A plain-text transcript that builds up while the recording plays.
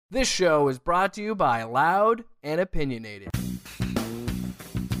This show is brought to you by Loud and Opinionated.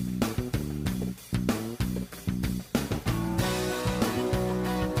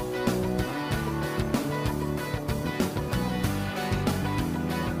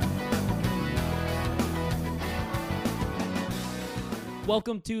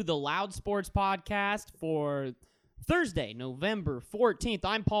 Welcome to the Loud Sports Podcast for Thursday, November 14th.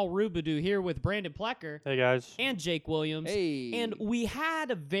 I'm Paul Rubidoux here with Brandon Plecker. Hey, guys. And Jake Williams. Hey. And we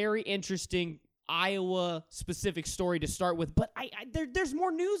had a very interesting Iowa-specific story to start with, but there's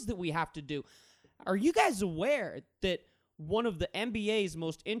more news that we have to do. Are you guys aware that one of the NBA's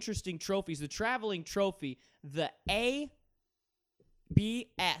most interesting trophies, the traveling trophy, the ABS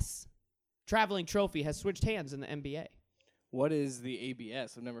traveling trophy, has switched hands in the NBA? What is the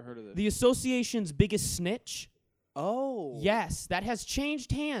ABS? I've never heard of this. The association's biggest snitch. Oh. Yes, that has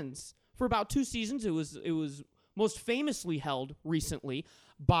changed hands for about 2 seasons. It was most famously held recently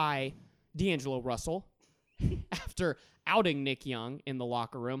by D'Angelo Russell after outing Nick Young in the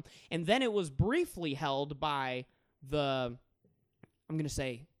locker room. And then it was briefly held by the, I'm going to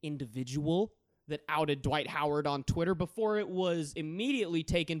say, individual that outed Dwight Howard on Twitter before it was immediately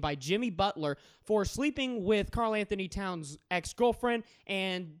taken by Jimmy Butler for sleeping with Karl Anthony Towns' ex-girlfriend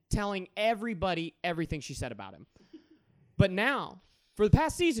and telling everybody everything she said about him. But now, for the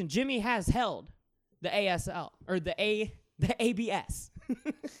past season, Jimmy has held the ASL, or the ABS.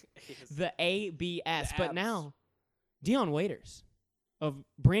 The ABS. But now, Dion Waiters of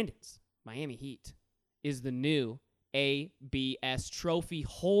Brandon's Miami Heat is the new ABS trophy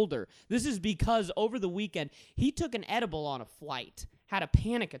holder. This is because over the weekend, he took an edible on a flight, had a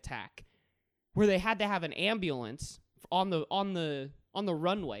panic attack, where they had to have an ambulance on the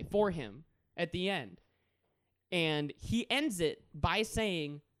runway for him at the end. And he ends it by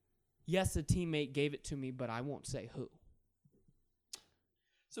saying, yes, a teammate gave it to me, but I won't say who.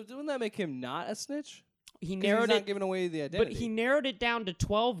 So doesn't that make him not a snitch? He 'Cause narrowed he's not it, giving away the identity. but he narrowed it down to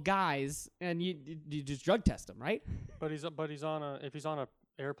 12 guys, and you just drug test them, right? But he's on a if he's on a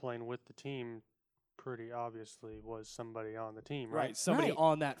airplane with the team, pretty obviously was somebody on the team, right? Somebody Right.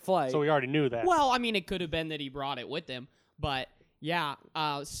 on that flight. So we already knew that. Well, I mean, it could have been that he brought it with him, but yeah.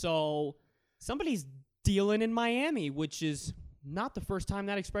 So somebody's dealing in Miami, which is not the first time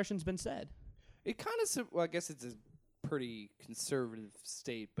that expression's been said. It kind of, well, I guess it's a pretty conservative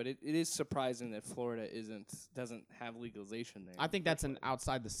state, but it is surprising that Florida doesn't have legalization there. I think that's an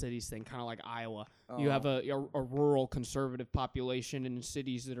outside the cities thing, kind of like Iowa. Oh. You have a rural conservative population in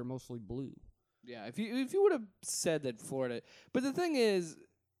cities that are mostly blue. Yeah, if you would have said that Florida, but the thing is,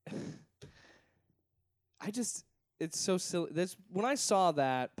 it's so silly. When I saw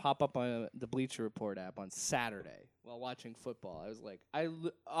that pop up on the Bleacher Report app on Saturday while watching football, I was like, I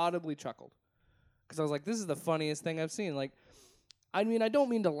audibly chuckled because I was like, this is the funniest thing I've seen. Like, I mean, I don't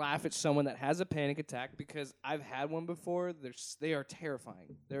mean to laugh at someone that has a panic attack because I've had one before. They are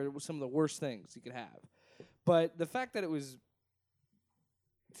terrifying. They're some of the worst things you could have. But the fact that it was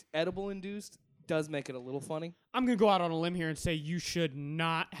edible induced does make it a little funny. I'm going to go out on a limb here and say you should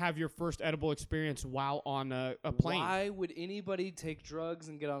not have your first edible experience while on a plane. Why would anybody take drugs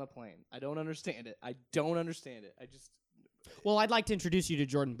and get on a plane? I don't understand it. Well, I'd like to introduce you to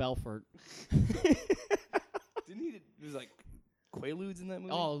Jordan Belfort. Didn't he? There's like Quaaludes in that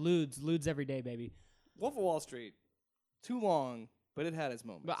movie. Oh, Ludes every day, baby. Wolf of Wall Street. Too long, but it had its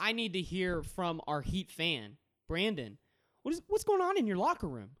moments. But I need to hear from our Heat fan, Brandon. What's going on in your locker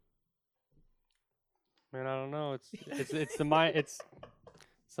room? Man, I don't know. It's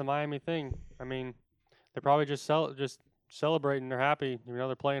the Miami thing. I mean, they're probably just celebrating. They're happy. You know,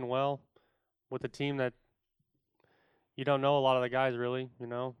 they're playing well with a team that you don't know a lot of the guys really. You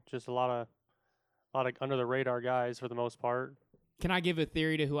know, just a lot of under the radar guys for the most part. Can I give a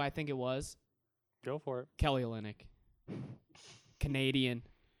theory to who I think it was? Go for it. Kelly Olynyk. Canadian.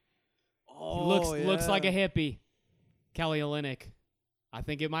 Oh, He looks like a hippie. Kelly Olynyk. I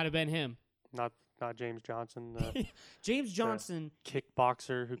think it might have been him. Not James Johnson, the James Johnson.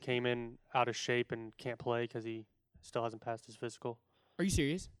 kickboxer who came in out of shape and can't play because he still hasn't passed his physical. Are you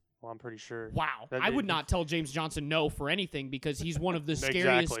serious? Well, I'm pretty sure. Wow. That I would is- not tell James Johnson no for anything because he's one of the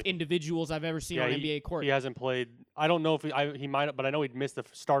scariest Exactly. individuals I've ever seen on NBA court. He hasn't played. I don't know if he might, but I know he'd missed the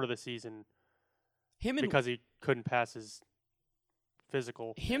start of the season Him and because he couldn't pass his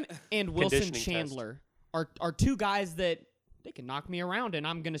physical. Wilson conditioning Chandler are two guys that they can knock me around, and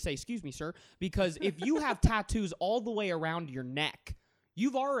I'm going to say, excuse me, sir, because if you have tattoos all the way around your neck,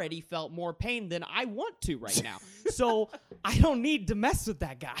 you've already felt more pain than I want to right now. So I don't need to mess with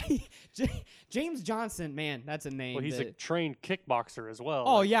that guy. James Johnson, man, that's a name. Well, he's a trained kickboxer as well.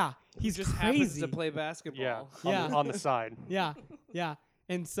 Oh, Like, yeah. He's just happens crazy. to play basketball. yeah, Yeah. on the side. Yeah.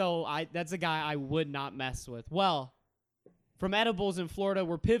 And so that's a guy I would not mess with. Well, from edibles in Florida,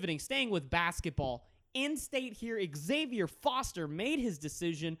 we're pivoting, staying with basketball. In-state here, Xavier Foster made his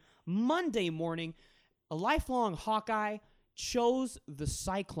decision Monday morning. A lifelong Hawkeye chose the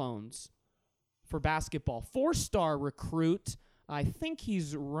Cyclones for basketball. 4-star recruit. I think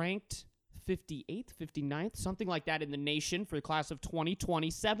he's ranked 58th, 59th, something like that in the nation for the class of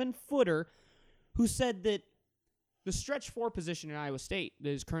 2020. 7-footer who said that the stretch 4 position in Iowa State that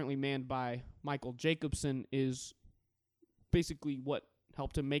is currently manned by Michael Jacobson is basically what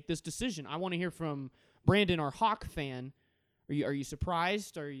helped him make this decision. I want to hear from Brandon, our Hawk fan. Are you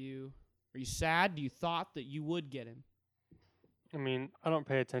surprised? Are you sad? You thought that you would get him? I mean, I don't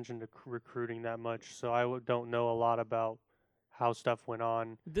pay attention to recruiting that much, so I don't know a lot about how stuff went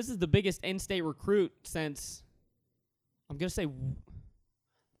on. This is the biggest in-state recruit since I'm gonna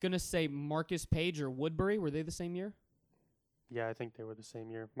say Marcus Page or Woodbury. Were they the same year? Yeah, I think they were the same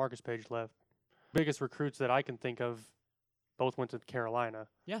year. Marcus Page left. Biggest recruits that I can think of both went to Carolina.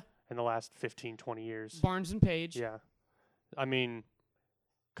 Yeah. In the last 15, 20 years. Barnes and Page. Yeah. I mean,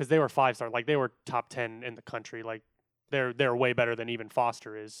 because they were 5-star. Like, they were top 10 in the country. Like, they're way better than even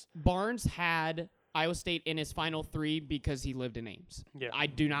Foster is. Barnes had Iowa State in his final 3 because he lived in Ames. Yeah. I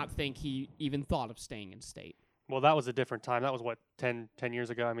do not think he even thought of staying in state. Well, that was a different time. That was, 10 years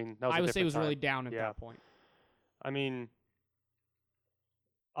ago? I mean, that was Iowa a State was different really time. down at Yeah. that point. I mean,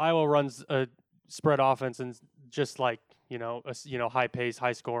 Iowa runs a spread offense and just like, high pace,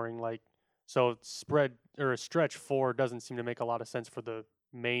 high scoring. Like, so spread or a stretch 4 doesn't seem to make a lot of sense for the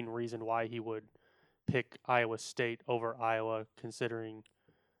main reason why he would pick Iowa State over Iowa, considering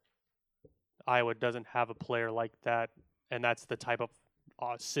Iowa doesn't have a player like that, and that's the type of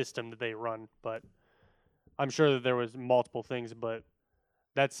system that they run. But I'm sure that there was multiple things, but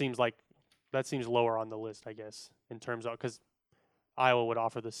that seems lower on the list, I guess, in terms of, because Iowa would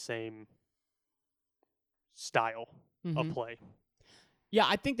offer the same style of play. Yeah,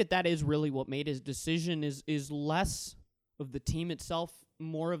 I think that is really what made his decision is less of the team itself,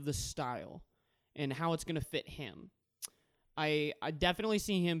 more of the style and how it's going to fit him. I definitely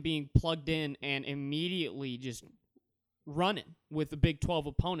see him being plugged in and immediately just running with the Big 12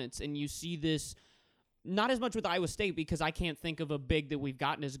 opponents. And you see this not as much with Iowa State because I can't think of a big that we've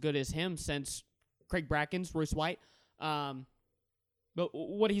gotten as good as him since Craig Brackens, Royce White. But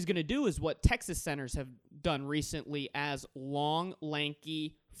what he's going to do is what Texas centers have done recently as long,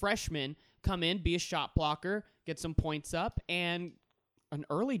 lanky freshmen come in, be a shot blocker, get some points up, and an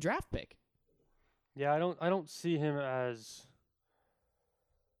early draft pick. Yeah, I don't see him as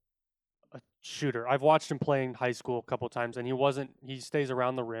a shooter. I've watched him play in high school a couple times, and he stays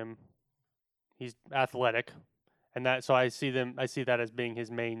around the rim. He's athletic, and so I see that as being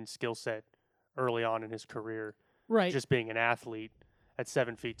his main skill set early on in his career. Right. Just being an athlete at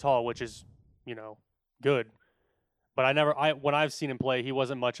 7 feet tall, which is, good. But when I've seen him play, he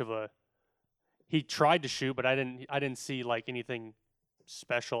wasn't much of he tried to shoot, but I didn't see like anything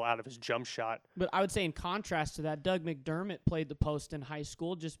special out of his jump shot. But I would say in contrast to that, Doug McDermott played the post in high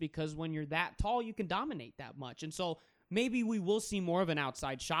school just because when you're that tall, you can dominate that much. And so maybe we will see more of an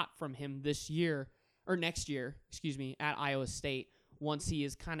outside shot from him next year, at Iowa State once he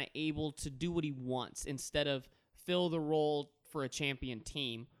is kind of able to do what he wants instead of fill the role for a champion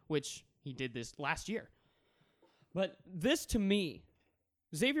team, which he did this last year. But this, to me,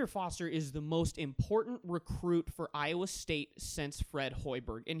 Xavier Foster is the most important recruit for Iowa State since Fred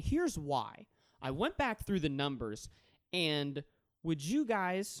Hoiberg. And here's why. I went back through the numbers, and would you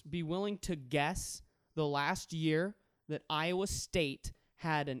guys be willing to guess the last year that Iowa State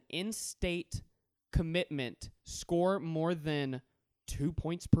had an in-state commitment score more than 2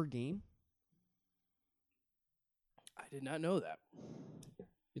 points per game? I did not know that.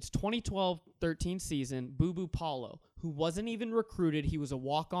 It's 2012-13 season. Boo Boo Paulo, who wasn't even recruited. He was a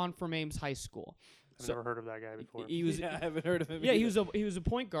walk-on from Ames High School. I've never heard of that guy before. I haven't heard of him. Yeah, either. he was a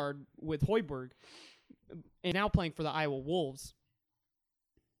point guard with Hoiberg, and now playing for the Iowa Wolves.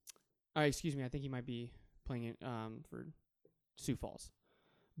 Excuse me, I think he might be playing it for Sioux Falls.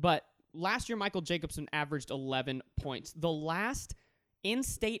 But last year, Michael Jacobson averaged 11 points. The last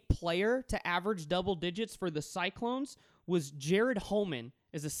in-state player to average double digits for the Cyclones was Jared Holman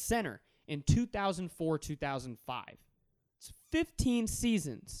as a center in 2004-2005. It's 15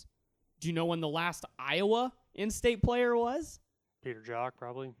 seasons. Do you know when the last Iowa in-state player was? Peter Jock,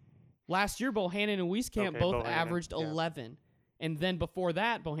 probably. Last year, Bohannon and Wieskamp both Bohannon, averaged 11. And then before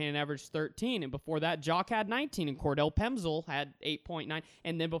that, Bohannon averaged 13. And before that, Jock had 19. And Cordell Pemsel had 8.9.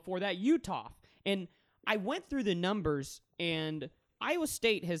 And then before that, Utah. And I went through the numbers, and Iowa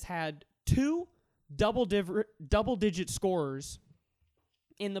State has had 2 double-digit scorers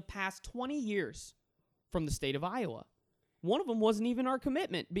in the past 20 years from the state of Iowa. One of them wasn't even our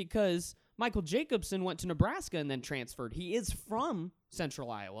commitment because Michael Jacobson went to Nebraska and then transferred. He is from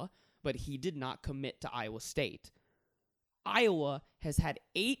Central Iowa, but he did not commit to Iowa State. Iowa has had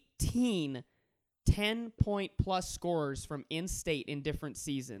 18 10-point-plus scorers from in-state in different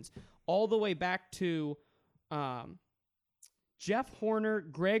seasons, all the way back to Jeff Horner,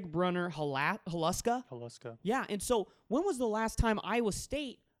 Greg Brunner, Haluska. Yeah, and so when was the last time Iowa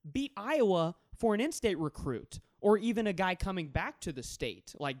State beat Iowa for an in-state recruit or even a guy coming back to the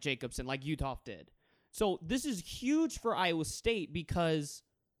state like Jacobson, like Utah did? So this is huge for Iowa State because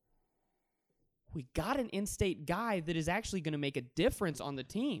we got an in-state guy that is actually going to make a difference on the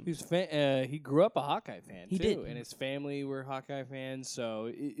team. He grew up a Hawkeye fan, He too, did. and his family were Hawkeye fans,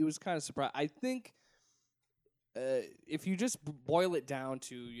 so it was kind of surprising. I think if you just boil it down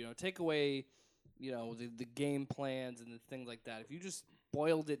to, take away, the game plans and the things like that, if you just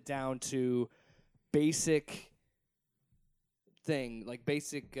boiled it down to basic thing, like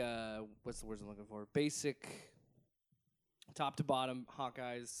basic, what's the words I'm looking for? Basic top to bottom,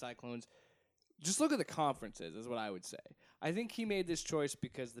 Hawkeyes, Cyclones. Just look at the conferences, is what I would say. I think he made this choice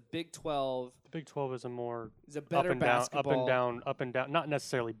because the Big 12 The Big 12 is a better up and down, basketball. up and down. Not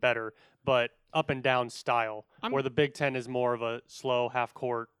necessarily better, but up and down style. Where the Big 10 is more of a slow half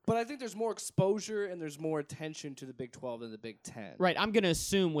court. But I think there's more exposure and there's more attention to the Big 12 than the Big 10. Right, I'm going to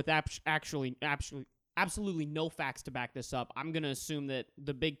assume with absolutely no facts to back this up, I'm going to assume that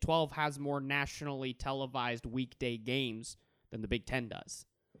the Big 12 has more nationally televised weekday games than the Big 10 does.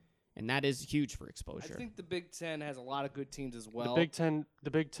 And that is huge for exposure. I think the Big 10 has a lot of good teams as well. The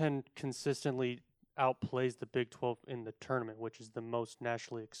Big 10 consistently outplays the Big 12 in the tournament, which is the most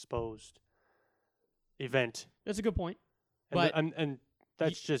nationally exposed event. That's a good point. And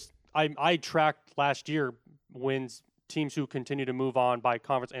that's just I tracked last year wins, teams who continue to move on by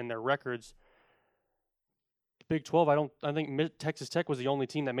conference and their records. Big 12, I think Texas Tech was the only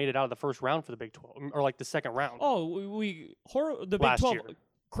team that made it out of the first round for the Big 12, or like the second round. Oh, the Big Last 12 year.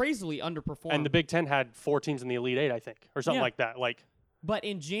 crazily underperformed. And the Big 10 had 4 teams in the Elite Eight, I think, or something Yeah. like that. Like But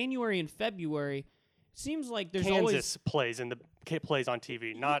in January and February, seems like there's Kansas plays on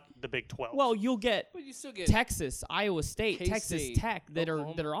TV, not the Big 12. Well, you'll get But you still get Texas, Iowa State, K-State, Texas Tech that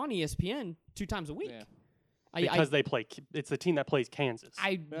Oklahoma. are on ESPN 2 times a week. Yeah. because they play. It's the team that plays Kansas.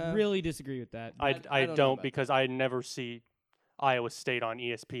 I really disagree with that. I don't know don't about because I never see Iowa State on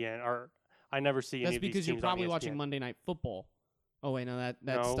ESPN, or I never see That's any of these because you're teams on probably ESPN. watching Monday Night Football. Oh wait, no, that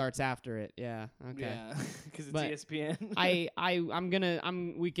No. starts after it. Yeah. Okay. Yeah, because it's But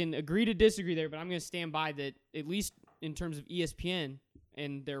ESPN. we can agree to disagree there, but I'm gonna stand by that at least in terms of ESPN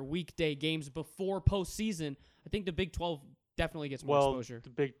and their weekday games before postseason. I think the Big 12 definitely gets more exposure. The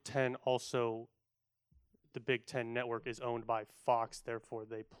Big 10 also, the Big 10 network is owned by Fox, therefore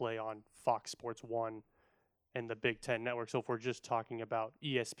they play on Fox Sports 1 and the Big 10 network. So if we're just talking about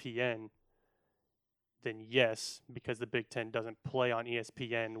ESPN, then yes, because the Big 10 doesn't play on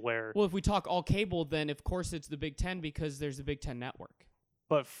ESPN where... Well, if we talk all cable, then of course it's the Big 10 because there's the Big 10 network.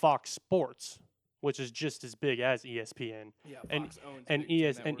 But Fox Sports, which is just as big as ESPN, Yeah, and- Fox owns and the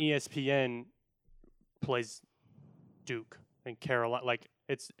Big 10 and network. ESPN plays Duke and Carolina, like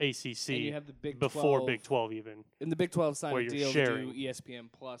it's ACC And you have the Big before 12, Big 12 even. And the Big 12 signed where a you're deal sharing. to do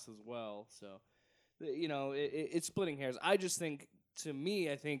ESPN Plus as well. So, it's splitting hairs. I just think, to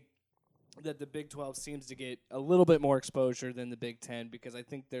me, I think that the Big 12 seems to get a little bit more exposure than the Big 10 because I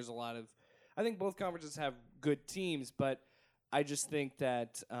think there's a lot of – I think both conferences have good teams, but I just think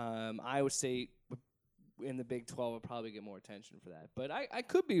that Iowa State in the Big 12 will probably get more attention for that. But I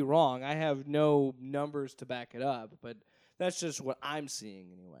could be wrong. I have no numbers to back it up, but that's just what I'm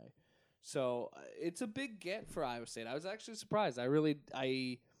seeing anyway. So it's a big get for Iowa State. I was actually surprised.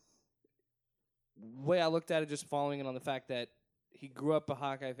 The way I looked at it, just following it on the fact that he grew up a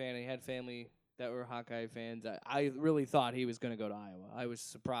Hawkeye fan and he had family that were Hawkeye fans, I really thought he was going to go to Iowa. I was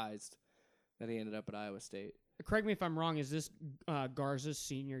surprised that he ended up at Iowa State. Correct me if I'm wrong. Is this Garza's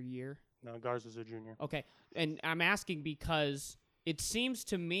senior year? No, Garza's a junior. Okay. And I'm asking because it seems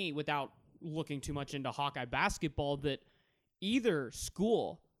to me, without looking too much into Hawkeye basketball, that either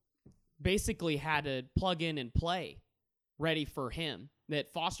school basically had a plug in and play ready for him.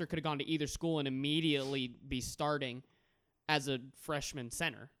 That Foster could have gone to either school and immediately be starting as a freshman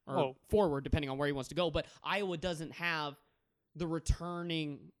center or forward, depending on where he wants to go. But Iowa doesn't have the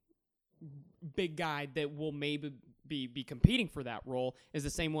returning big guy that will maybe be competing for that role is the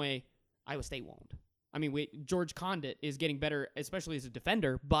same way Iowa State won't. I mean, George Condit is getting better, especially as a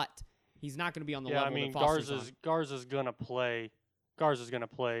defender, but he's not going to be on the level that Foster's on. Garza's gonna play.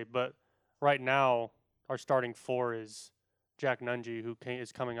 But right now, our starting 4 is Jack Nunge, who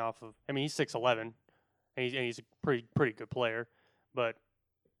is coming off of. I mean, he's 6'11", and he's a pretty good player, but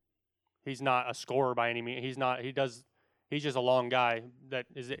he's not a scorer by any means. He's just a long guy that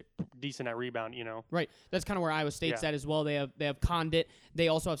is decent at rebound. Right. That's kind of where Iowa State's Yeah. at as well. They have Condit. They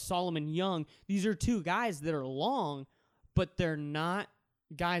also have Solomon Young. These are two guys that are long, but they're not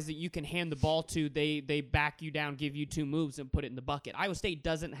guys that you can hand the ball to. They back you down, give you 2 moves, and put it in the bucket. Iowa State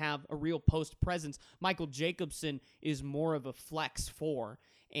doesn't have a real post presence. Michael Jacobson is more of a flex 4,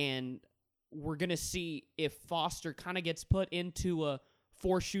 and we're going to see if Foster kind of gets put into a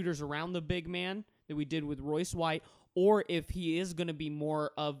 4 shooters around the big man that we did with Royce White, or if he is going to be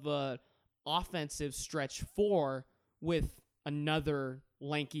more of a offensive stretch 4 with another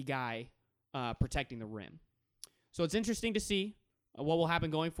lanky guy protecting the rim. So it's interesting to see what will happen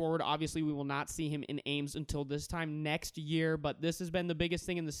going forward. Obviously, we will not see him in Ames until this time next year, but this has been the biggest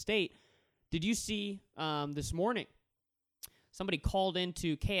thing in the state. Did you see this morning somebody called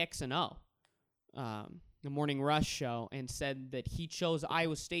into KXNO, the Morning Rush show, and said that he chose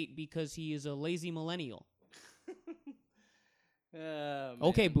Iowa State because he is a lazy millennial?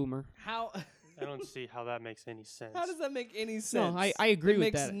 Okay, Boomer. How I don't see how that makes any sense. how does that make any sense? No, I agree it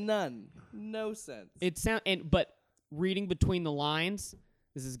with makes that. No sense. But reading between the lines,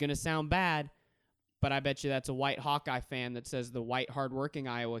 this is gonna sound bad, but I bet you that's a white Hawkeye fan that says the white, hardworking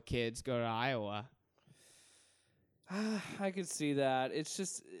Iowa kids go to Iowa. I could see that. It's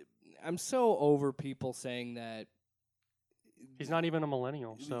just I'm so over people saying that. He's not even a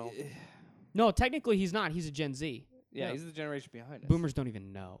millennial, so No, technically he's not. He's a Gen Z. Yeah, he's the generation behind us. Boomers don't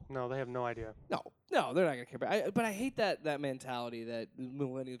even know. no, they have no idea. No, they're not gonna care. But I hate that mentality that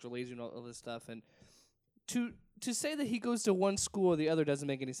millennials are lazy and all this stuff. And to say that he goes to one school or the other doesn't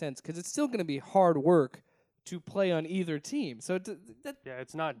make any sense because it's still gonna be hard work to play on either team. So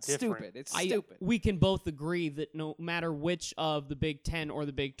It's not different. stupid. It's stupid. We can both agree that no matter which of the Big 10 or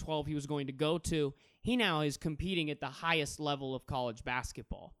the Big 12 he was going to go to, he now is competing at the highest level of college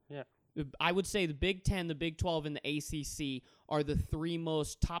basketball. Yeah. I would say the Big 10, the Big 12, and the ACC are the 3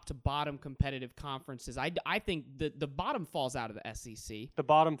 most top-to-bottom competitive conferences. I think the bottom falls out of the SEC. The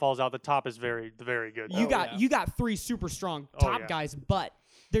bottom falls out. The top is very good. You got 3 super strong top yeah. guys, but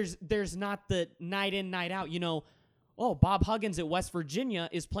there's not the night in, night out. Bob Huggins at West Virginia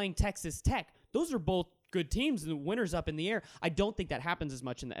is playing Texas Tech. Those are both good teams, and the winner's up in the air. I don't think that happens as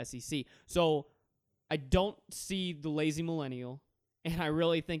much in the SEC. So I don't see the lazy millennial. And I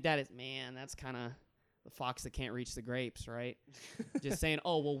really think that's kind of the fox that can't reach the grapes, right? Just saying,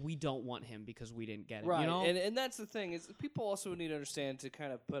 we don't want him because we didn't get it. Right, You know? and that's the thing is people also need to understand to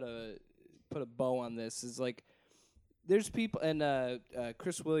kind of put a bow on this is like there's people and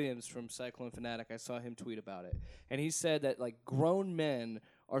Chris Williams from Cyclone Fanatic, I saw him tweet about it, and he said that like grown men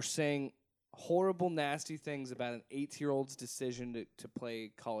are saying horrible, nasty things about an 8-year-old's decision to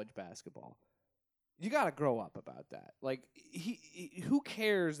play college basketball. You gotta grow up about that. Like he who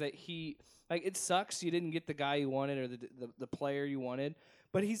cares that it sucks you didn't get the guy you wanted or the player you wanted,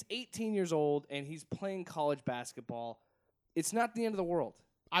 but he's 18 years old and he's playing college basketball. It's not the end of the world.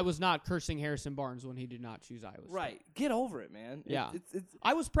 I was not cursing Harrison Barnes when he did not choose Iowa State. Right. Get over it, man. Yeah. It's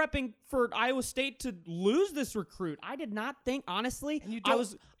I was prepping for Iowa State to lose this recruit. I did not think, honestly, And you I don't-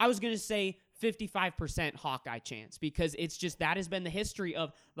 was going to say 55% Hawkeye chance because it's just that has been the history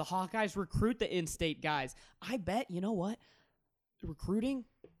of the Hawkeyes recruit the in-state guys. I bet, you know what? The recruiting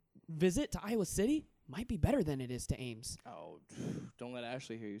visit to Iowa City might be better than it is to Ames. oh, don't let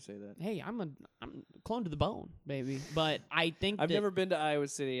Ashley hear you say that. Hey, I'm clone to the bone, baby. But I think I've that never been to Iowa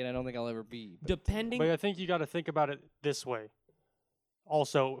City and I don't think I'll ever be. But depending But I think you got to think about it this way.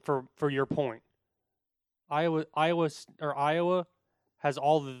 Also, for your point, Iowa has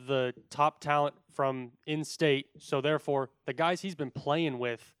all the top talent from in-state, so therefore the guys he's been playing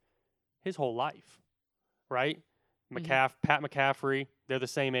with his whole life, right? Pat McCaffrey, they're the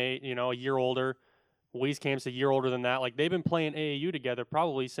same age, a year older. Wieskamp's a year older than that. Like they've been playing AAU together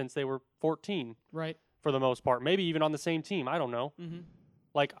probably since they were 14, right. for the most part. Maybe even on the same team. I don't know. Mm-hmm.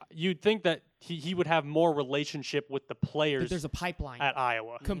 Like you'd think that he would have more relationship with the players There's a pipeline at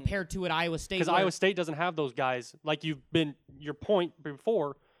Iowa. compared to at Iowa State. Because where- Iowa State doesn't have those guys. Like your point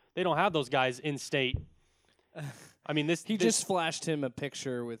before, they don't have those guys in state. I mean, he just flashed him a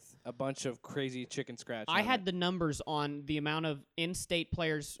picture with a bunch of crazy chicken scratch. I on had it. the numbers on the amount of in-state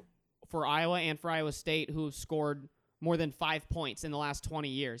players for Iowa and for Iowa State who have scored more than 5 points in the last 20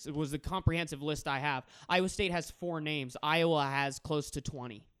 years. It was the comprehensive list I have. Iowa State has 4 names. Iowa has close to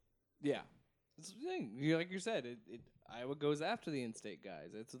 20. Yeah. That's the thing. Like you said, Iowa goes after the in-state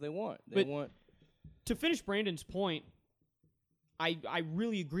guys. That's what they want. To finish Brandon's point, I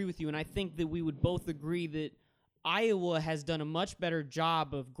really agree with you, and I think that we would both agree that Iowa has done a much better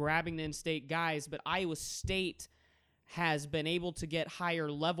job of grabbing the in-state guys, but Iowa State has been able to get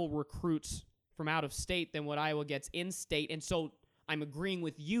higher level recruits from out of state than what Iowa gets in-state. And so I'm agreeing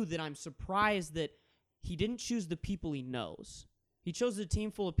with you that I'm surprised that he didn't choose the people he knows. He chose a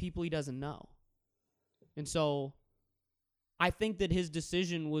team full of people he doesn't know. And so I think that his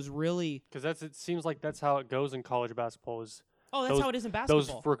decision was really... Because it seems like that's how it goes in college basketball is that's how it is in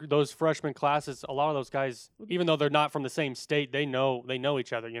basketball. those freshman classes, a lot of those guys, even though they're not from the same state, they know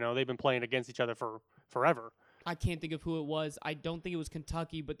each other. They've been playing against each other for forever. I can't think of who it was. I don't think it was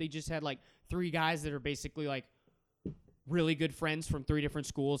Kentucky, but they just had like 3 guys that are basically like really good friends from 3 different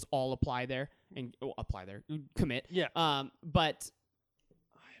schools all commit. Yeah. But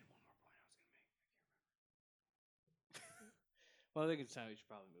I had one more point Well, I think it's time we should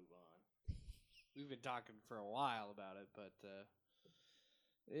probably move on. We've been talking for a while about it, but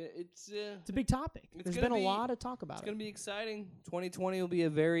it's a big topic. There's been a lot of talk about it. It's going to be exciting. 2020 will be a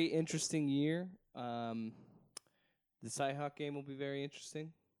very interesting year. The Cy-Hawk game will be very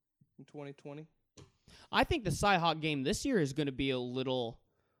interesting in 2020. I think the Cy-Hawk game this year is going to be a little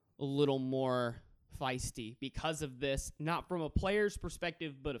more feisty because of this, not from a player's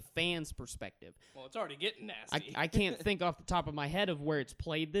perspective, but a fan's perspective. Well, it's already getting nasty. I can't think off the top of my head of where it's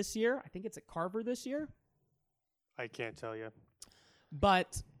played this year. I think it's at Carver this year. I can't tell you.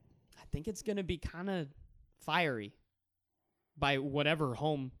 But I think it's going to be kind of fiery by whatever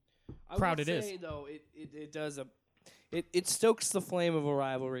home crowd it is. I would say, though, it does it stokes the flame of a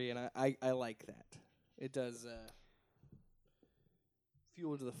rivalry, and I like that. It does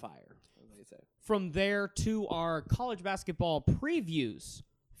fuel to the fire, as they say. From there to our college basketball previews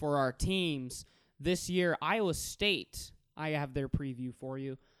for our teams this year, Iowa State, I have their preview for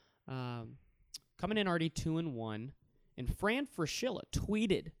you. Coming in already 2-1. And Fran Fraschilla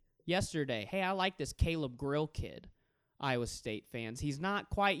tweeted yesterday, hey, I like this Caleb Grill kid, Iowa State fans. He's not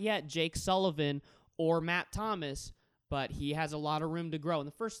quite yet Jake Sullivan or Matt Thomas, but he has a lot of room to grow. And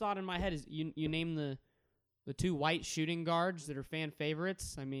the first thought in my head is you name the 2 white shooting guards that are fan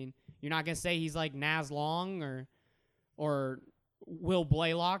favorites. I mean, you're not going to say he's like Naz Long or Will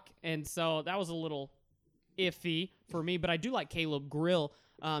Blaylock. And so that was a little iffy for me. But I do like Caleb Grill.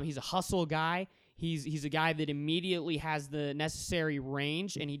 He's a hustle guy. He's a guy that immediately has the necessary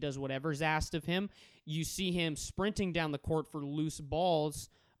range, and he does whatever's asked of him. You see him sprinting down the court for loose balls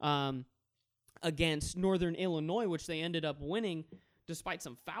against Northern Illinois, which they ended up winning despite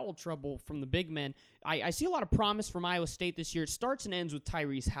some foul trouble from the big men. I see a lot of promise from Iowa State this year. It starts and ends with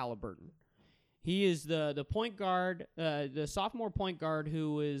Tyrese Halliburton. He is the point guard, the sophomore point guard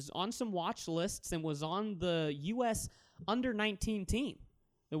who is on some watch lists and was on the U.S. under-19 team.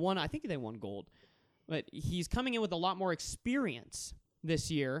 I think they won gold. But he's coming in with a lot more experience this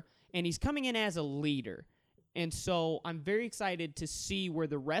year, and he's coming in as a leader. And so I'm very excited to see where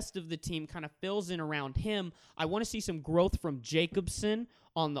the rest of the team kind of fills in around him. I want to see some growth from Jacobson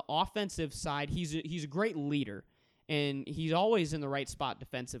on the offensive side. He's a great leader, and he's always in the right spot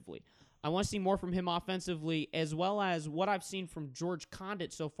defensively. I want to see more from him offensively, as well as what I've seen from George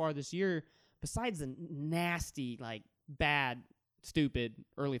Condit so far this year, besides the nasty, bad, stupid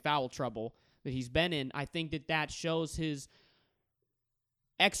early foul trouble that he's been in. I think that shows his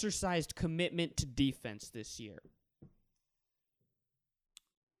exercised commitment to defense this year.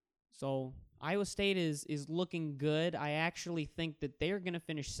 So Iowa State is looking good. I actually think that they're going to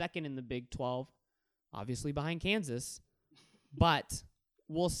finish second in the Big 12, obviously behind Kansas. But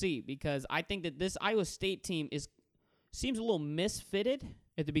we'll see, because I think that this Iowa State team seems a little misfitted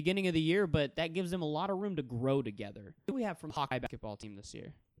at the beginning of the year, but that gives them a lot of room to grow together. What do we have from Hawkeye basketball team this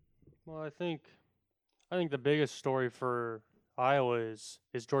year? Well, I think the biggest story for Iowa is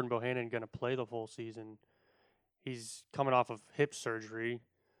Jordan Bohannon going to play the full season? He's coming off of hip surgery,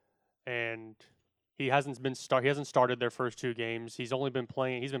 and he hasn't started their first 2 games. He's been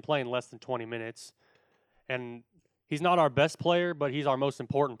playing less than 20 minutes, and he's not our best player, but he's our most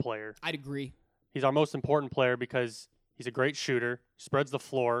important player. I'd agree. He's our most important player because he's a great shooter, spreads the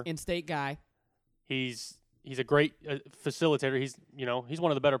floor. In-state guy. He's a great facilitator. He's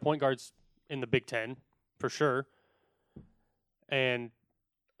one of the better point guards in the Big Ten for sure. And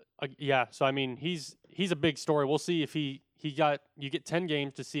so I mean he's a big story. We'll see if you get 10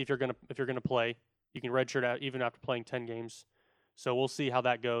 games to see if you're gonna play. You can redshirt out even after playing 10 games. So we'll see how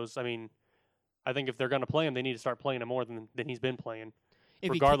that goes. I mean, I think if they're gonna play him, they need to start playing him more than he's been playing,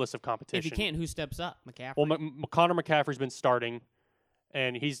 regardless of competition. If he can't, who steps up? McCaffrey. Well, Connor McCaffrey's been starting,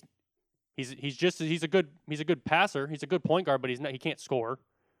 and he's a good passer. He's a good point guard, but he can't score.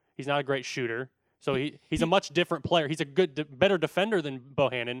 He's not a great shooter. So he's a much different player. He's a better defender than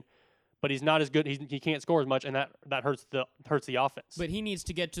Bohannon, but he's not as good. He can't score as much, and that hurts the offense. But he needs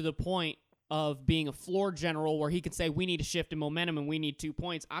to get to the point of being a floor general where he could say, we need a shift in momentum and we need 2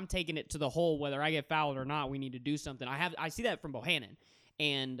 points. I'm taking it to the hole, whether I get fouled or not. We need to do something. I see that from Bohannon.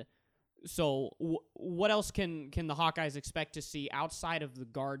 And so what else can the Hawkeyes expect to see outside of the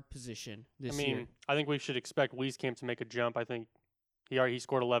guard position this year? I think we should expect Wieskamp to make a jump. I think he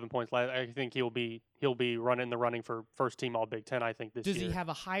scored 11 points. I think he'll be running the running for first team All Big Ten. I think this year. Does he have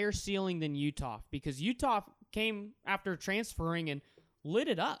a higher ceiling than Utah? Because Utah came after transferring and lit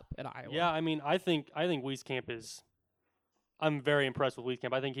it up at Iowa. Yeah, I think Wieskamp is. I'm very impressed with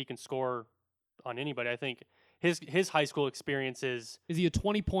Wieskamp. I think he can score on anybody. I think his high school experience is. Is he a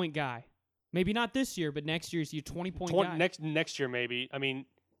 20-point guy? Maybe not this year, but next year is he a 20-point guy? Next year maybe.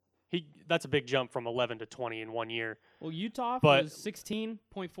 That's a big jump from 11 to 20 in 1 year. Well, Utah was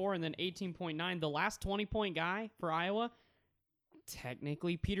 16.4 and then 18.9. The last 20-point guy for Iowa,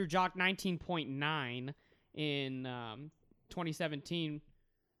 technically, Peter Jock, 19.9 in 2017.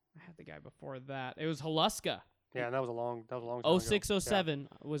 I had the guy before that. It was Haluska. Yeah, and that was a long time ago. 06-07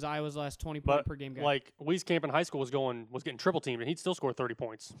 was Iowa's last 20-point per game guy. Like Wieskamp in high school was getting triple teamed, and he'd still score 30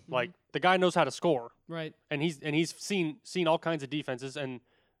 points. Mm-hmm. Like the guy knows how to score, right? And he's seen all kinds of defenses, and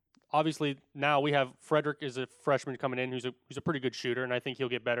obviously now we have Frederick is a freshman coming in who's a pretty good shooter, and I think he'll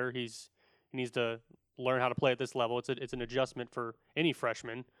get better. He needs to learn how to play at this level. It's an adjustment for any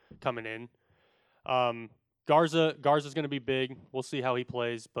freshman coming in. Garza's going to be big. We'll see how he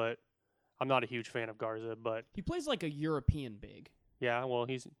plays, but I'm not a huge fan of Garza. But he plays like a European big. Yeah, well,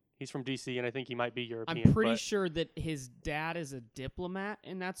 he's from DC, and I think he might be European. I'm pretty sure that his dad is a diplomat,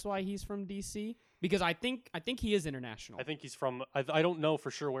 and that's why he's from DC. Because I think he is international. I think he's from. I don't know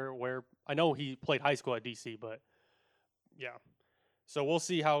for sure where. I know he played high school at DC, but yeah. So we'll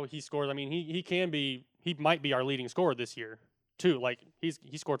see how he scores. He might be our leading scorer this year too. Like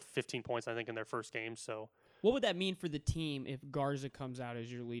he scored 15 points I think in their first game. So what would that mean for the team if Garza comes out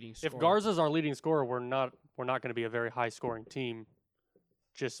as your leading scorer? If Garza's our leading scorer, we're not going to be a very high scoring team,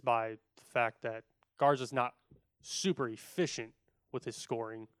 just by the fact that Garza's not super efficient with his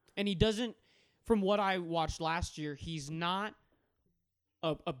scoring, and he doesn't. From what I watched last year, he's not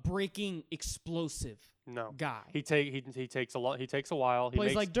a breaking explosive guy. He takes a lot. He takes a while.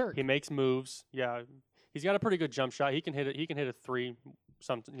 Plays like Dirk. He makes moves. Yeah, he's got a pretty good jump shot. He can hit it. He can hit a three.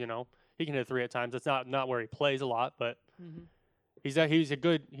 He can hit a three at times. It's not where he plays a lot, but he's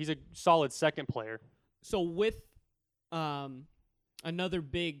a solid second player. So with another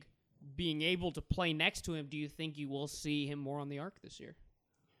big being able to play next to him, do you think you will see him more on the arc this year?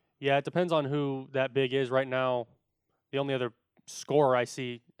 Yeah, it depends on who that big is. Right now, the only other scorer I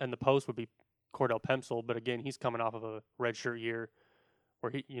see in the post would be Cordell Pemsel, but again, he's coming off of a redshirt year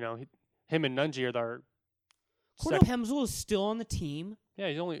where him and Nunji are our. Cordell Pemsel is still on the team. Yeah,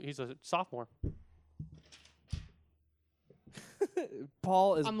 he's a sophomore.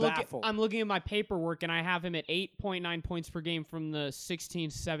 Paul is baffled. I'm looking at my paperwork, and I have him at 8.9 points per game from the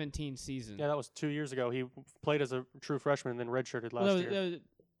 16-17 season. Yeah, that was 2 years ago. He played as a true freshman and then redshirted last year.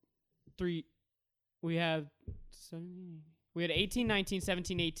 We had 18, 19,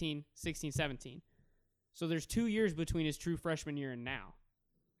 17, 18, 16, 17. So there's 2 years between his true freshman year and now.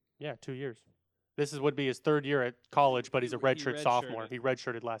 Yeah, 2 years. This would be his third year at college, but he's a redshirt sophomore. He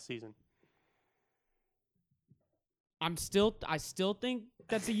redshirted last season. I still think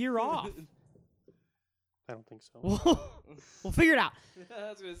that's a year off. I don't think so. We'll figure it out. I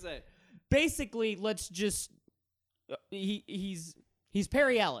was gonna say. Basically, let's just he's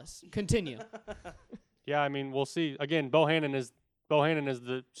Perry Ellis. Continue. Yeah, we'll see. Again, Bohannon is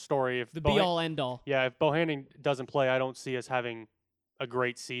the story. If the be all end all. Yeah, if Bohannon doesn't play, I don't see us having a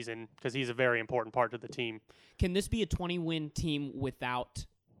great season because he's a very important part to the team. Can this be a 20-win team without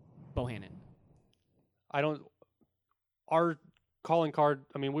Bohannon? Our calling card,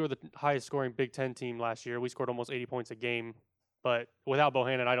 we were the highest scoring Big Ten team last year. We scored almost 80 points a game. But without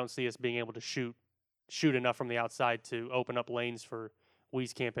Bohannon, I don't see us being able to shoot enough from the outside to open up lanes for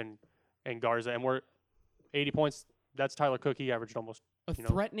Wieskamp and Garza. And we're 80 points. That's Tyler Cook. He averaged almost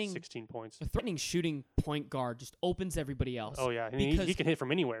 16 points. A threatening shooting point guard just opens everybody else. Oh, yeah. He can hit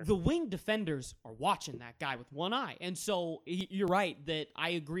from anywhere. The wing defenders are watching that guy with one eye. And so you're right that I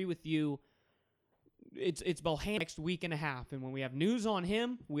agree with you. It's Bohannon next week and a half. And when we have news on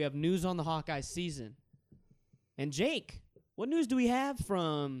him, we have news on the Hawkeye season. And Jake, what news do we have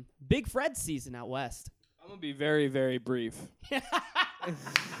from Big Fred's season out west? I'm going to be very, very brief.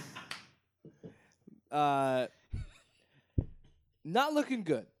 Not looking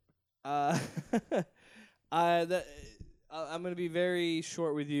good. I'm going to be very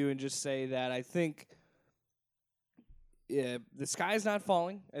short with you and just say that I think the sky's not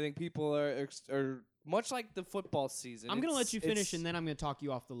falling. I think people are much like the football season. I'm going to let you finish, it's- and then I'm going to talk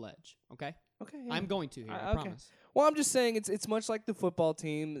you off the ledge, okay? Okay. Yeah. I'm going to here, I Okay. promise. Well, I'm just saying it's much like the football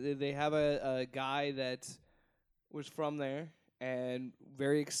team. They have a guy that was from there and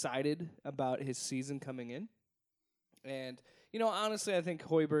very excited about his season coming in. And, honestly, I think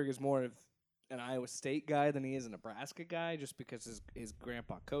Hoiberg is more of an Iowa State guy than he is a Nebraska guy just because his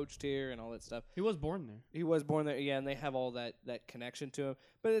grandpa coached here and all that stuff. He was born there. He was born there, yeah, and they have all that connection to him.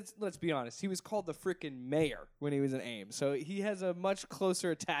 But let's be honest, he was called the freaking mayor when he was in Ames. So he has a much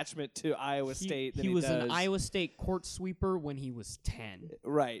closer attachment to Iowa State than he was does. an Iowa State court sweeper when he was 10.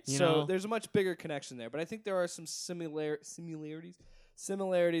 Right. You So know? there's a much bigger connection there. But I think there are some similarities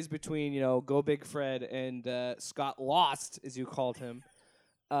between, Go Big Fred and Scott Lost, as you called him.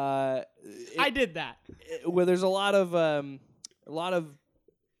 I did that. Where there's a lot of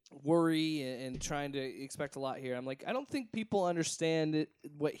worry and trying to expect a lot here. I'm like, I don't think people understand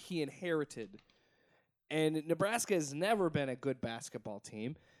what he inherited. And Nebraska has never been a good basketball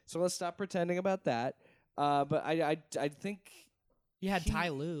team, so let's stop pretending about that. But I think You had he- Ty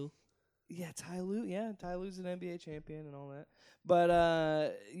Lue. yeah, Ty Lue, Ty Lue's an NBA champion and all that. But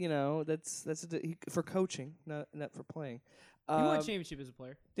that's for coaching, not for playing. He won a championship as a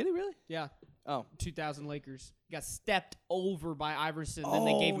player. Did he really? Yeah. Oh. 2000 Lakers. Got stepped over by Iverson, then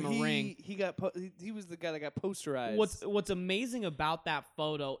they gave him a ring. He got he was the guy that got posterized. What's amazing about that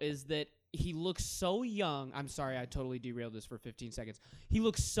photo is that he looks so young. I'm sorry, I totally derailed this for 15 seconds. He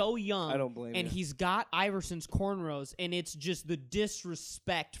looks so young. I don't blame And you. he's got Iverson's cornrows, and it's just the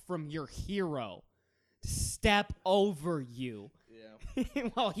disrespect from your hero. Step over you. Yeah.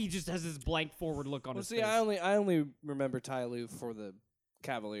 Well, he just has this blank forward look on Well, his see, face. I only remember Ty Lue for the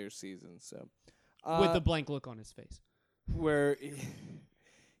Cavaliers season, so with the blank look on his face. where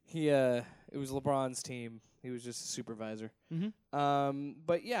he it was LeBron's team. He was just a supervisor. Mm-hmm.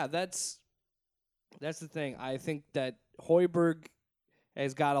 But yeah, that's the thing. I think that Hoiberg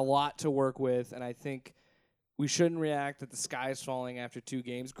has got a lot to work with, and I think we shouldn't react that the sky is falling after 2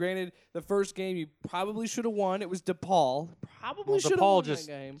 games. Granted, the first game you probably should have won. It was DePaul. Probably should have won that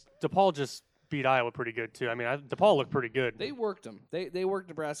game. DePaul just beat Iowa pretty good too. I mean, DePaul looked pretty good. They worked them. They worked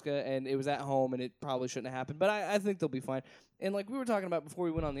Nebraska, and it was at home, and it probably shouldn't have happened. But I think they'll be fine. And like we were talking about before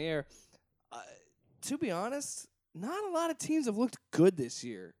we went on the air, to be honest, not a lot of teams have looked good this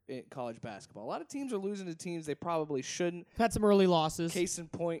year in college basketball. A lot of teams are losing to teams they probably shouldn't. Had some early losses. Case in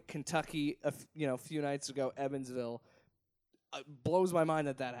point, Kentucky, a few nights ago, Evansville. Blows my mind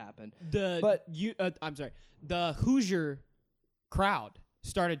that happened. I'm sorry. The Hoosier crowd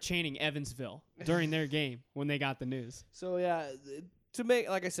started chanting Evansville during their game when they got the news. So yeah,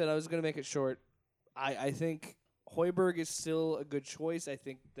 like I said, I was going to make it short. I think Hoiberg is still a good choice. I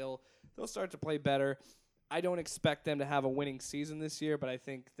think they'll start to play better. I don't expect them to have a winning season this year, but I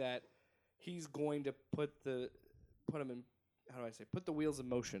think that he's going to put the wheels in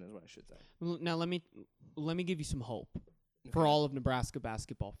motion is what I should say. Now let me give you some hope for all of Nebraska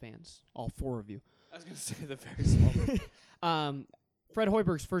basketball fans, all 4 of you. I was going to say the very small. Fred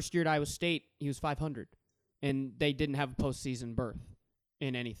Hoiberg's first year at Iowa State, he was 500, and they didn't have a postseason berth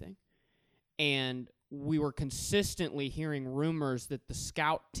in anything. And we were consistently hearing rumors that the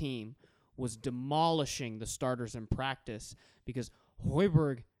scout team was demolishing the starters in practice because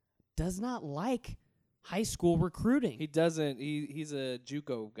Hoiberg does not like high school recruiting. He doesn't. He's a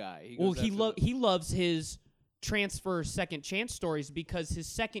JUCO guy. He loves his transfer second chance stories because his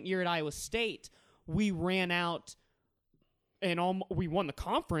second year at Iowa State, we ran out and we won the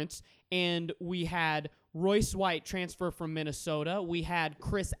conference, and we had Royce White transfer from Minnesota. We had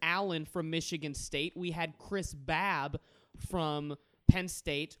Chris Allen from Michigan State. We had Chris Babb from Penn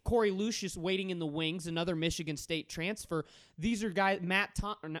State. Corey Lucius waiting in the wings, another Michigan State transfer. These are guys. Matt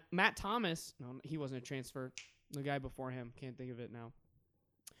Thomas. No, he wasn't a transfer. The guy before him. Can't think of it now.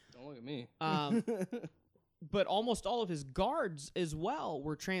 Don't look at me. But almost all of his guards as well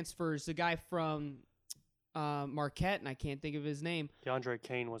were transfers. The guy from Marquette, and I can't think of his name. DeAndre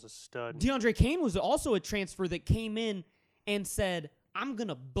Kane was a stud. DeAndre Kane was also a transfer that came in and said, I'm going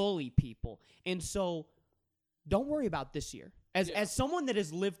to bully people. And so don't worry about this year. As someone that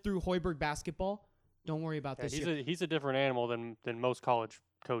has lived through Hoiberg basketball, don't worry about this year. He's a different animal than most college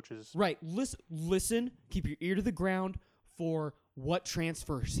coaches. Right. Listen, keep your ear to the ground for what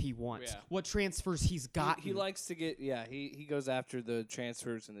transfers he wants, what transfers he's got. He likes to get, he goes after the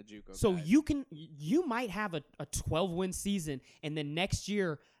transfers and the JUCO So guys. you might have a 12-win season, and then next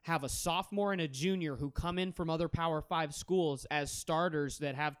year have a sophomore and a junior who come in from other Power 5 schools as starters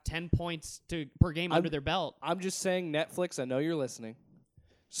that have 10 points per game under their belt. I'm just saying, Netflix, I know you're listening.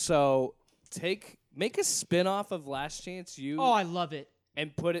 So take Make a spin-off of Last Chance U Oh, I love it.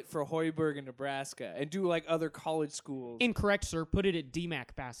 and put it for Hoiberg and Nebraska and do like other college schools. Incorrect, sir. Put it at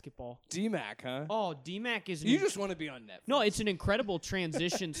DMAC basketball. DMAC, huh? Oh, DMAC is You just want to be on Netflix. no, it's an incredible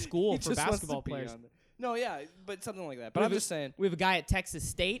transition school He for just wants to basketball be players. on there. No, yeah, but something like that. But We I'm have just saying. We have a guy at Texas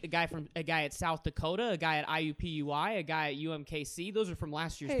State, a guy at South Dakota, a guy at IUPUI, a guy at UMKC. Those are from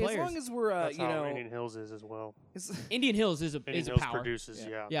last year's Hey, players. as long as we're, That's you how know, Indian Hills is as well. Indian Hills is a Indian is a Hills power. produces,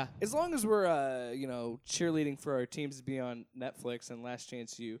 Yeah. Yeah. as long as we're, you know, cheerleading for our teams to be on Netflix and Last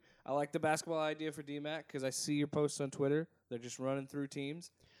Chance U. I like the basketball idea for DMAC because I see your posts on Twitter. They're just running through teams.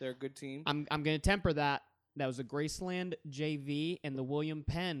 They're a good team. I'm going to temper that. That was a Graceland JV and the William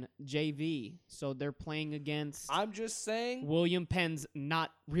Penn JV. So they're playing against I'm just saying. William Penn's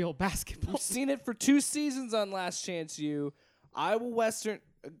not real basketball. We've seen it for 2 seasons on Last Chance U. Iowa Western,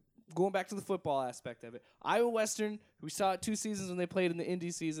 going back to the football aspect of it, Iowa Western, we saw it 2 seasons when they played in the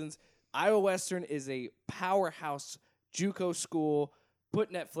Indy seasons. Iowa Western is a powerhouse JUCO school. Put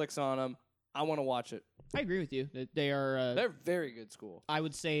Netflix on them. I want to watch it. I agree with you. That they are, They're a very good school. I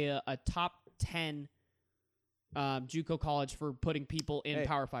would say, a top 10 JUCO college for putting people in Hey,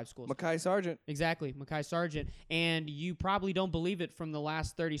 Power 5 schools. Mackay Sargent. Exactly, Mackay Sargent. And you probably don't believe it from the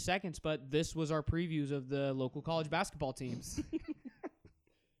last 30 seconds, but this was our previews of the local college basketball teams.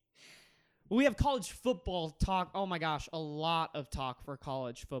 We have college football talk. Oh, my gosh, a lot of talk for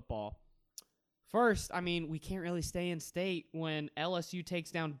college football. First, I mean, we can't really stay in state when LSU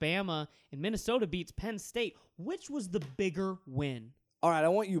takes down Bama and Minnesota beats Penn State. Which was the bigger win? All right, I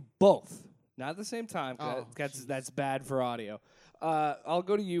want you both. Not at the same time. 'Cause Oh, that's bad for audio. I'll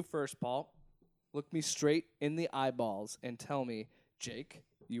go to you first, Paul. Look me straight in the eyeballs and tell me, Jake,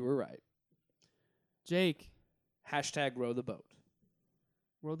 you were right. Jake, Hashtag row the boat.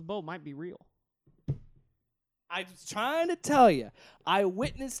 row the boat might be real. I was trying to tell you. I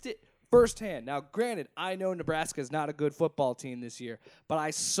witnessed it firsthand. Now, granted, I know Nebraska is not a good football team this year, but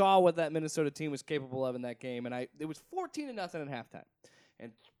I saw what that Minnesota team was capable of in that game, and it was 14-0 at halftime.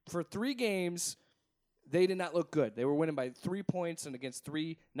 And for 3 games, they did not look good. They were winning by 3 points and against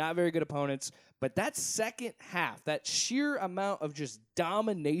 3 not very good opponents. But that second half, that sheer amount of just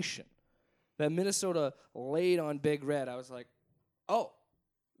domination that Minnesota laid on Big Red, I was like, oh,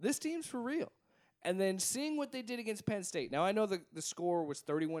 this team's for real. And then seeing what they did against Penn State. Now, I know the score was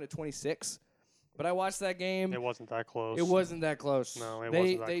 31-26, but I watched that game. It wasn't that close. It wasn't that close. No, it they,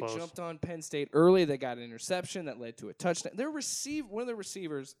 wasn't that they close. jumped on Penn State early. They got an interception that led to a touchdown. One of the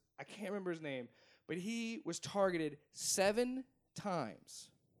receivers, I can't remember his name, but he was targeted 7 times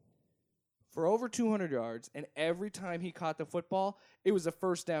for over 200 yards, and every time he caught the football, it was a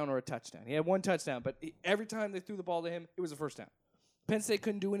first down or a touchdown. He had 1 touchdown, but every time they threw the ball to him, it was a first down. Penn State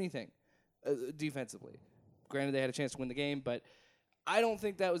couldn't do anything defensively. Granted, they had a chance to win the game, but I don't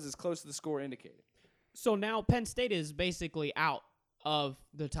think that was as close to the score indicated. So now Penn State is basically out of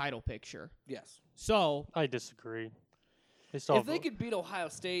the title picture. Yes. So I disagree. They still If they could beat Ohio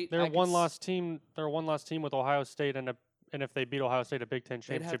State, they're I a could one-loss team. They're a one-loss team with Ohio State, and if they beat Ohio State, a Big Ten have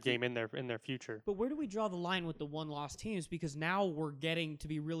championship to- game in their future. but where do we draw the line with the one-loss teams? Because now we're getting to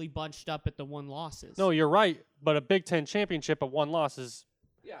be really bunched up at the one losses. No, you're right. But a Big Ten championship at 1 loss is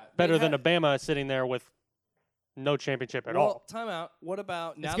better than a Bama sitting there with no championship at all. Timeout. What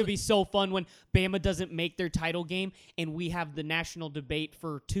about now? It's going to be so fun when Bama doesn't make their title game and we have the national debate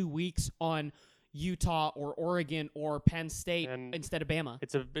for 2 weeks on Utah or Oregon or Penn State And instead of Bama.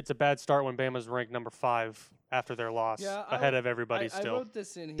 It's a bad start when Bama's ranked number 5 after their loss, ahead of everybody I still. wrote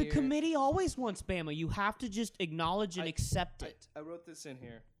this in The here. committee always wants Bama. You have to just acknowledge and accept it. I wrote this in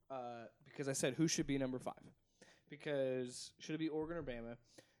here because I said who should be number 5, because should it be Oregon or Bama?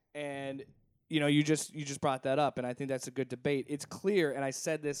 And you just brought that up, and I think that's a good debate. It's clear, and I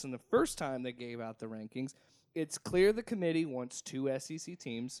said this in the first time they gave out the rankings. It's clear the committee wants 2 SEC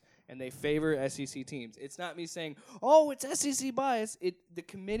teams, and they favor SEC teams. It's not me saying, oh, it's SEC bias. The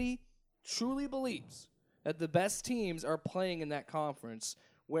committee truly believes that the best teams are playing in that conference,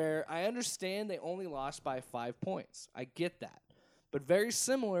 where I understand they only lost by 5 points. I get that. But very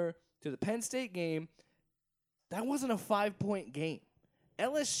similar to the Penn State game, that wasn't a 5-point game.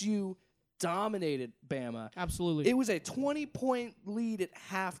 LSU dominated Bama. Absolutely. It was a 20-point lead at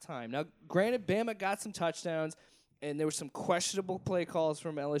halftime. Now, granted, Bama got some touchdowns, and there were some questionable play calls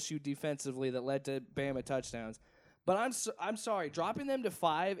from LSU defensively that led to Bama touchdowns. But I'm sorry, dropping them to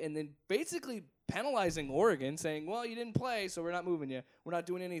 5 and then basically penalizing Oregon, saying, well, you didn't play, so we're not moving you. We're not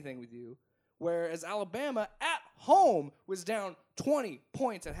doing anything with you. Whereas Alabama at home was down 20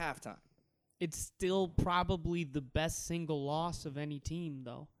 points at halftime. It's still probably the best single loss of any team,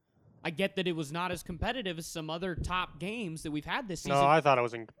 though. I get that it was not as competitive as some other top games that we've had this season. No, I thought it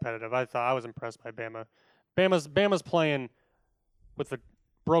was competitive. I was impressed by Bama. Bama's playing with the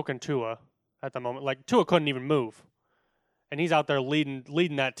broken Tua at the moment. Like Tua couldn't even move, and he's out there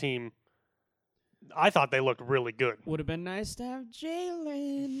leading that team. I thought they looked really good. Would have been nice to have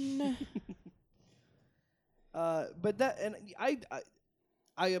Jalen. But that, and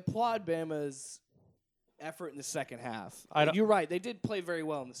I applaud Bama's effort in the second half. You're right; they did play very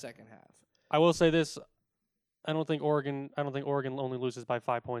well in the second half. I will say this: I don't think Oregon only loses by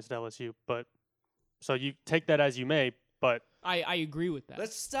 5 points to LSU. But so you take that as you may. But I agree with that.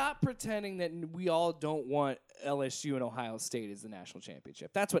 Let's stop pretending that we all don't want LSU and Ohio State as the national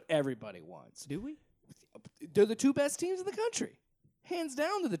championship. That's what everybody wants. Do we? They're the two best teams in the country. Hands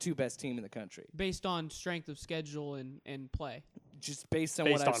down, they're the two best team in the country. Based on strength of schedule and play. Just based on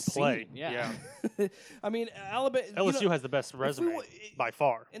Based what on I've play, seen. Yeah. I mean, Alabama. LSU has the best resume by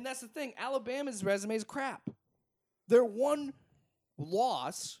far. And that's the thing. Alabama's resume is crap. Their one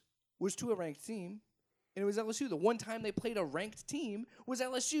loss was to a ranked team, and it was LSU. The one time they played a ranked team was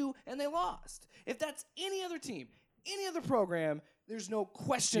LSU, and they lost. If that's any other team, any other program, there's no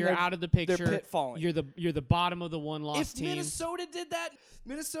question You're out of the picture. They're pitfalling. You're the bottom of the one-loss team. If Minnesota did that,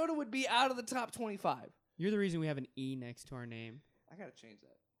 Minnesota would be out of the top 25. You're the reason we have an E next to our name. I gotta change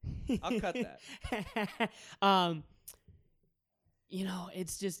that. I'll cut that.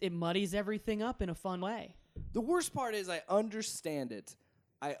 It's just it muddies everything up in a fun way. The worst part is I understand it.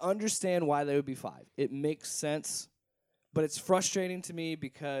 I understand why they would be 5. It makes sense, but it's frustrating to me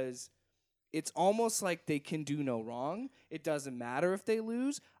because it's almost like they can do no wrong. It doesn't matter if they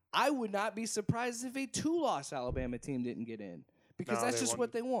lose. I would not be surprised if a 2-loss Alabama team didn't get in. Because No, that's they just wouldn't.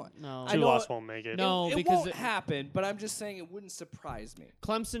 what they want. No. I know 2 loss won't make it. No. It because won't happen, but I'm just saying it wouldn't surprise me.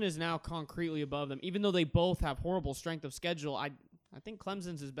 Clemson is now concretely above them, even though they both have horrible strength of schedule. I think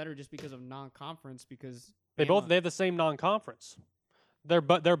Clemson's is better just because of non-conference. Because They have the same non-conference. They're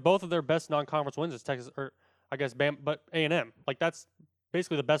both of their best non-conference wins is Texas, or I guess but A&M. Like that's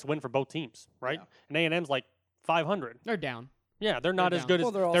basically the best win for both teams, right? Yeah. And A&M's like 500. they're down. Yeah, they're not as down. good Well,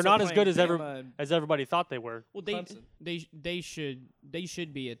 as they're they're also not as good playing as Bama and everybody thought they were. Well, Clemson. they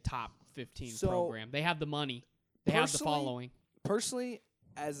should be a top 15 So, program. They have the money. They have the personally- following. Personally,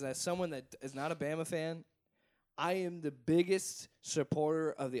 as someone that is not a Bama fan, I am the biggest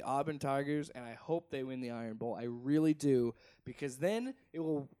supporter of the Auburn Tigers, and I hope they win the Iron Bowl. I really do, because then it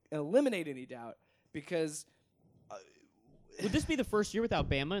will eliminate any doubt. Because Would this be the first year without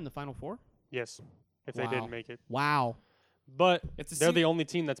Bama in the Final Four? Yes, if they Wow. didn't make it. Wow. But It's a they're se- the only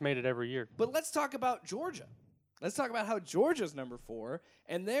team that's made it every year. But let's talk about Georgia. Let's talk about how Georgia's number 4,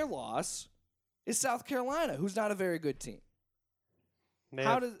 and their loss is South Carolina, who's not a very good team. They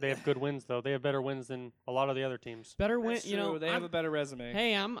How have, does- they have good wins though. They have better wins than a lot of the other teams. Better win. That's true. They have a better resume.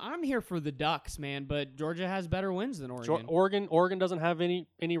 Hey, I'm here for the Ducks, man. But Georgia has better wins than Oregon. Oregon doesn't have any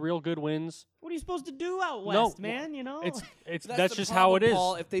real good wins. What are you supposed to do out No, west, man? You know, That's the just how it problem, is.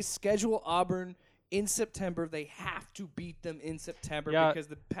 Paul. If they schedule Auburn in September, they have to beat them in September Yeah. because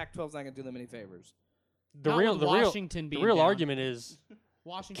the Pac-12 is not going to do them any favors. The Not real with the real Washington the being real down. argument is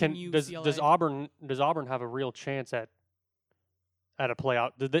Washington, UCLA. does Auburn have a real chance at a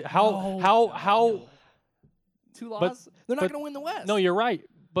playoff? No, How 2 losses? They're not but- going to win the West. No, you're right.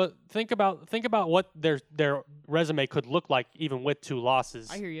 But think about what their resume could look like even with 2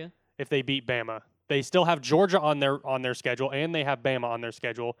 losses I hear you. if they beat Bama. They still have Georgia on their schedule and they have Bama on their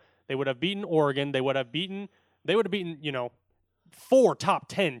schedule. They would have beaten Oregon. They would have beaten 4 top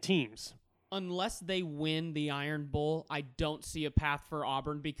 10 teams. Unless they win the Iron Bowl, I don't see a path for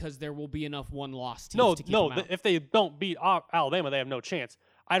Auburn because there will be enough one-loss teams to keep them out. If they don't beat Alabama, they have no chance.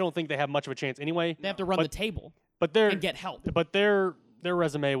 I don't think they have much of a chance anyway. They have to run the table But and get help. But their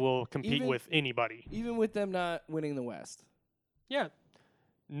resume will compete Even- with anybody. Even with them not winning the West. Yeah.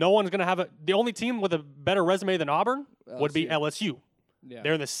 No one's going to have the only team with a better resume than Auburn would be LSU. Yeah.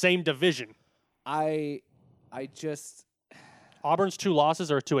 They're in the same division. I just Auburn's 2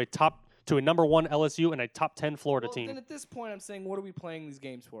 losses are to a number 1 LSU and a top 10 Florida well, team. then at this point I'm saying, what are we playing these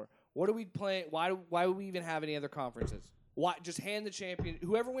games for? What are we playing? Why would we even have any other conferences? Why just hand the champion?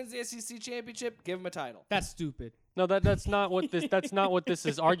 Whoever wins the SEC championship, give them a title. That's stupid. No, that's not what this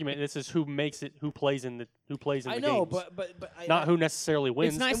is argument. This is who plays in the I games. know, but Not who necessarily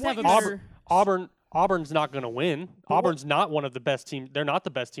wins. It's nice to have a what better. Auburn's not going to win. Auburn's not one of the best teams. They're not the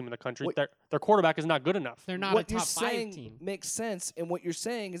best team in the country. What- Their quarterback is not good enough. They're not what a you're top 5 saying team. makes sense, and what you're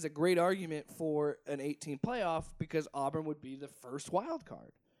saying is a great argument for an 18 playoff because Auburn would be the first wild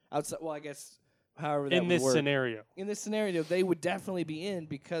card. Outside, well, I guess however that In would this work. scenario, In this scenario, they would definitely be in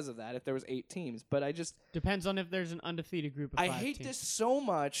because of that if there was 8 teams. But Depends on if there's an undefeated group of I 5 hate teams. this so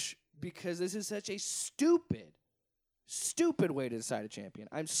much because this is such a stupid way to decide a champion.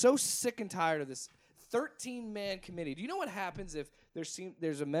 I'm so sick and tired of this 13-man committee. Do you know what happens if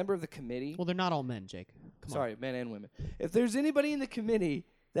there's a member of the committee? Well, they're not all men, Jake. Come Sorry, men and women. If there's anybody in the committee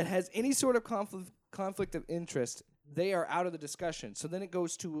that has any sort of conflict of interest, they are out of the discussion. So then it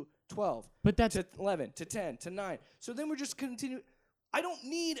goes to 12, But that's to 11, to 10, to 9. So then we're just continuing. I don't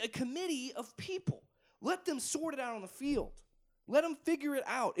need a committee of people. Let them sort it out on the field. Let them figure it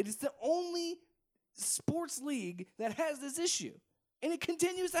out. It is the only sports league that has this issue. And it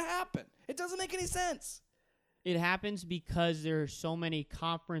continues to happen. It doesn't make any sense. It happens because there are so many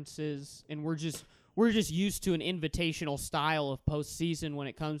conferences, and we're just used to an invitational style of postseason when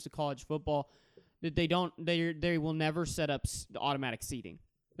it comes to college football that they will never set up automatic seeding.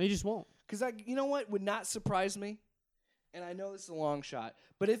 They just won't. Because you know what would not surprise me, and I know this is a long shot,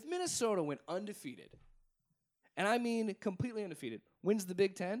 but if Minnesota went undefeated, and I mean completely undefeated, wins the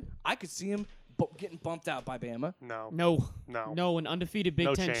Big Ten, I could see him getting bumped out by Bama. No. An undefeated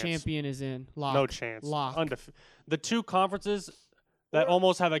Big Ten champion is in. Lock. No chance. Lock. The two conferences that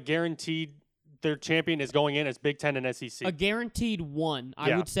almost have a guaranteed their champion is going in as Big Ten and SEC. A guaranteed one. I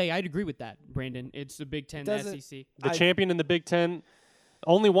Yeah. would say I'd agree with that, Brandon. It's the Big Ten, the SEC. The champion in the Big Ten,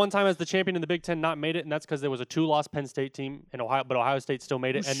 only one time has the champion in the Big Ten not made it, and that's because there was a 2-loss Penn State team in Ohio, but Ohio State still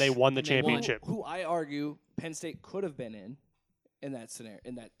made it, and they won the championship. Who I argue Penn State could have been in that scenario,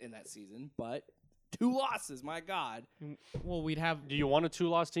 in that season, but 2 losses, my God. Well, we'd have. Do you want a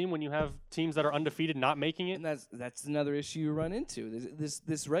 2-loss team when you have teams that are undefeated not making it? And that's another issue you run into.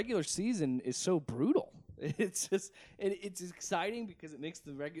 This regular season is so brutal. It's just it's exciting because it makes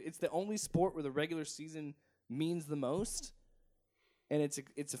it's the only sport where the regular season means the most, and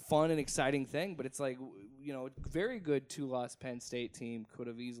it's a fun and exciting thing. But it's like, you know, a very good 2-loss Penn State team could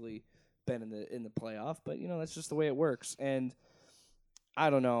have easily been in the playoff, but you know that's just the way it works. And I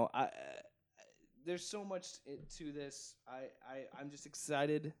don't know. There's so much to this. I'm just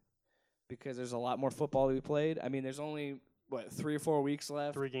excited because there's a lot more football to be played. I mean, there's only 3 or 4 weeks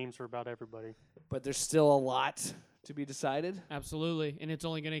left. 3 games for about everybody. But there's still a lot to be decided. Absolutely, and it's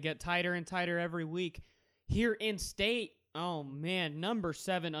only going to get tighter and tighter every week. Here in state, oh man, number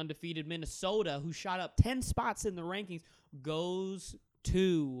 7 undefeated Minnesota, who shot up 10 spots in the rankings, goes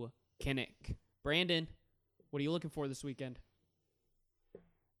to Kinnick. Brandon, what are you looking for this weekend?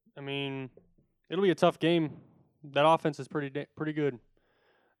 I mean, it'll be a tough game. That offense is pretty good.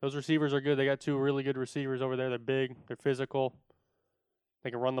 Those receivers are good. They got 2 really good receivers over there. They're big. They're physical.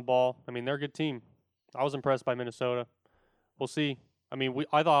 They can run the ball. I mean, they're a good team. I was impressed by Minnesota. We'll see. I mean,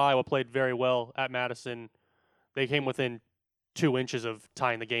 I thought Iowa played very well at Madison. They came within 2 inches of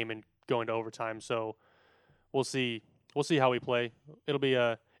tying the game and going to overtime. So we'll see. We'll see how we play.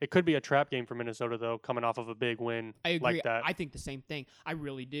 It could be a trap game for Minnesota, though, coming off of a big win I agree. like that. I think the same thing. I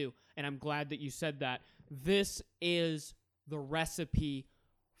really do. And I'm glad that you said that. This is the recipe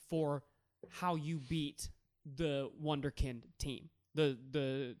for how you beat the Wonderkind team,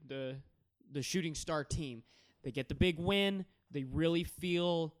 the shooting star team. They get the big win. They really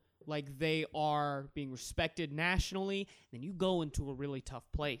feel like they are being respected nationally. Then you go into a really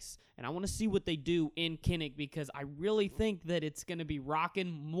tough place. And I want to see what they do in Kinnick because I really think that it's going to be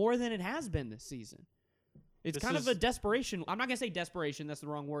rocking more than it has been this season. It's kind of a desperation. I'm not going to say desperation. That's the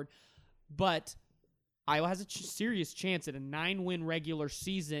wrong word. But Iowa has a serious chance at a 9-win regular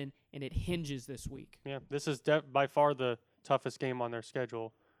season, and it hinges this week. Yeah, this is by far the toughest game on their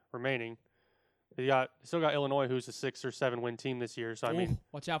schedule remaining. They still got Illinois, who's a 6 or 7 win team this year. So I mean,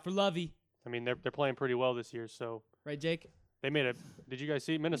 watch out for Lovey. I mean they're playing pretty well this year. So right, Jake. They made a. Did you guys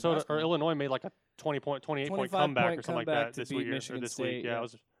see Minnesota or Illinois made like a 28 point comeback or something like that this week? Yeah, it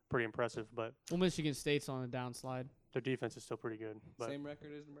was pretty impressive. But Michigan State's on the downslide. Their defense is still pretty good. But. Same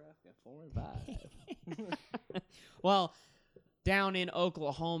record as Nebraska, 4-5. Well, down in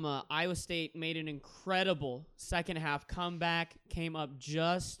Oklahoma, Iowa State made an incredible second half comeback. Came up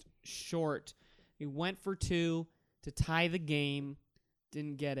just short. He went for 2 to tie the game.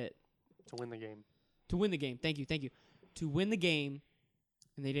 Didn't get it. To win the game. Thank you. To win the game,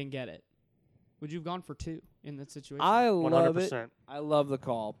 and they didn't get it. Would you have gone for 2 in that situation? I love 100%. it. I love the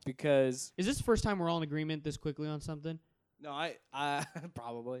call because... Is this the first time we're all in agreement this quickly on something? No, I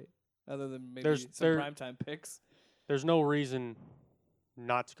probably. Other than maybe some primetime picks. There's no reason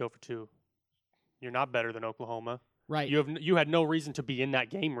not to go for 2. You're not better than Oklahoma. Right. You had no reason to be in that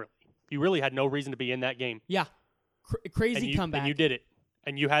game, really. You really had no reason to be in that game. Yeah. Crazy comeback. And you did it.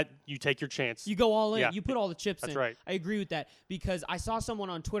 And you take your chance. You go all in. Yeah. You put all the chips in. That's right. I agree with that because I saw someone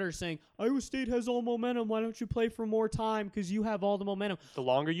on Twitter saying, Iowa State has all momentum. Why don't you play for more time? Because you have all the momentum. The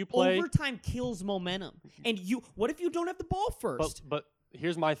longer you play. Overtime kills momentum. And what if you don't have the ball first? But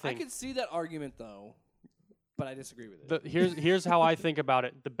here's my I thing. could see that argument though, but I disagree with it. Here's how I think about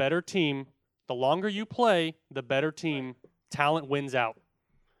it. The better team, the longer you play, the better team. Talent wins out.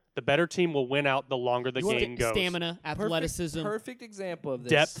 The better team will win out the longer the game goes. Stamina, athleticism, Perfect example of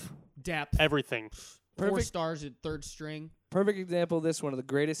this. Depth, everything. 4 Perfect. stars at third string. Perfect example of this. One of the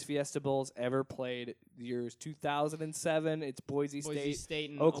greatest Fiesta Bowls ever played. Years 2007. It's Boise State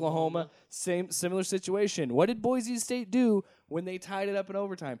and Oklahoma. Similar situation. What did Boise State do when they tied it up in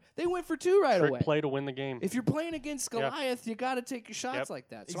overtime? They went for 2 right Trick away. play to win the game. If you're playing against Goliath, you got to take your shots like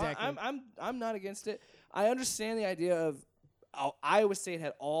that. So Exactly. I'm not against it. I understand the idea of Iowa State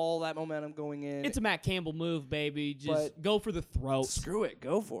had all that momentum going in. It's a Matt Campbell move, baby. Just go for the throat. Screw it.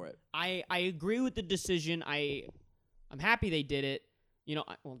 Go for it. I agree with the decision. I'm happy they did it. You know,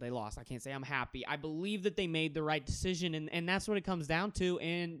 well, they lost. I can't say I'm happy. I believe that they made the right decision, and that's what it comes down to.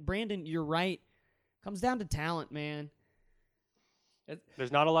 And, Brandon, you're right. It comes down to talent, man.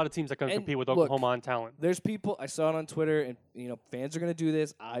 There's not a lot of teams that can compete with Oklahoma on talent. There's people, I saw it on Twitter, and, fans are going to do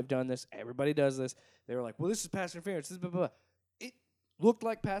this. I've done this. Everybody does this. They were like, well, this is pass interference. This is blah, blah, blah. It looked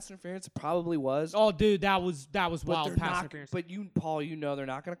like pass interference. It probably was. Oh, dude, that was But wild they're pass not, interference. but Paul, they're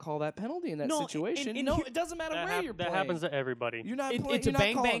not going to call that penalty in that No, situation. and It doesn't matter where you're playing. That happens to everybody. You're not playing. It's a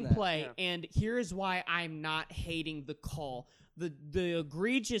bang that. play, Yeah. and here is why I'm not hating the call. The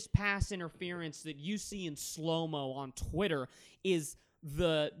egregious pass interference that you see in slow-mo on Twitter is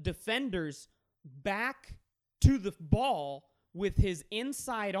the defender's back to the ball with his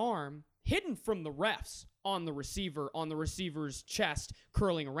inside arm hidden from the refs on the receiver's chest,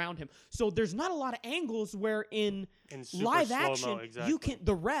 curling around him. So there's not a lot of angles where in super live slow-mo, action, exactly. you can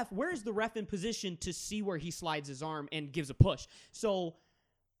where's the ref in position to see where he slides his arm and gives a push. So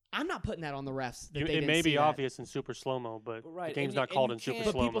I'm not putting that on the refs. It may be obvious in super slow-mo, but the game's not called in super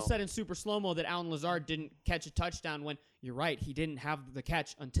But slow-mo. people said in super slow-mo that Allen Lazard didn't catch a touchdown when, you're right, he didn't have the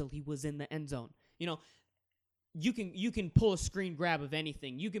catch until he was in the end zone. You can pull a screen grab of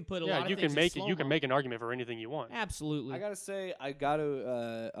anything. You can put a lot of things in slow-mo. You can make an argument for anything you want. Absolutely. I gotta say, I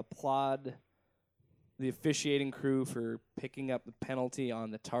gotta applaud the officiating crew for picking up the penalty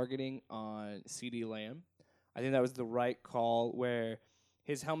on the targeting on CeeDee Lamb. I think that was the right call, where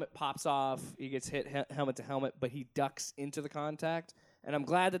his helmet pops off, he gets hit helmet to helmet, but he ducks into the contact. And I'm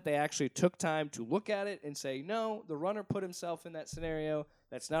glad that they actually took time to look at it and say, no, the runner put himself in that scenario.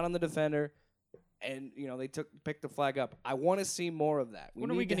 That's not on the defender. And, they picked the flag up. I want to see more of that. We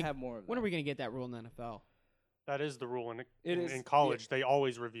need to have more of that. When are we going to get that rule in the NFL? That is the rule. It is, in college, they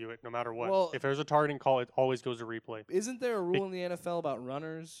always review it no matter what. Well, if there's a targeting call, it always goes to replay. Isn't there a rule in the NFL about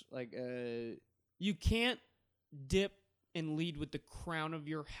runners? You can't dip and lead with the crown of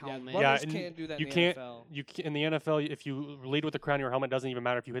your helmet. Runners can't do that you in the can't, NFL. In the NFL, if you lead with the crown of your helmet, it doesn't even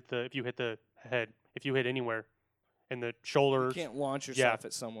matter if you hit the head. If you hit anywhere in the shoulders, You can't launch yourself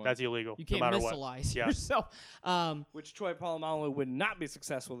at someone. that's illegal. You can't no matter missileize Yeah. yourself. Which Troy Polamalu would not be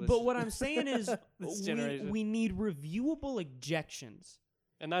successful this But what I'm saying is This generation. we need reviewable ejections.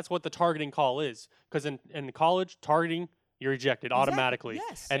 And that's what the targeting call is. Because in college, targeting, you're ejected automatically.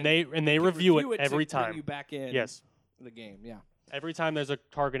 Yes. And they You review can it every to bring time. you back in Yes. the game. Yeah. Every time there's a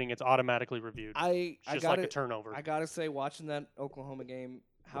targeting, it's automatically reviewed. I It's just gotta, like a turnover. I gotta say, watching that Oklahoma game,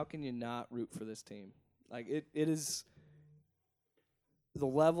 how can you not root for this team? Like it is the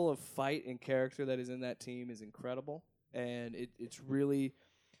level of fight and character that is in that team is incredible, and it's really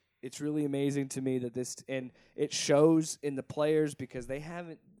amazing to me that and it shows in the players because they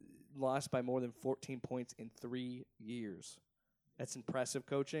haven't lost by more than 14 points in 3 years. That's impressive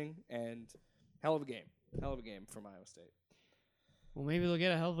coaching and hell of a game from Iowa State. Well, maybe they'll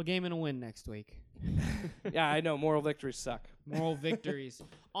get a hell of a game and a win next week. Yeah, I know moral victories suck. Moral victories.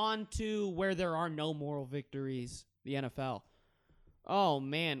 On to where there are no moral victories, the NFL. Oh,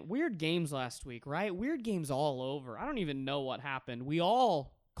 man. Weird games last week, right? Weird games all over. I don't even know what happened. We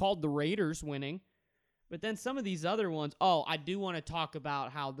all called the Raiders winning, but then some of these other ones. Oh, I do want to talk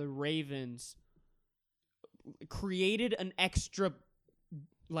about how the Ravens created an extra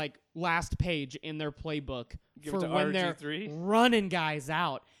last page in their playbook Give it for to when they're RG3? running guys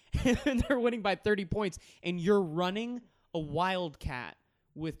out and they're winning by 30 points and you're running a wildcat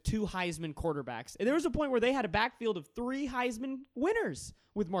with 2 Heisman quarterbacks. And there was a point where they had a backfield of 3 Heisman winners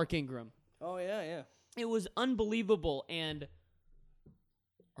with Mark Ingram. Oh yeah. It was unbelievable. And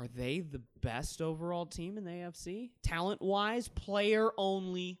are they the best overall team in the AFC? Talent-wise,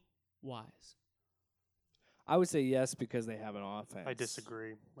 player-only wise. I would say yes because they have an offense. I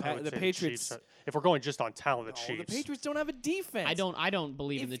disagree. Pa- I would the say Patriots- Chiefs, if we're going just on talent, the No, Chiefs. the Patriots don't have a defense. I don't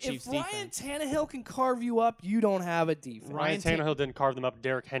believe in the Chiefs If Ryan defense. Tannehill can carve you up, you don't have a defense. Ryan Ryan Tannehill didn't carve them up.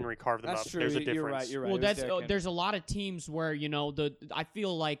 Derrick Henry carved them That's up. true. There's a difference. You're right. You're right. Well, It was that's Derrick Henry. there's a lot of teams where I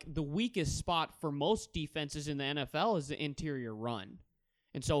feel like the weakest spot for most defenses in the NFL is the interior run,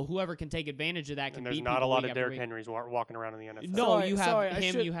 and so whoever can take advantage of that can And there's beat not a people lot week of after Derrick week. Henrys walking around in the NFL. No, Sorry, you have sorry, I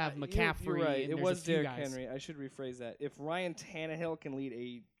him, should- you have you're McCaffrey, right. and It there's was a few Derrick guys. Henry. I should rephrase that. If Ryan Tannehill can lead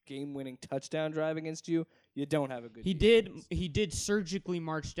a game-winning touchdown drive against you, you don't have a good. He defense. did surgically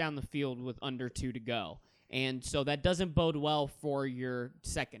march down the field with under 2 to go. And so that doesn't bode well for your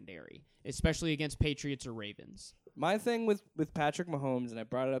secondary, especially against Patriots or Ravens. My thing with Patrick Mahomes, and I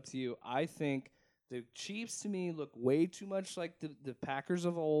brought it up to you, I think the Chiefs to me look way too much like the Packers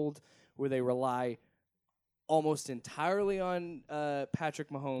of old, where they rely almost entirely on Patrick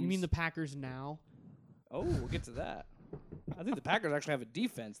Mahomes. You mean the Packers now? Oh, we'll get to that. I think the Packers actually have a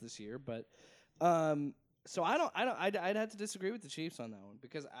defense this year, but so I'd have to disagree with the Chiefs on that one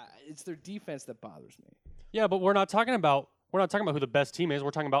because it's their defense that bothers me. Yeah, but we're not talking about who the best team is.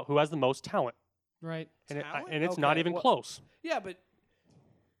 We're talking about who has the most talent, Right. and Talent? it's not Okay, even well- close. Yeah, but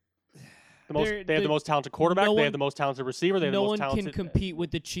They have the most talented quarterback. no They one- have the most talented receiver. They have No the most one talented. can compete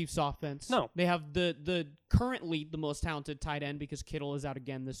with the Chiefs offense. No. They have the currently the most talented tight end because Kittle is out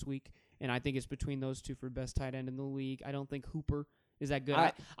again this week, and I think it's between those two for best tight end in the league. I don't think Hooper is that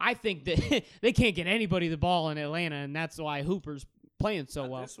good. I think that they can't get anybody the ball in Atlanta, and that's why Hooper's playing so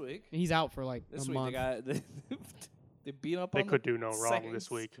well. this week. He's out for like This a week month. they beat up They on could the do no wrong this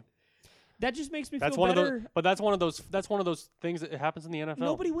Saints. week. That just makes me That's feel one better. of those. But that's one of those things that happens in the NFL.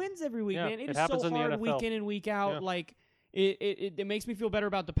 Nobody wins every week, Yeah, man. it It is happens so in the hard NFL. week in and week out. Yeah. Like it makes me feel better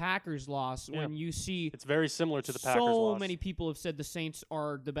about the Packers loss Yeah. when you see It's very similar to the Packers so loss. many people have said the Saints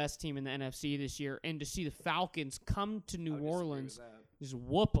are the best team in the NFC this year, and to see the Falcons come to New Orleans, just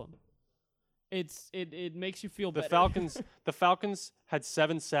whoop them. It makes you feel The better. The Falcons had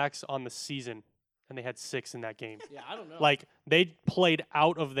 7 sacks on the season, and they had 6 in that game. Yeah, I don't know. Like they played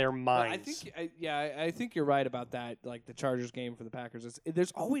out of their But minds. I think you're right about that. Like the Chargers game for the Packers,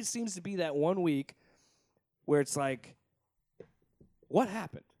 there's always seems to be that one week where it's like, what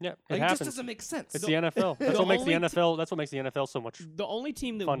happened? Yeah, it Like, it happens. just doesn't make sense. It's the NFL. That's what makes the only NFL. That's what makes the NFL so much. The only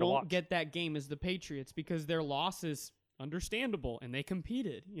team that Fun to won't watch. get that game is the Patriots because their loss is understandable and they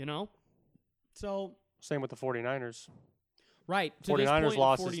competed, So, Same with the 49ers. right. To 49ers this point,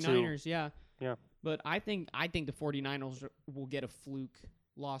 losses, the too. 49ers, yeah. Yeah. But I think the 49ers will get a fluke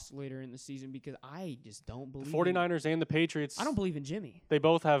loss later in the season because I just don't The believe 49ers and the Patriots. I don't believe in Jimmy. They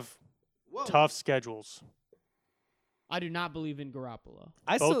both have Whoa. tough schedules. I do not believe in Garoppolo.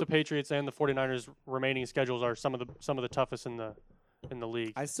 I Both still, the Patriots and the 49ers remaining schedules are some of the toughest in the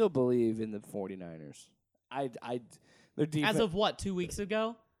league. I still believe in the 49ers. Their defense. As of what, 2 weeks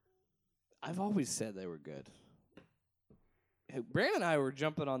ago? I've always said they were good. Brandon and I were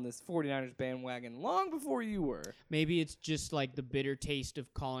jumping on this 49ers bandwagon long before you were. Maybe it's just like the bitter taste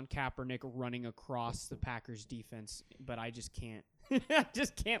of Colin Kaepernick running across the Packers defense, but I just can't. I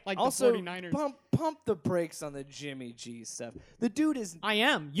just can't like Also, the 49ers. pump the brakes on the Jimmy G stuff. The dude is I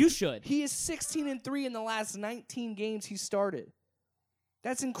am. You should. he is 16-3 in the last 19 games he started.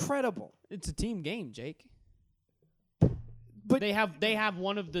 That's incredible. It's a team game, Jake. But They have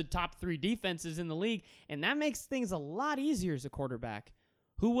one of the top 3 defenses in the league, and that makes things a lot easier as a quarterback.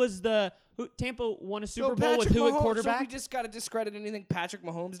 Tampa won a Super Bowl with who at So we quarterback? just got to discredit anything Patrick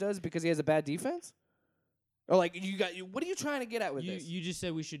Mahomes does because he has a bad defense? Or like what are you trying to get at with this? You just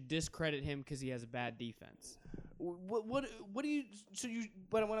said we should discredit him because he has a bad defense. What do you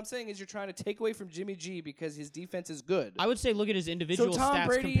but what I'm saying is you're trying to take away from Jimmy G because his defense is good. I would say look at his individual so Tom stats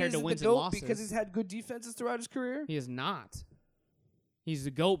Brady compared is to the wins GOAT and losses. because he's had good defenses throughout his career? He is not. He's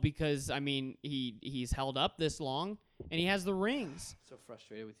the GOAT because he's held up this long and he has the rings. So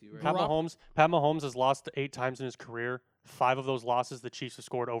frustrated with you right Pat now. Mahomes has lost 8 times in his career. 5 of those losses, the Chiefs have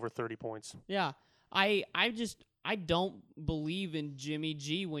scored over 30 points. Yeah. I don't believe in Jimmy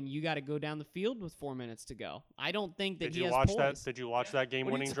G when you got to go down the field with 4 minutes to go. I don't think that Did he you has watch poise. that? Did you watch that What are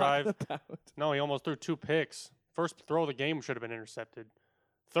game-winning you drive? talking about? No, he almost threw 2 picks. First throw of the game should have been intercepted.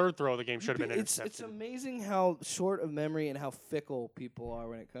 Third throw of the game should have been intercepted. It's amazing how short of memory and how fickle people are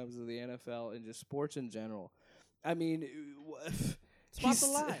when it comes to the NFL and just sports in general. I mean, Spot the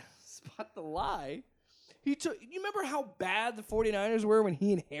lie. Spot the lie. You remember how bad the 49ers were when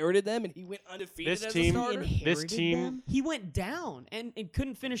he inherited them and he went undefeated This as team- a starter? This team- Them? He went down and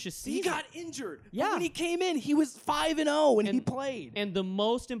couldn't finish a season. He got injured. But Yeah. when he came in, he was 5-0 and he And- played. And the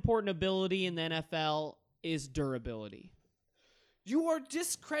most important ability in the NFL is durability. You are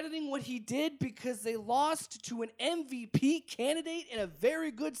discrediting what he did because they lost to an MVP candidate and a very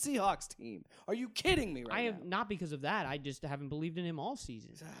good Seahawks team. Are you kidding me right I now? have not because of that. I just haven't believed in him all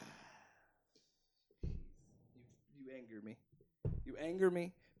season. You anger me. You anger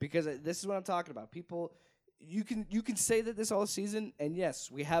me because this is what I'm talking about. People, you can say that this all season, and yes,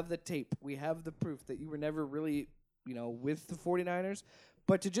 we have the tape. We have the proof that you were never really, with the 49ers.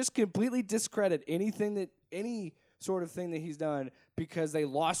 But to just completely discredit any sort of thing that he's done because they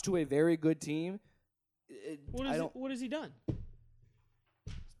lost to a very good team. What has he done?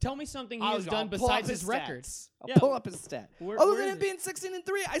 Tell me something he I'll has done pull up besides his record. I'll pull up his stat. Other where than is him it? being 16-3,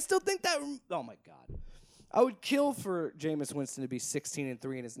 I still think that. Oh my God, I would kill for Jameis Winston to be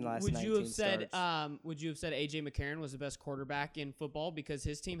 16-3 in his last 19 Would you have said starts. AJ McCarron was the best quarterback in football because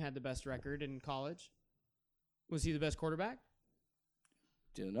his team had the best record in college? Was he the best quarterback?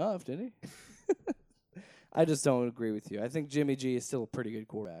 Did enough, didn't he? I just don't agree with you. I think Jimmy G is still a pretty good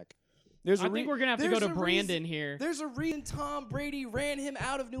quarterback. I think we're gonna have to go to Brandon here. There's a reason Tom Brady ran him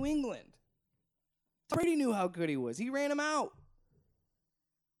out of New England. Tom Brady knew how good he was. He ran him out.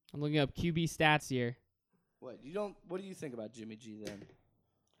 I'm looking up QB stats here. What do you think about Jimmy G then?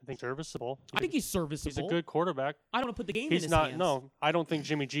 I think serviceable. I think he's serviceable. He's a good quarterback. I don't want to put the game in He's his not. hands. No, I don't think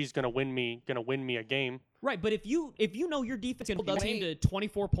Jimmy G's gonna win me a game. Right, but if you know your defense can hold the team to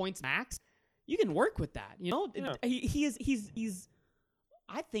 24 points max, you can work with that. Yeah. He's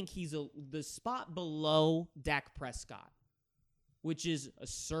I think he's the spot below Dak Prescott, which is a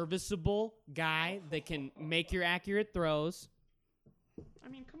serviceable guy that can make your accurate throws. I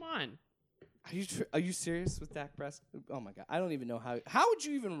mean, come on. Are you serious with Dak Prescott? Oh my God, I don't even know how would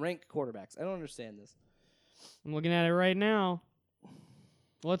you even rank quarterbacks? I don't understand this. I'm looking at it right now.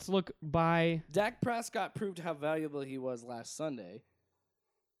 Let's look by Dak Prescott proved how valuable he was last Sunday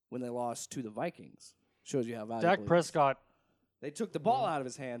when they lost to the Vikings. Shows you how valuable Dak he Prescott. was. They took the ball out of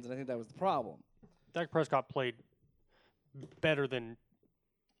his hands, and I think that was the problem. Dak Prescott played better than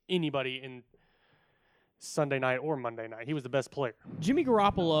anybody in Sunday night or Monday night. He was the best player. Jimmy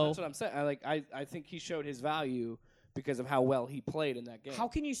Garoppolo. That's what I'm saying. I think he showed his value because of how well he played in that game. How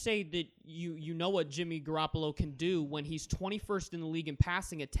can you say that you know what Jimmy Garoppolo can do when he's 21st in the league in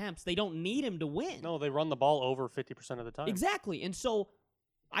passing attempts? They don't need him to win. No, they run the ball over 50% of the time. Exactly. And so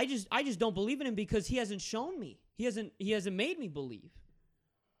I just don't believe in him because he hasn't shown me. He hasn't made me believe.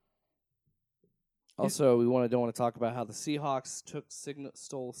 Also, we don't want to talk about how the Seahawks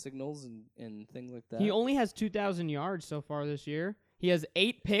stole signals and things like that. He only has 2,000 yards so far this year. He has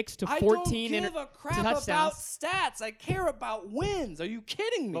 8 picks to 14 I don't give a crap touchdowns. about stats. I care about wins. Are you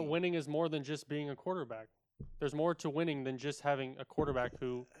kidding me? But winning is more than just being a quarterback. There's more to winning than just having a quarterback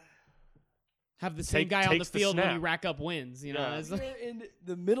who have the same guy on the takes the field when snap. you rack up wins. You know, Yeah. It's like- We're in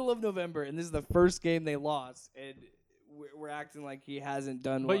the middle of November, and this is the first game they lost, and we're acting like he hasn't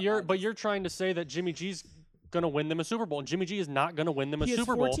done. But you're trying to say that Jimmy G's gonna win them a Super Bowl, and Jimmy G is not gonna win them a he has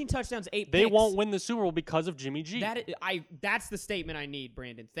Super Bowl. 14 touchdowns, 8 They picks. won't win the Super Bowl because of Jimmy G. That's the statement I need,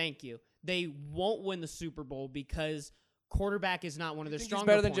 Brandon. Thank you. They won't win the Super Bowl because quarterback is not one of their He's stronger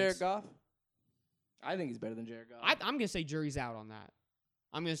better than points. Jared Goff. I think he's better than Jared Goff. I'm gonna say jury's out on that.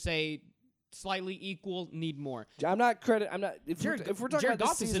 I'm gonna say slightly equal, need more. I'm not. If we're talking Jared about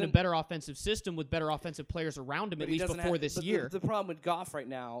Goff this is in a season, better offensive system with better offensive players around him, but at he least doesn't before have- this but year. The problem with Goff right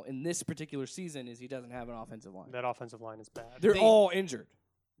now in this particular season is he doesn't have an offensive line. That offensive line is bad. They're all injured.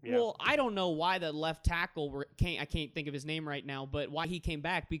 Yeah. Well, I don't know why the left tackle I can't think of his name right now, but why he came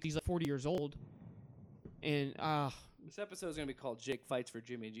back because he's like 40 years old. And This episode is gonna be called "Jake Fights for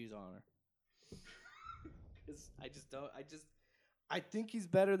Jimmy G's Honor." I think he's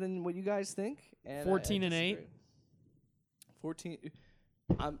better than what you guys think. And 14 and 8. 14.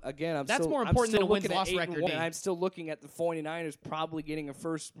 I'm That's still, more I'm important than still a wins looking at loss 8-1, record. and I'm still looking at the 49ers probably getting a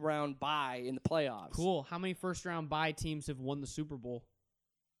first round bye in the playoffs. cool. How many first round bye teams have won the Super Bowl?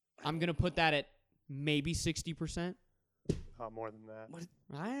 I'm gonna put that at maybe 60%. More than that.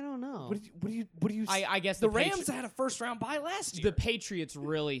 I don't know. What do you? I guess the the Rams had a first round bye last year. The Patriots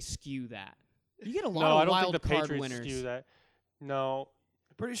really skew that. You get a lot No, I of don't wild think the card Patriots winners. skew that. No,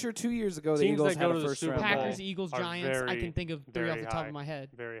 I'm pretty sure 2 years ago the Teams Eagles that had go a to the first Super round Bowl bye. Packers, Eagles, are Giants. I very, can think of 3 off very the top high. of my head.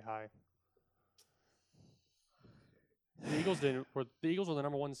 very high. The Eagles were the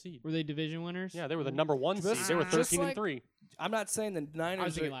number 1 seed. Were they division winners? Yeah, they were the number 1 seed. Just- They were just 13 like- and 3. I'm not saying the Niners. I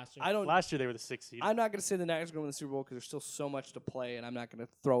was thinking last year. I don't. Last year they were the 6th seed. I'm not going to say the Niners are going to win the Super Bowl because there's still so much to play, and I'm not going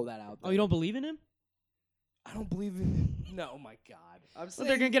to throw that out there. Oh, you don't believe in him? I don't believe in. No, my God. I'm Well, saying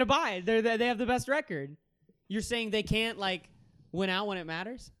they're gonna get a bye. They have the best record. You're saying they can't win out when it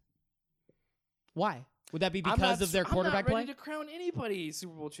matters? Why? Would that be because of their quarterback I'm not play? ready to crown anybody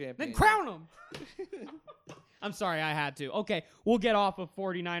Super Bowl champion. Then crown them. I'm sorry, I had to. Okay, we'll get off of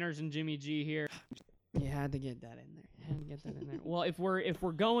 49ers and Jimmy G here. You had to get that in there. Well, if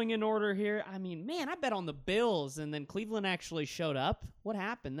we're going in order here, I mean, man, I bet on the Bills, and then Cleveland actually showed up. What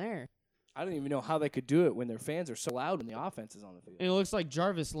happened there? I don't even know how they could do it when their fans are so loud when the offense is on the field. And it looks like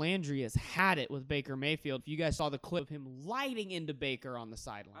Jarvis Landry has had it with Baker Mayfield. If you guys saw the clip of him lighting into Baker on the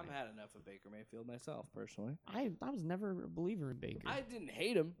sideline. I've had enough of Baker Mayfield myself, personally. I was never a believer in Baker. I didn't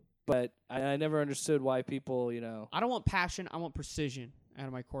hate him, but I never understood why people, I don't want passion. I want precision out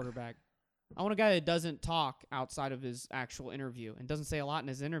of my quarterback. I want a guy that doesn't talk outside of his actual interview and doesn't say a lot in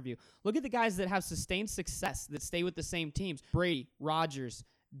his interview. Look at the guys that have sustained success, that stay with the same teams. Brady, Rodgers,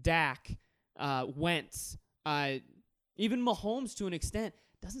 Dak, Wentz, even Mahomes to an extent,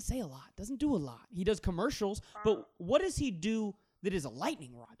 doesn't say a lot, doesn't do a lot. He does commercials, but what does he do that is a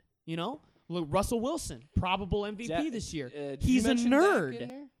lightning rod, Look, Russell Wilson, probable MVP this year. He's a nerd.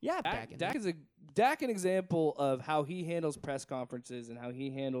 Yeah, Dak, an example of how he handles press conferences and how he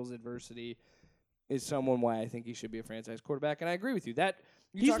handles adversity is someone why I think he should be a franchise quarterback. And I agree with you.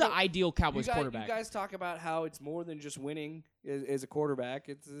 He's the ideal Cowboys quarterback. You guys talk about how it's more than just winning as a quarterback.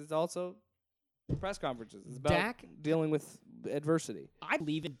 It's also press conferences. It's about dealing with adversity. I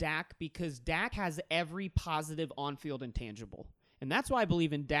believe in Dak because Dak has every positive on-field intangible. And that's why I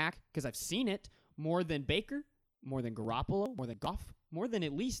believe in Dak, because I've seen it more than Baker, more than Garoppolo, more than Goff, more than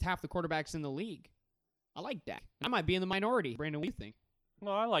at least half the quarterbacks in the league. I like Dak. I might be in the minority. Brandon, what do you think?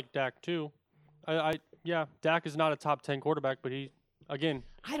 No, I like Dak too. Dak is not a top 10 quarterback, but I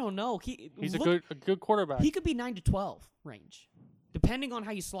don't know. He's a good quarterback. He could be 9 to 12 range, depending on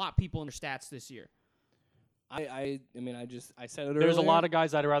how you slot people in their stats this year. I said it earlier. There's a lot of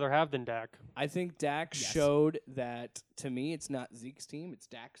guys I'd rather have than Dak. I think Dak showed that, to me, it's not Zeke's team, it's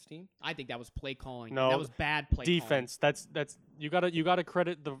Dak's team. I think that was play calling. No, that was bad play defense. calling. That's you gotta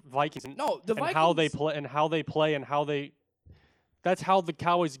credit the Vikings. The Vikings. How they that's how the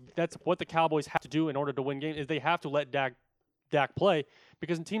Cowboys. That's what the Cowboys have to do in order to win games. Is they have to let Dak play,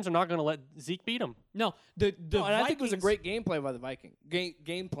 because teams are not going to let Zeke beat him. No, and Vikings, I think it was a great game plan by the Vikings.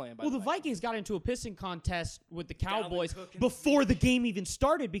 Game plan by the Vikings. Vikings got into a pissing contest with the Cowboys before the game even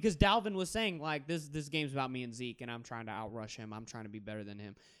started, because Dalvin was saying, like, this game's about me and Zeke, and I'm trying to outrush him. I'm trying to be better than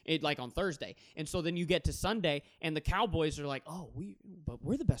him. On Thursday. And so then you get to Sunday, and the Cowboys are like, but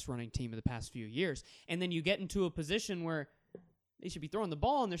we're the best running team of the past few years. And then you get into a position where they should be throwing the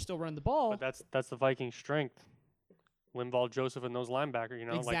ball, and they're still running the ball. But that's the Vikings' strength. Linval Joseph and those linebackers,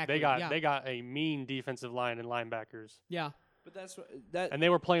 exactly, they got a mean defensive line and linebackers. Yeah. But and they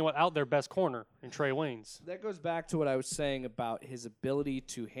were playing without their best corner in Trey Waynes. That goes back to what I was saying about his ability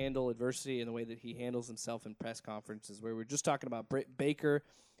to handle adversity and the way that he handles himself in press conferences, where we're just talking about Baker,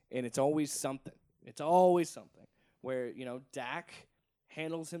 and it's always something. It's always something where, Dak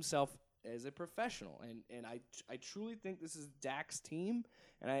handles himself as a professional, and I truly think this is Dak's team,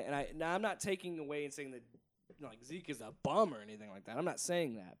 and now I'm not taking away and saying that Zeke is a bum or anything like that. I'm not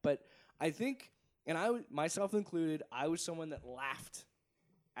saying that, but I think, and myself included, I was someone that laughed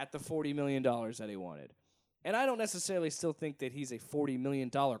at the $40 million that he wanted, and I don't necessarily still think that he's a $40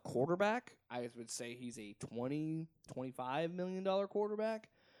 million quarterback. I would say he's a $25 million quarterback.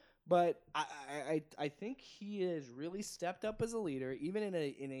 But I think he has really stepped up as a leader, even in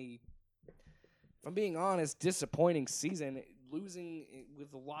a if I'm being honest, disappointing season, losing with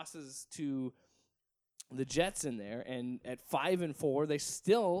the losses to the Jets in there, and at 5-4, they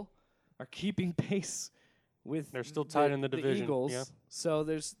still are keeping pace with. They're still tied in the division. Eagles. Yeah. So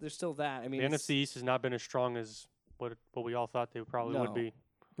there's still that. I mean, the NFC East has not been as strong as what we all thought they probably would be.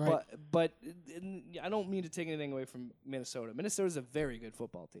 Right. But I don't mean to take anything away from Minnesota. Minnesota's a very good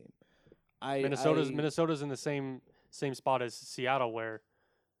football team. Minnesota's in the same spot as Seattle, where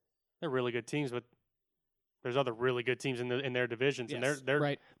they're really good teams, but there's other really good teams in their divisions, yes.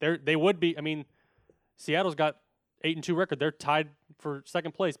 and they would be. I mean, Seattle's got 8-2 record. They're tied for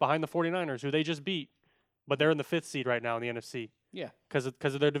second place behind the 49ers, who they just beat, but they're in the 5th seed right now in the NFC. Yeah, because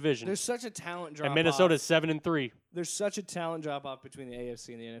of their division. There's such a talent drop. And Minnesota's 7-3. There's such a talent drop off between the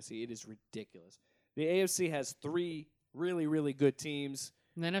AFC and the NFC. It is ridiculous. The AFC has 3 really, really good teams.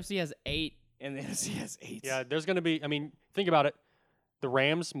 And the NFC has 8. And the NFC has 8. Yeah, there's going to be. I mean, think about it. The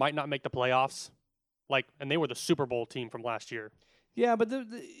Rams might not make the playoffs, and they were the Super Bowl team from last year. Yeah, but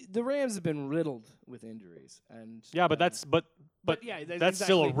the Rams have been riddled with injuries, and yeah, but that's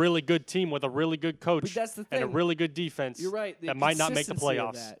still a really good team with a really good coach. But that's the thing. And a really good defense. You're right. That might not make the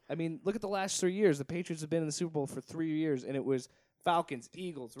playoffs. I mean, look at the last 3 years. The Patriots have been in the Super Bowl for 3 years, and it was Falcons,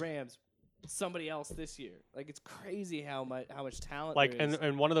 Eagles, Rams, somebody else this year. Like it's crazy how much talent. Like, there is.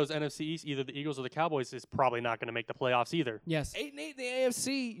 and one of those NFC East, either the Eagles or the Cowboys, is probably not going to make the playoffs either. Yes. 8-8 in the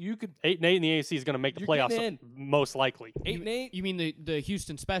AFC, you could 8-8 in the AFC is going to make the You're playoffs getting most likely. 8-8. You mean the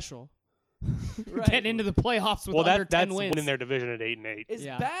Houston Special? Right. Getting into the playoffs with Well, under 10 that's wins. winning their division at 8-8. As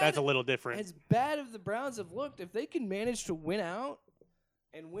Yeah. bad That's a little different. as bad as the Browns have looked, if they can manage to win out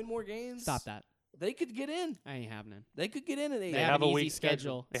and win more games, Stop that. They could get in. That ain't happening. They could get in at 8. They They have have an a easy weak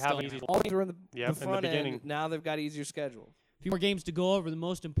schedule. They have still an easy. now. All through the, Yep, the in the front beginning. end. Now they've got easier schedule. A few more games to go over. The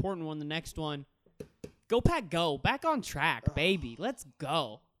most important one, the next one. Go Pack Go. Back on track, baby. Let's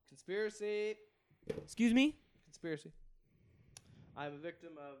go. Conspiracy. Excuse me? Conspiracy. I'm a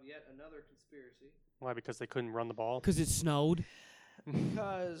victim of yet another conspiracy Why? Because they couldn't run the ball. Because it snowed.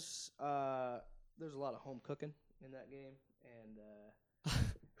 because there's a lot of home cooking in that game, and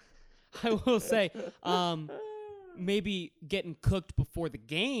I will say, maybe getting cooked before the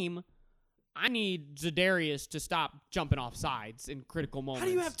game. I need Zadarius to stop jumping off sides in critical moments. how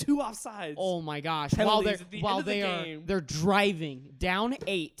do you have 2 offsides? Oh my gosh! Penalties at the end of the they game. they're driving down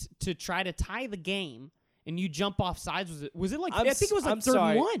 8 to try to tie the game, and you jump off sides. Was it like I think it was like I'm third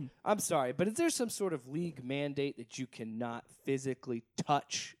sorry. and 1. I'm sorry, but is there some sort of league mandate that you cannot physically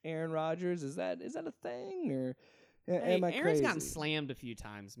touch Aaron Rodgers? Is that a thing, or am I Aaron's crazy? gotten slammed a few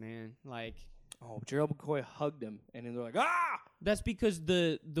times, man. Like Oh, Gerald McCoy hugged him, and then they're like, ah! that's because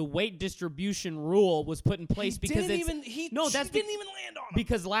the weight distribution rule was put in place because didn't it's even, he no, she that's didn't even land on him.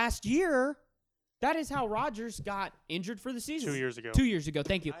 because last year that is how Rodgers got injured for the season. 2 years ago. 2 years ago.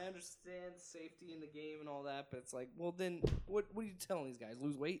 Thank you. I understand safety in the game and all that, but it's like, well, then what are you telling these guys?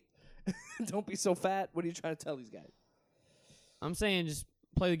 Lose weight? Don't be so fat. What are you trying to tell these guys? I'm saying just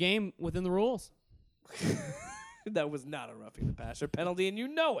play the game within the rules. That was not a roughing the passer penalty, and you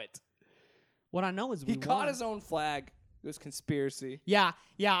know it. What I know is He we caught won. his own flag. It was conspiracy. Yeah,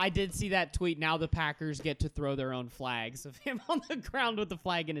 I did see that tweet. Now the Packers get to throw their own flags of him on the ground with the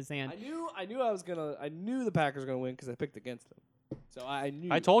flag in his hand. I knew the Packers were gonna win because I picked against them. So I knew.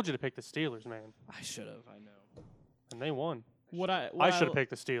 I told you to pick the Steelers, man, I should have. I know. and they won. What I should have picked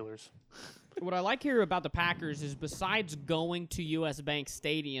the Steelers. What I like here about the Packers is besides going to U.S. Bank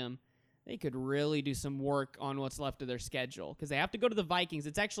Stadium, they could really do some work on what's left of their schedule because they have to go to the Vikings.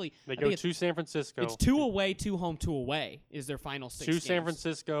 It's actually They I go think to San Francisco. it's 2 away, 2 home, 2 away is their final 6 to games. San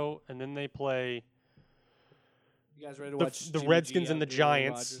Francisco, and then they play, You guys ready to The- watch the Jimmy Redskins G and the outdo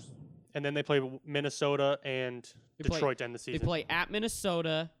Giants. Rodgers? and then they play Minnesota and They play- Detroit to end the They season. play at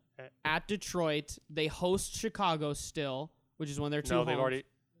Minnesota, Eh. at Detroit. They host Chicago still, which is one of their 2 no, they've homes. already.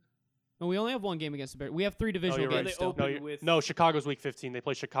 No, we only have 1 game against the Bears. We have 3 divisional you're right. games They still. open No, you're- with- no, Chicago's week 15. They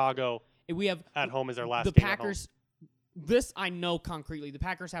play Chicago We have at home as their last the game at home. Packers. This I know concretely. The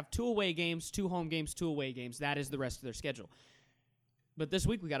Packers have 2 away games, 2 home games, 2 away games. That is the rest of their schedule. But this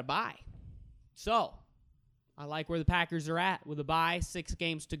week we got a bye. So I like where the Packers are at with a bye. 6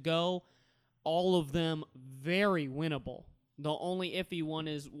 games to go. All of them very winnable. The only iffy one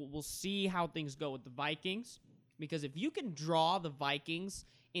is we'll see how things go with the Vikings. Because if you can draw the Vikings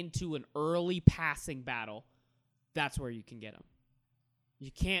into an early passing battle, that's where you can get them. You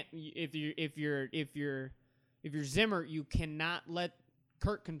can't if you're Zimmer, you cannot let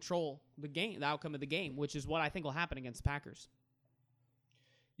Kirk control the game, the outcome of the game, which is what I think will happen against the Packers.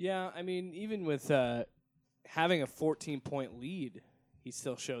 Yeah, I mean, even with having a 14-point lead, he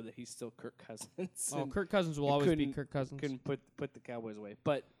still showed that he's still Kirk Cousins. Oh, and Kirk Cousins will you always be couldn't- Kirk Cousins. couldn't put the Cowboys away.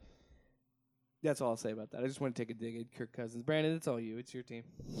 But that's all I'll say about that. I just want to take a dig at Kirk Cousins. Brandon, it's all you. It's your team.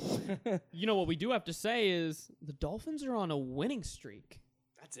 You know what we do have to say is the Dolphins are on a winning streak.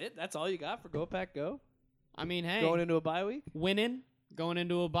 That's it. That's all you got for Go Pack Go? I mean, hey, Going into a bye week? winning, going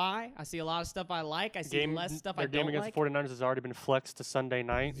into a bye. I see a lot of stuff I like. I see less stuff I Their game don't against like. the 49ers has already been flexed to Sunday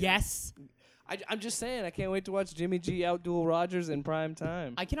night. Yes. I'm just saying, I can't wait to watch Jimmy G outduel Rodgers in prime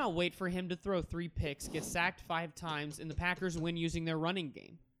time. I cannot wait for him to throw 3 picks, get sacked 5 times, and the Packers win using their running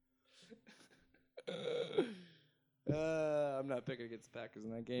game. I'm not picking against the Packers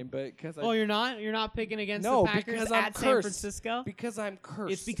in that game, but because Oh, you're not? You're not picking against No, the Packers because I'm at San cursed. Francisco? because I'm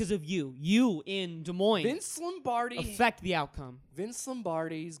cursed. It's because of you. You in Des Moines Vince Lombardi. affect the outcome. Vince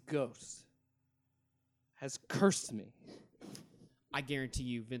Lombardi's ghost has cursed me. I guarantee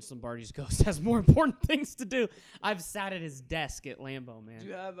you Vince Lombardi's ghost has more important things to do. I've sat at his desk at Lambeau, man. Do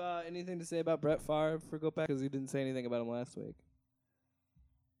you have anything to say about Brett Favre for Go Pack? Because you didn't say anything about him last week.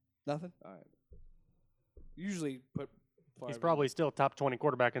 Nothing? All right. Usually put Favre He's in. probably still a top 20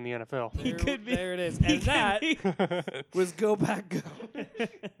 quarterback in the NFL. He There- could be. There it is. He And could that be. was Go Pack Go.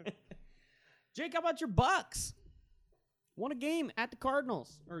 Jake, how about your Bucks? Won a game at the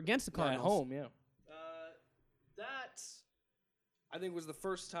Cardinals or against the At Cardinals. home, yeah. That I think it was the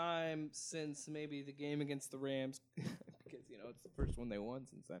first time since maybe the game against the Rams, because it's the first one they won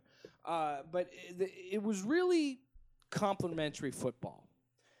since then. But it was really complimentary football,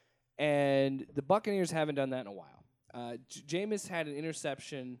 and the Buccaneers haven't done that in a while. Jameis had an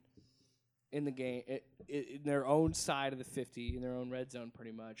interception in the game, in their own side of the 50, in their own red zone,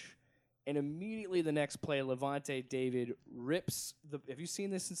 pretty much. And immediately the next play, Levante David rips have you seen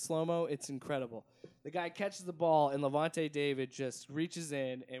this in slow-mo? It's incredible. The guy catches the ball, and Levante David just reaches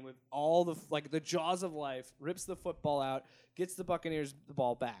in and with all the jaws of life, rips the football out, gets the Buccaneers the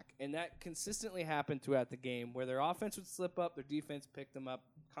ball back. And that consistently happened throughout the game, where their offense would slip up, their defense picked them up,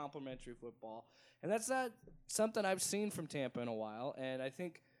 complimentary football. And that's not something I've seen from Tampa in a while, and I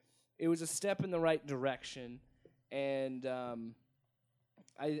think it was a step in the right direction. And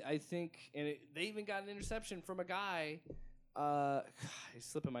I think, and they even got an interception from a guy, he's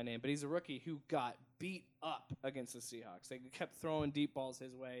slipping my name, but he's a rookie who got beat up against the Seahawks. They kept throwing deep balls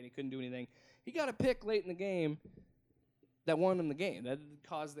his way, and he couldn't do anything. He got a pick late in the game that won him the game. That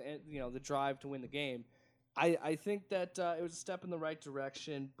caused the drive to win the game. I think that it was a step in the right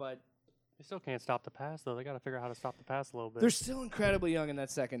direction, but They still can't stop the pass, though. They got to figure out how to stop the pass a little bit. they're still incredibly young in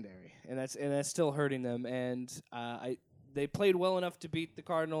that secondary, and that's still hurting them. And they played well enough to beat the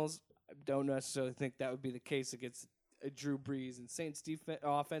Cardinals. I don't necessarily think that would be the case against Drew Brees and Saints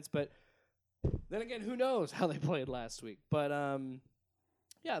offense, but then again, who knows how they played last week? But I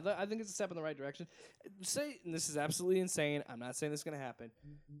think it's a step in the right direction. And this is absolutely insane. I'm not saying this is going to happen,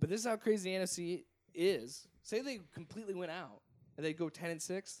 but this is how crazy the NFC is. Say they completely went out and they go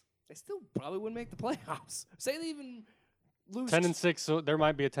 10-6, they still probably wouldn't make the playoffs. Say they even lose 10-6. So there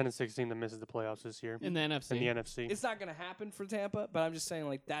might be a 10-6 team that misses the playoffs this year In the NFC. in the NFC. It's not going to happen for Tampa, but I'm just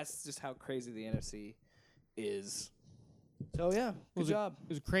saying, that's just how crazy the NFC is. So, yeah, good job. It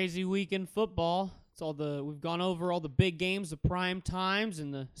was a crazy week in football. We've gone over all the big games, the prime times,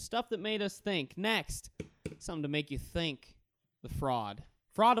 and the stuff that made us think. Next, something to make you think. The fraud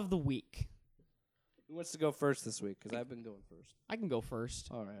of the week. Who wants to go first this week? Because I've been going first. I can go first.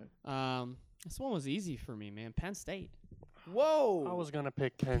 All right. This one was easy for me, man. Penn State. Whoa. I was going to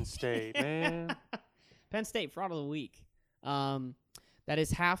pick Penn State, man. Penn State, fraud of the week. That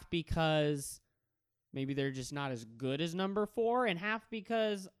is half because maybe they're just not as good as number 4, and half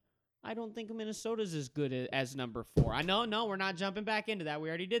because I don't think Minnesota's as good as number 4. I know, no, we're not jumping back into that. We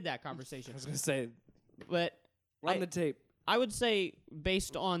already did that conversation. I was going to say, But run the tape. I would say,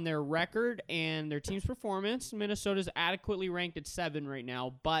 based on their record and their team's performance, Minnesota's adequately ranked at 7 right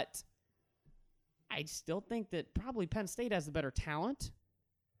now, but I still think that probably Penn State has the better talent,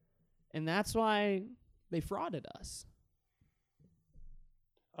 and that's why they frauded us.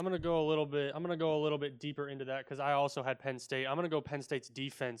 I'm gonna go a little bit deeper into that because I also had Penn State. I'm gonna go Penn State's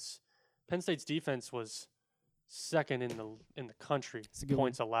defense. Penn State's defense was second in the country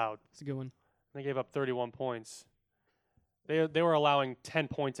points allowed. It's a good one. They gave up 31 points. They were allowing 10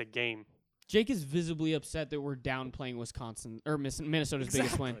 points a game. Jake is visibly upset that we're downplaying Wisconsin or Minnesota's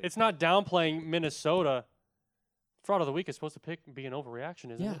biggest win. It's not downplaying Minnesota. Fraud of the week is supposed to be an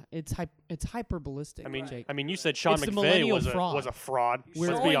overreaction, isn't it? It's hyperbolistic. I Jake. mean, you said Sean It's the McVay millennial was fraud. a fraud. Let's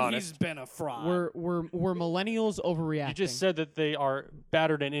Showing be honest. He's been a fraud. we're millennials overreacting. You just said that they are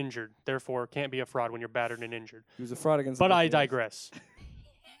battered and injured, therefore can't be a fraud when you're battered and injured. He was a fraud against But the I Buccaneers. digress.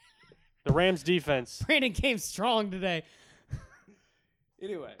 The Rams defense, Brandon came strong today.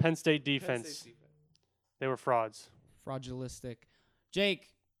 Anyway. Penn State Penn defense, State's defense. they were frauds. Fraudulistic.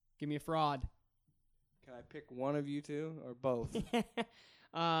 Jake, give me a fraud. Can I pick one of you two or both?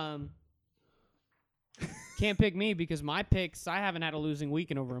 Can't pick me because my picks, I haven't had a losing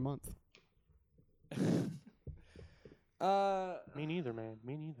week in over a month. Me neither, man.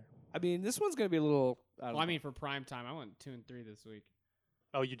 Me neither. I mean, this one's going to be a little... Well, I mean, for prime time, I went 2-3 this week.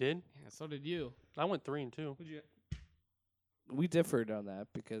 Oh, you did? Yeah, so did you. I went 3-2. Who'd you? We differed on that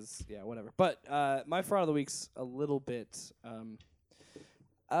because, whatever. But my fraud of the week's a little bit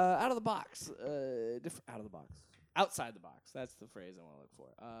out of the box. Out of the box. Outside the box. That's the phrase I want to look for.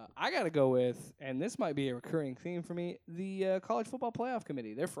 I got to go with, and this might be a recurring theme for me, the College Football Playoff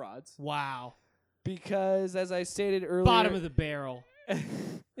Committee. They're frauds. Wow. Because, as I stated earlier... Bottom of the barrel.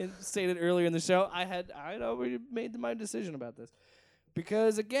 stated earlier in the show, I already made my decision about this.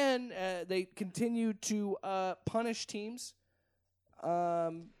 Because, again, they continue to punish teams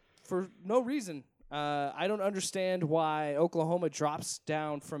for no reason. I don't understand why Oklahoma drops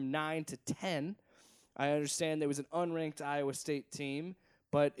down from 9 to 10. I understand there was an unranked Iowa State team,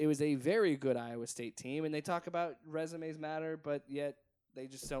 but it was a very good Iowa State team. And they talk about resumes matter, but yet they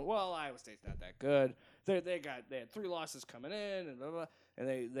just don't. Well, Iowa State's not that good. They had 3 losses coming in, and blah, blah,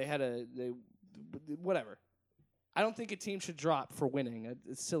 and they had whatever. I don't think a team should drop for winning.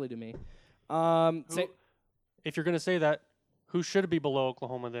 It's silly to me. If you're going to say that, who should be below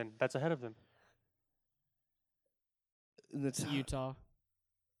Oklahoma then? That's ahead of them. Utah.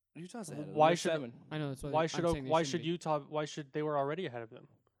 Utah's ahead of them. Why They're should- 7. I know that's what Why I'm should saying they why shouldn't should be. Utah? Why should they were already ahead of them?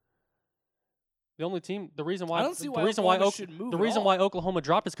 The only team, the reason why I don't see the why reason Oklahoma why should move the at reason all. why Oklahoma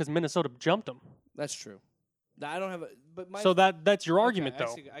dropped is because Minnesota jumped them. That's true. I don't have a. But my So that's your argument okay,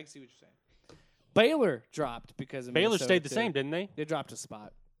 though. I see what you're saying. Baylor dropped because of Baylor Minnesota, stayed the too. same, didn't they? They dropped a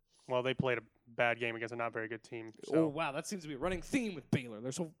spot. Well, they played a bad game against a not very good team. Oh So wow, that seems to be a running theme with Baylor.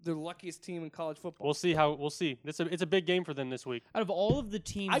 They're the luckiest team in college football. we'll see. It's a big game for them this week. Out of all of the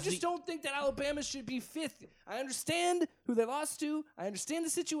teams, I just don't think that Alabama should be 5th. I understand who they lost to. I understand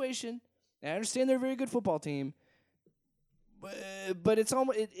the situation. And I understand they're a very good football team. But it's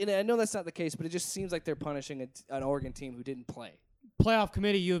almost. And I know that's not the case, but it just seems like they're punishing an Oregon team who didn't play. playoff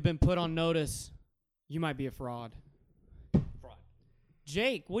committee, you have been put on notice. You might be a fraud. Fraud.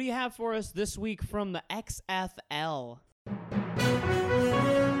 Jake, what do you have for us this week from the XFL?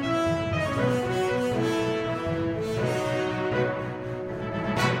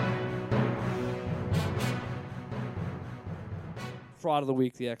 Fraud of the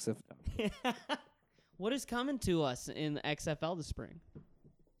week, the XFL. What is coming to us in the XFL this spring?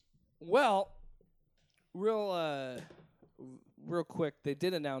 Well, real quick, they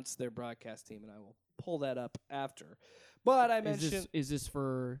did announce their broadcast team, and I will pull that up after. But I mentioned Is this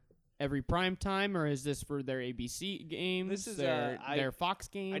for every prime time, or is this for their ABC games? This is, their Fox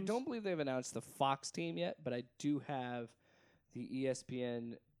games. I don't believe they've announced the Fox team yet, but I do have the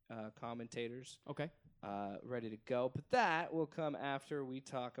ESPN commentators Okay. ready to go. But that will come after we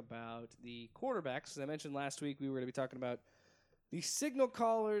talk about the quarterbacks. As I mentioned last week, we were going to be talking about the signal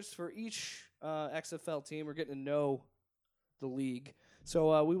callers for each XFL team. We're getting to know the league.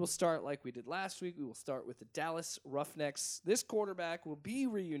 So we will start like we did last week. We will start with the Dallas Roughnecks. This quarterback will be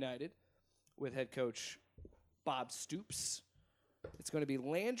reunited with head coach Bob Stoops. It's going to be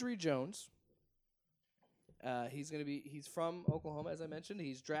Landry Jones. He's from Oklahoma, as I mentioned.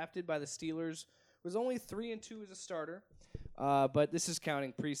 He's drafted by the Steelers. Was only 3-2 as a starter, but this is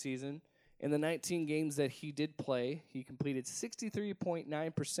counting preseason. In the 19 games that he did play, he completed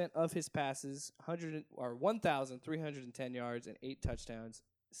 63.9% of his passes, 1,310 yards and 8 touchdowns,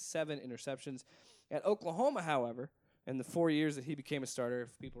 7 interceptions. At Oklahoma, however, in the 4 years that he became a starter,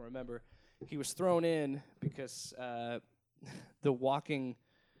 if people remember, he was thrown in because the walking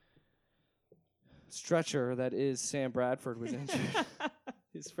stretcher that is Sam Bradford was injured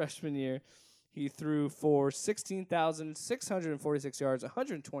his freshman year. He threw for 16,646 yards,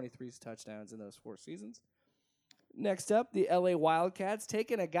 123 touchdowns in those 4 seasons. Next up, the LA Wildcats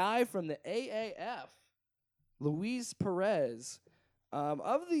taking a guy from the AAF, Luis Perez,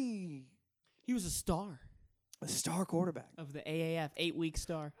 He was a star a star quarterback. of the AAF, 8-week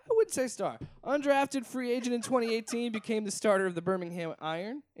star. I wouldn't say star. Undrafted free agent in 2018, became the starter of the Birmingham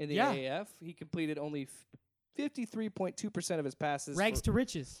Iron in the Yeah. AAF. He completed only 53.2% of his passes. Rags to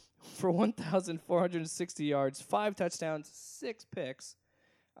riches. For 1,460 yards, 5 touchdowns, 6 picks.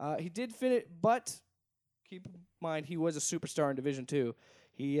 He did finish, but keep in mind he was a superstar in Division II.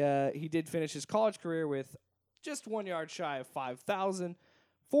 He did finish his college career with just 1 yard shy of 5,000,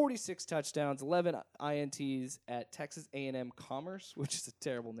 46 touchdowns, 11 INTs at Texas A&M Commerce, which is a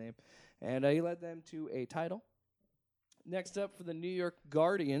terrible name, and he led them to a title. Next up for the New York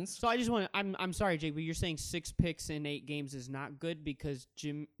Guardians. So I just want to. I'm sorry, Jake, but you're saying 6 picks in 8 games is not good because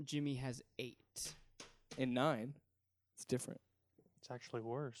Jimmy has 8. In 9. It's different. It's actually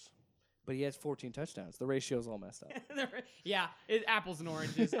worse. But he has 14 touchdowns. The ratio's all messed up. Yeah, apples and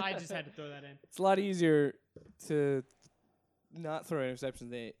oranges. I just had to throw that in. It's a lot easier to not throw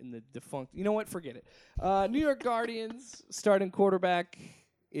interceptions in the defunct. You know what? Forget it. New York Guardians starting quarterback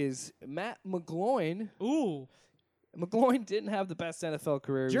is Matt McGloin. Ooh, McGloin didn't have the best NFL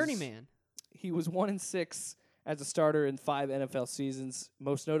career. journeyman. He was 1-6 as a starter in 5 NFL seasons.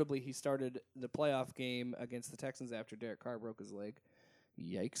 Most notably, he started the playoff game against the Texans after Derek Carr broke his leg.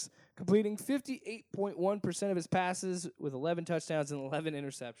 Yikes. Completing 58.1% of his passes with 11 touchdowns and 11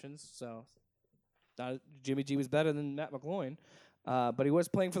 interceptions. So Jimmy G was better than Matt McGloin. But he was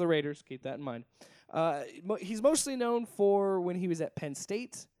playing for the Raiders. Keep that in mind. He's mostly known for when he was at Penn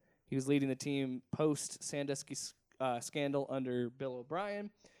State. He was leading the team post-Sandusky scandal under Bill O'Brien.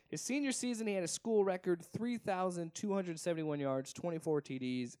 His senior season, he had a school record 3,271 yards, 24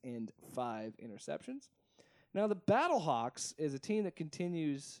 TDs, and 5 interceptions. Now, the Battlehawks is a team that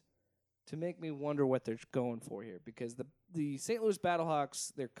continues to make me wonder what they're going for here, because the St. Louis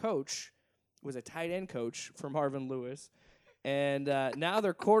Battlehawks, their coach was a tight end coach for Marvin Lewis. And now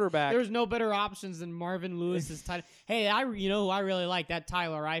their quarterback. There's no better options than Marvin Lewis's tight. Hey, you know who I really like? That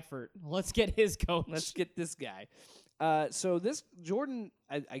Tyler Eifert. Let's get his coach. Let's get this guy. So this Jordan,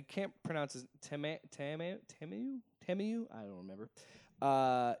 I can't pronounce his Tamiu. I don't remember.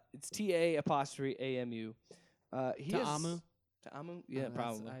 It's TA'AMU. Ta'amu? Ta'amu? Yeah,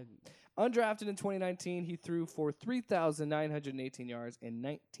 probably. Undrafted in 2019, he threw for 3,918 yards and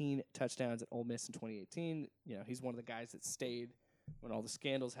 19 touchdowns at Ole Miss in 2018. You know, he's one of the guys that stayed when all the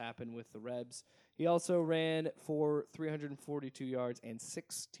scandals happened with the Rebs. He also ran for 342 yards and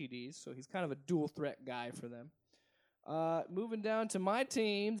 6 TDs, so he's kind of a dual threat guy for them. Moving down to my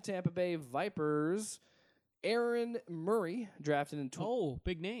team, the Tampa Bay Vipers, Aaron Murray, drafted in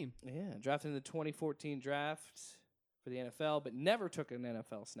big name. Yeah, drafted in the 2014 draft for the NFL, but never took an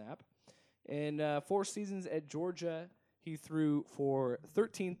NFL snap. In 4 seasons at Georgia, he threw for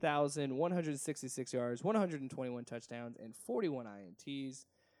 13,166 yards, 121 touchdowns, and 41 INTs.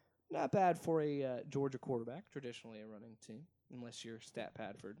 Not bad for a Georgia quarterback, traditionally a running team, unless you're Stat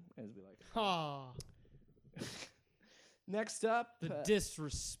Padford, as we like it. Oh, Next up, the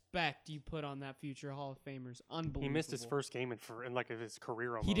disrespect you put on that future Hall of Famer's unbelievable. He missed his first game in his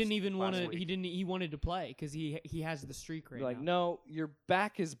career almost. He didn't even want to. week. He wanted to play because he has the streak right like, now. no, your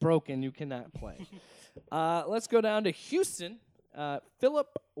back is broken. You cannot play. Let's go down to Houston.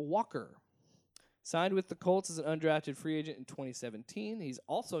 Philip Walker signed with the Colts as an undrafted free agent in 2017. He's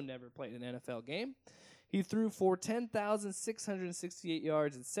also never played an NFL game. He threw for 10,668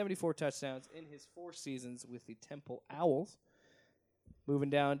 yards and 74 touchdowns in his 4 seasons with the Temple Owls. Moving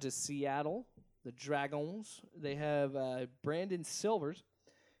down to Seattle, the Dragons. They have Brandon Silvers.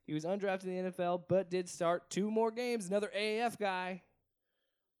 He was undrafted in the NFL, but did start 2 more games. Another AAF guy.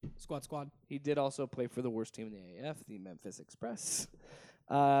 Squad. He did also play for the worst team in the AAF, the Memphis Express.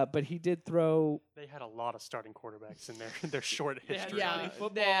 But he did throw. They had a lot of starting quarterbacks in their short history. Yeah, football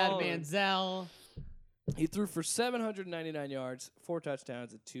Dad and- Manziel. He threw for 799 yards, 4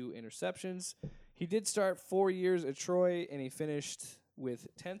 touchdowns, and 2 interceptions. He did start 4 years at Troy, and he finished with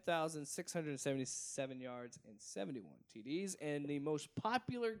 10,677 yards and 71 TDs. And the most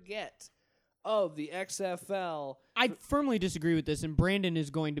popular get of the XFL I firmly disagree with this, and Brandon is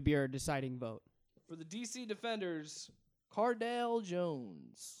going to be our deciding vote. for the DC Defenders, Cardale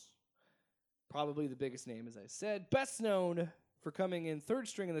Jones. Probably the biggest name, as I said. Best known for coming in 3rd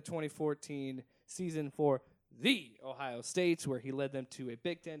string in the 2014 season for the Ohio State, where he led them to a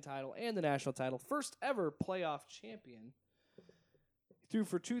Big Ten title and the national title. First ever playoff champion. He threw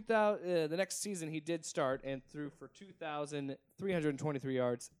for 2,000. The next season he did start and threw for 2,323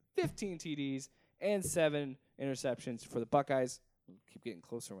 yards, 15 TDs, and 7 interceptions for the Buckeyes. Keep getting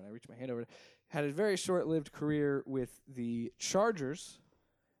closer when I reach my hand over. Had a very short-lived career with the Chargers.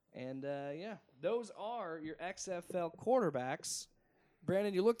 And, those are your XFL quarterbacks.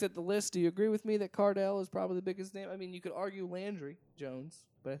 Brandon, you looked at the list. Do you agree with me that Cardale is probably the biggest name? I mean, you could argue Landry Jones,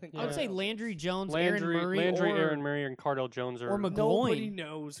 but I think I would say Cardale- Landry Jones, Aaron Murray, Aaron Murray, and Cardale Jones are. or Nobody McGloin.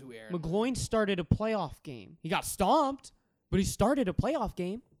 knows who Aaron. McGloin started a playoff game. He got stomped, but he started a playoff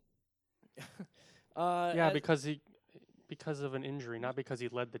game. Because of an injury, not because he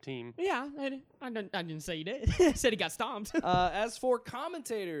led the team. Yeah, I didn't say he did. I said he got stomped. As for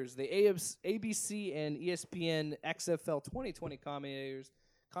commentators, the ABC and ESPN XFL 2020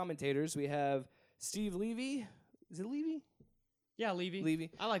 commentators, we have Steve Levy. Is it Levy? Yeah, Levy.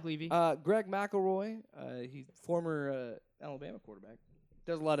 Levy. I like Levy. Greg McElroy, he's former Alabama quarterback.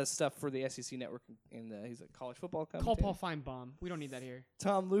 Does a lot of stuff for the SEC network, and he's a college football Call commentator. Paul Feinbaum. We don't need that here.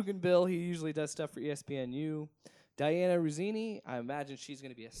 Tom Luganbill, he usually does stuff for ESPNU. Diana Ruzzini, I imagine she's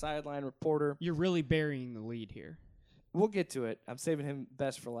going to be a sideline reporter. You're really burying the lead here. We'll get to it. I'm saving him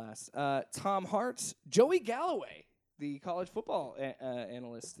best for last. Tom Hart, Joey Galloway, the college football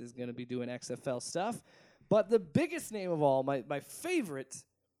analyst, is going to be doing XFL stuff. But the biggest name of all, my favorite,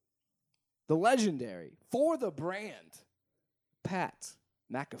 the legendary, for the brand, Pat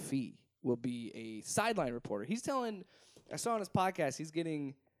McAfee, will be a sideline reporter. He's telling, I saw on his podcast, he's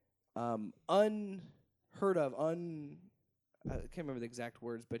getting unheard of, I can't remember the exact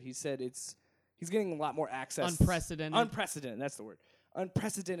words, but he said he's getting a lot more access. Unprecedented. That's the word.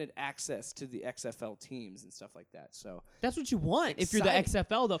 Unprecedented access to the XFL teams and stuff like that. So That's what you want if you're the Exciting.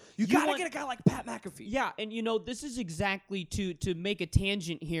 XFL, though. you got to want- get a guy like Pat McAfee. Yeah, and this is exactly to make a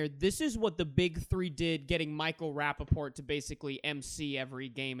tangent here. This is what the Big Three did, getting Michael Rappaport to basically MC every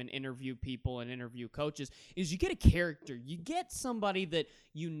game and interview people and interview coaches, is you get a character. You get somebody that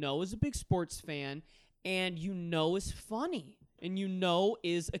is a big sports fan and is funny and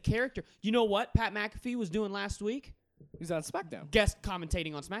is a character. You know what Pat McAfee was doing last week? He's on SmackDown. Guest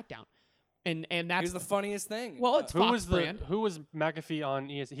commentating on SmackDown. and He that's was the funniest thing. well, it's Fox brand. Who was McAfee on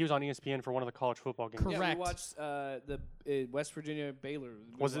He was on ESPN for one of the college football games. Correct. Yeah, we watched the West Virginia Baylor.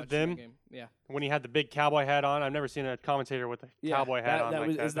 We Was it watched that them? game. Yeah. When he had the big cowboy hat on. I've never seen a commentator with a Yeah, cowboy hat on that like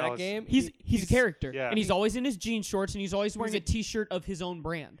was, that. is that was, game. He's a character, yeah. and he's always in his jean shorts, and he's always wearing He's a T-shirt of his own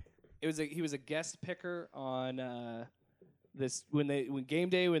brand. He was a guest picker on this when game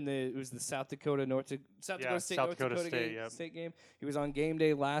day it was the South Dakota Yeah, State South North Dakota Dakota State, game, yep. state game. He was on game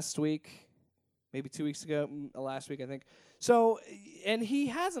day last week, maybe 2 weeks ago, last week I think. So and he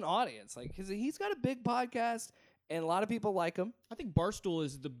has an audience. Like he's got a big podcast, and a lot of people like him. I think Barstool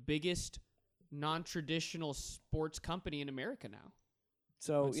is the biggest non-traditional sports company in America now.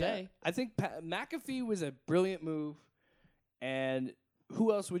 So I'd yeah, say. I think McAfee was a brilliant move. And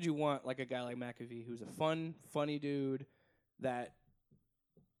who else would you want like a guy like McAfee, who's a funny dude that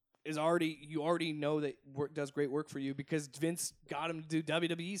is you already know that does great work for you because Vince got him to do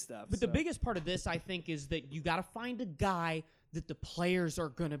WWE stuff. But the biggest part of this, I think, is that you got to find a guy that the players are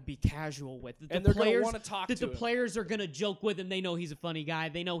going to be casual with. That And the they're gonna players, wanna talk that to the him. players are going to joke with him. They know he's a funny guy.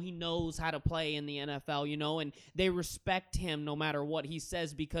 They know he knows how to play in the NFL, and they respect him no matter what he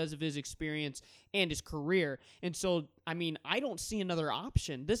says because of his experience and his career. And so, I mean, I don't see another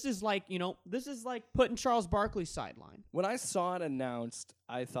option. This is like putting Charles Barkley sideline. when I saw it announced,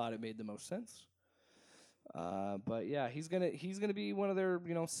 I thought it made the most sense. But yeah, he's gonna be one of their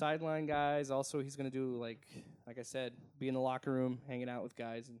sideline guys. Also, he's gonna do like I said, be in the locker room, hanging out with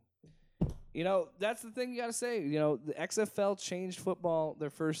guys, and that's the thing you gotta say. The XFL changed football their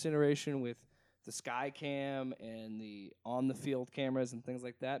first iteration with the Sky Cam and the on the field cameras and things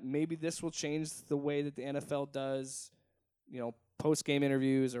like that. Maybe this will change the way that the NFL does, post game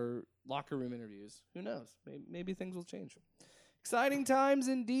interviews or locker room interviews. Who knows? Maybe things will change. Exciting times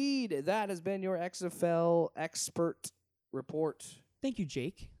indeed. That has been your XFL expert report. Thank you,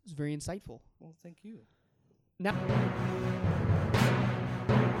 Jake. It was very insightful. Well, thank you. Now,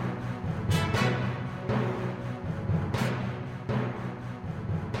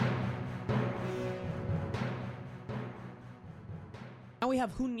 we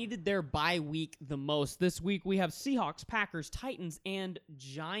have who needed their bye week the most. This week we have Seahawks, Packers, Titans, and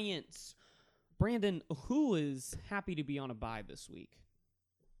Giants. Brandon, who is happy to be on a bye this week?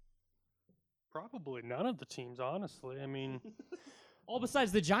 Probably none of the teams, honestly. I mean, All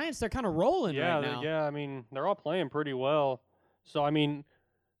besides the Giants, they're kind of rolling yeah, right now. yeah. I mean, they're all playing pretty well. So I mean,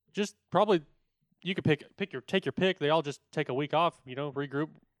 just probably you could take your pick. They all just take a week off, regroup,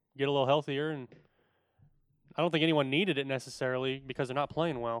 get a little healthier, and I don't think anyone needed it necessarily because they're not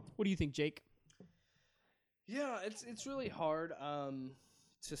playing well. What do you think, Jake? Yeah, it's really hard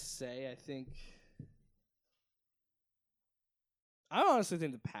to say. I honestly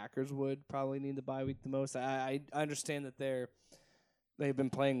think the Packers would probably need the bye week the most. I understand that they've been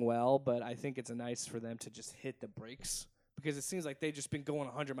playing well, but I think it's nice for them to just hit the brakes because it seems like they've just been going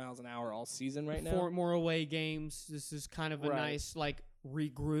 100 miles an hour all season right now. 4 more away games. This is kind of a Right. nice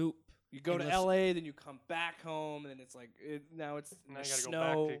regroup. You go to Unless- LA, then you come back home, and then it's now it's Now you got to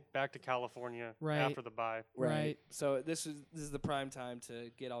snow. go back to California Right. after the bye. Right. So this is the prime time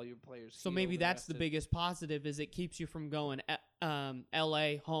to get all your players. So healed maybe and that's the rested. biggest positive is it keeps you from going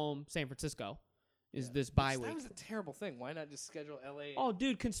LA home, San Francisco. Is this bye That week? was a terrible thing. Why not just schedule LA? Oh,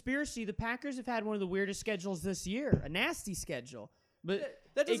 dude, conspiracy. The Packers have had one of the weirdest schedules this year. A nasty schedule. But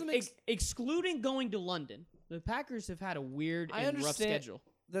that doesn't make excluding going to London, the Packers have had a weird I and rough understand- schedule.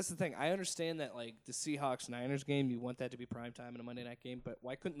 That's the thing. I understand that the Seahawks Niners game, you want that to be prime time in a Monday night game, but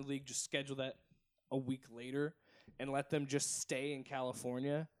why couldn't the league just schedule that a week later and let them just stay in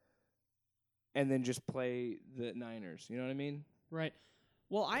California and then just play the Niners? You know what I mean? Right.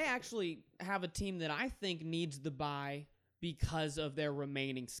 Well, I actually have a team that I think needs the bye because of their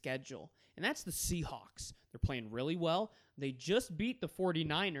remaining schedule, and that's the Seahawks. They're playing really well. They just beat the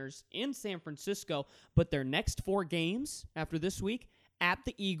 49ers in San Francisco, but their next 4 games after this week, at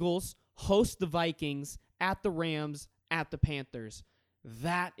the Eagles, host the Vikings, at the Rams, at the Panthers.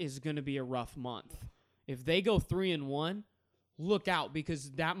 That is going to be a rough month. If they go 3-1, look out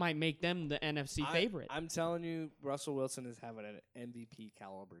because that might make them the NFC favorite. I'm telling you, Russell Wilson is having an MVP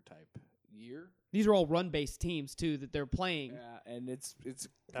caliber type year. These are all run-based teams too that they're playing. Yeah, and it's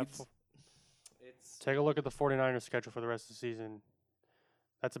Take a look at the 49ers schedule for the rest of the season.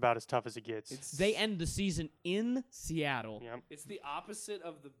 That's about as tough as it gets. They end the season in Seattle. Yep. It's the opposite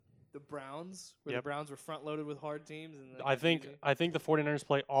of the Browns, where the Yep. Browns were front loaded with hard teams. And I think the 49ers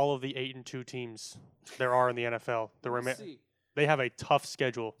play all of the 8-2 teams there are in the NFL. They have a tough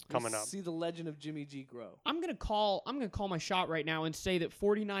schedule coming up. See the legend of Jimmy G grow. I'm gonna call my shot right now and say that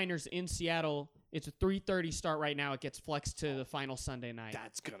 49ers in Seattle It's a 3:30 start right now. It gets flexed to the final Sunday night.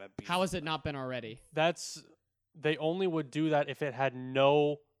 That's gonna be. How has it not been already? They only would do that if it had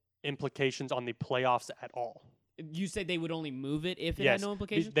no implications on the playoffs at all. You said they would only move it if it Yes, had no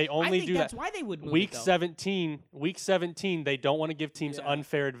implications? they only I think do that's that. why they would move Week it, though. 17, they don't want to give teams Yeah.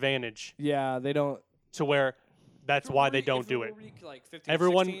 unfair advantage Yeah, they don't. to where that's why they don't If do were it. week, like 15,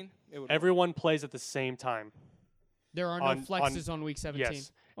 Everyone- 16, it would work. Everyone plays at the same time. There are no on- flexes on week 17.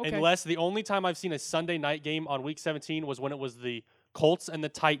 Yes. Okay. Unless the only time I've seen a Sunday night game on week 17 was when it was the Colts and the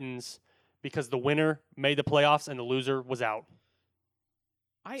Titans because the winner made the playoffs and the loser was out.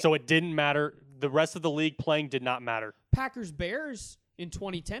 So it didn't matter. The rest of the league playing did not matter. Packers Bears in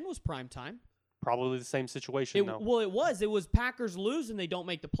 2010 was prime time. Probably the same situation, though. Well, it was. It was Packers lose and they don't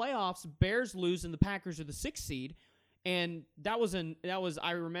make the playoffs. Bears lose and the Packers are the 6th seed. And that was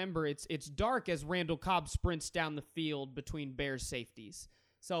I remember it's dark as Randall Cobb sprints down the field between Bears safeties.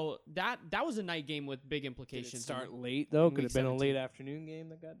 So that was a night game with big Did implications. it start late though? in Could week have been a 17. late afternoon game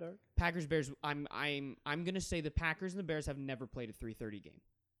that got dark. Packers Bears. I'm gonna say the Packers and the Bears have never played a 3:30 game.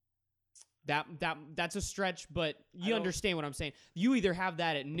 That's a stretch, but you don't- understand what I'm saying. You either have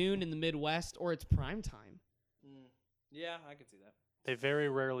that at noon in the Midwest or it's prime time. Yeah, I can see that. They very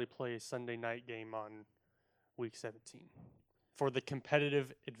rarely play a Sunday night game on week 17 for the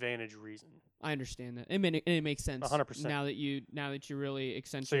competitive advantage reason. I understand that. It makes sense. 100%. Now that you really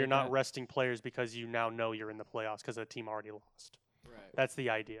accentuate. So you're not that. resting players because you now know you're in the playoffs because the team already lost. Right. That's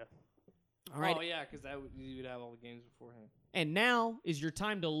the idea. All right. Oh yeah, because you'd have all the games beforehand. And now is your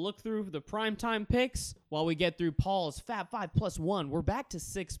time to look through the primetime picks while we get through Paul's Fab 5 plus 1. We're back to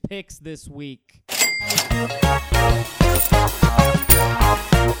 6 picks this week.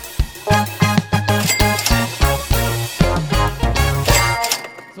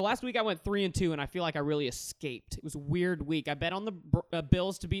 So last week I went 3-2, and I feel like I really escaped. It was a weird week. I bet on the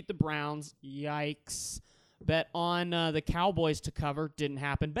Bills to beat the Browns. Yikes. Bet on the Cowboys to cover. Didn't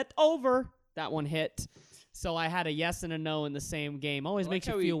happen. Bet over. That one hit. So I had a yes and a no in the same game. Always I like makes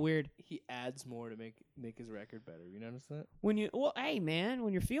you how feel weird. He adds more to make his record better. You notice that? Hey man,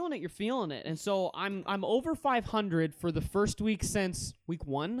 when you're feeling it, you're feeling it. And so I'm over 500 for the first week since week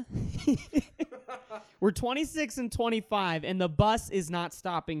 1. We're 26-25, and the bus is not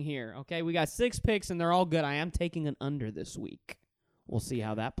stopping here. Okay, we got 6 picks, and they're all good. I am taking an under this week. We'll see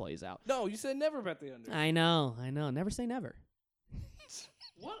how that plays out. No, you said never bet the under. I know. Never say never.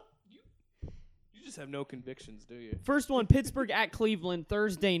 What? You just have no convictions, do you? First one, Pittsburgh at Cleveland,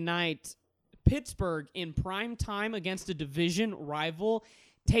 Thursday night. Pittsburgh in prime time against a division rival.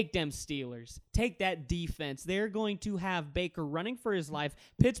 Take them Steelers. Take that defense. They're going to have Baker running for his life.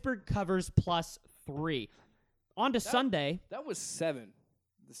 Pittsburgh covers +3. On to Sunday. That was 7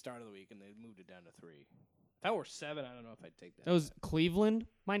 at the start of the week, and they moved it down to 3. If that were 7, I don't know if I'd take that. That was Cleveland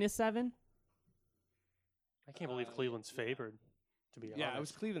 -7. I can't believe Cleveland's favored, to be honest. Yeah, it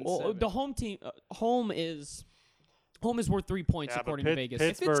was Cleveland Well, 7. the home team, home is worth 3 points Yeah, but according to Vegas.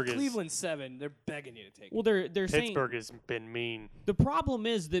 if Pittsburgh it's is- Cleveland 7, they're begging you to take Well, it. they're saying Pittsburgh has been mean. the problem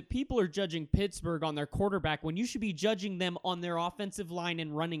is that people are judging Pittsburgh on their quarterback when you should be judging them on their offensive line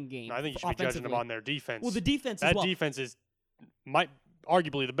and running game. I think you should be judging them on their defense. Well, the defense that as well. defense is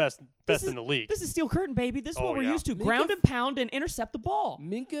arguably the best This in the league. This is Steel Curtain, baby. This is Oh, what we're yeah. used to. Minka Ground and pound and intercept the ball.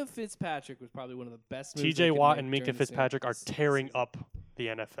 Minka Fitzpatrick was probably one of the best moves TJ they could Watt make and Minka during the Fitzpatrick are season. tearing up the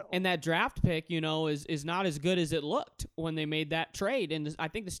NFL. And that draft pick, is not as good as it looked when they made that trade. And I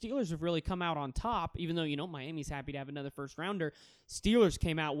think the Steelers have really come out on top, even though, Miami's happy to have another first rounder. Steelers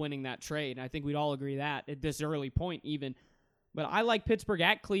came out winning that trade. And I think we'd all agree that at this early point even. But I like Pittsburgh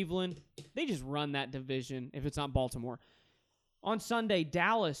at Cleveland. They just run that division if it's not Baltimore. On Sunday,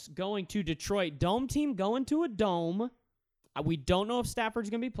 Dallas going to Detroit. Dome team going to a dome. We don't know if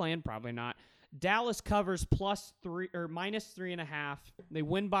Stafford's going to be playing. Probably not. Dallas covers +3 or -3.5. They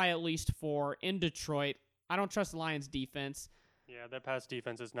win by at least 4 in Detroit. I don't trust the Lions' defense. Yeah, that pass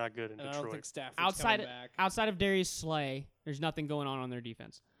defense is not good in And I don't Detroit. think Stafford's coming back. Outside of Darius Slay, there's nothing going on their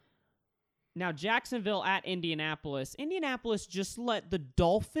defense. Now, Jacksonville at Indianapolis. Indianapolis just let the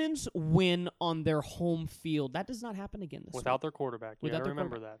Dolphins win on their home field. That does not happen again this Without week. their quarterback. You Without gotta their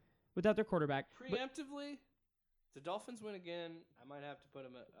remember that. Without their quarterback. But Preemptively, if the Dolphins win again, I might have to put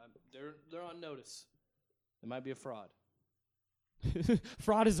them they're on notice. It might be a fraud.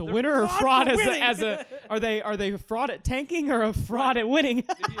 fraud is a winner or fraud as a are they fraud at tanking or a fraud at winning?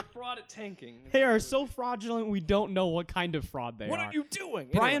 They'd be a fraud at tanking. They are so fraudulent we don't know what kind of fraud they What are. are you doing?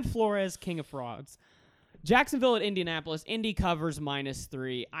 Brian Anyway. Flores, king of frauds. Jacksonville at Indianapolis. Indy covers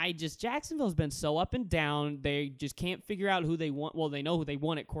 -3. Jacksonville's been so up and down. They just can't figure out who they want. Well, they know who they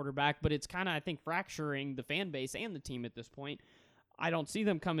want at quarterback, but it's kind of, I think, fracturing the fan base and the team at this point. I don't see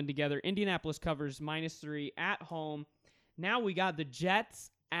them coming together. Indianapolis covers -3 at home. Now we got the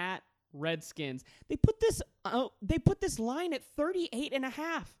Jets at Redskins. They put this line at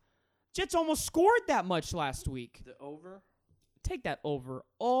 38.5. Jets almost scored that much last week. The over? Take that over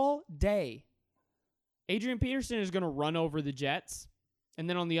all day. Adrian Peterson is going to run over the Jets. And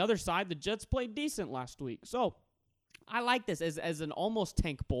then on the other side, the Jets played decent last week. So I like this as an almost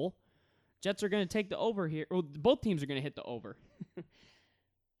tank bowl. Jets are going to take the over here. Well, both teams are going to hit the over.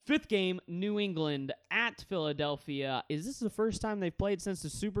 Fifth game, New England at Philadelphia. Is this the first time they've played since the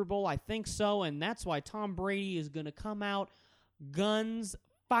Super Bowl? I think so, and that's why Tom Brady is going to come out, guns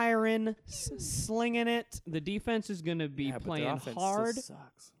firing, slinging it. The defense is going to be playing hard.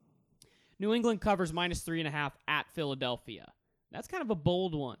 Sucks. New England covers -3.5 at Philadelphia. That's kind of a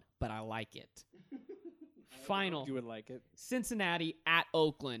bold one, but I like it. Final. You would like it. Cincinnati at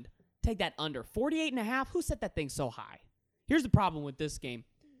Oakland. Take that under. 48.5. Who set that thing so high? Here's the problem with this game.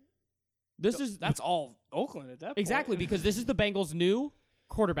 That's all Oakland at that point. Exactly, because this is the Bengals' new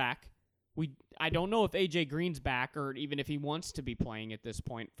quarterback. I don't know if A.J. Green's back or even if he wants to be playing at this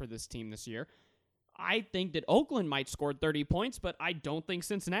point for this team this year. I think that Oakland might score 30 points, but I don't think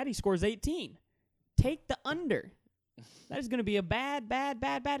Cincinnati scores 18. Take the under. That is going to be a bad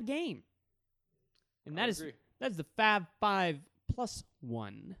game. And that's the Fab 5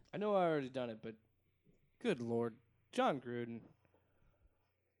 +1. I know I already done it, but good Lord. John Gruden.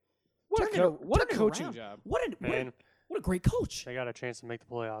 What a coaching around. job. What a great coach. They got a chance to make the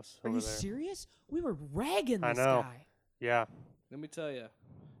playoffs Are over you there. serious? We were ragging this know. guy. Yeah. Let me tell you.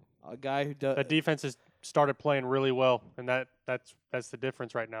 A guy who does. The defense has started playing really well, and that's the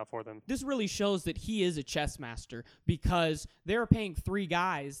difference right now for them. This really shows that he is a chess master because they're paying 3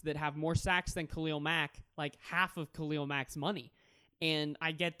 guys that have more sacks than Khalil Mack, like half of Khalil Mack's money. And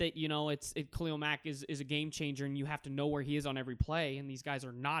I get that, Khalil Mack is a game changer and you have to know where he is on every play, and these guys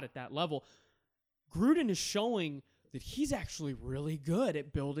are not at that level. Gruden is showing that he's actually really good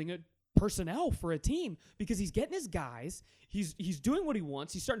at building a personnel for a team because he's getting his guys, he's doing what he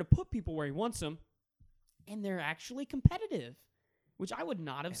wants, he's starting to put people where he wants them, and they're actually competitive, which I would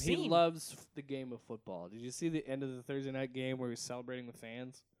not have seen. He loves the game of football. Did you see the end of the Thursday night game where he was celebrating with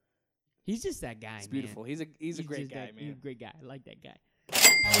fans? He's just that guy. It's beautiful. Man. He's a great guy, man. He's a great guy. I like that guy.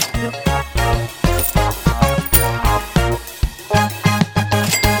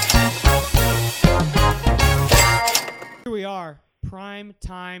 Here we are, prime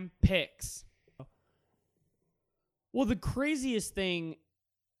time picks. Well, the craziest thing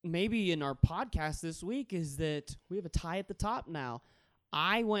maybe in our podcast this week is that we have a tie at the top now.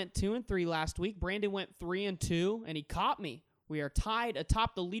 I went 2-3 last week. Brandon went 3-2, and he caught me. We are tied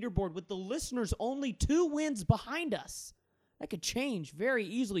atop the leaderboard with the listeners only 2 wins behind us. That could change very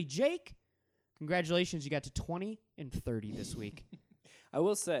easily. Jake, congratulations. You got to 20-30 this week. I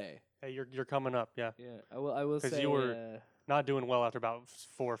will say. Hey, you're coming up, yeah. Yeah, I will say. Because you were not doing well after about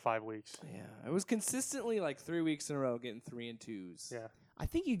 4 or 5 weeks. Yeah, I was consistently like 3 weeks in a row getting 3 and 2s. Yeah. I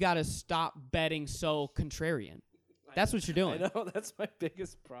think you got to stop betting so contrarian. That's what you're doing. I know, that's my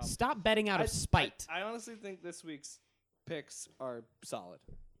biggest problem. Stop betting out of spite. I honestly think this week's picks are solid.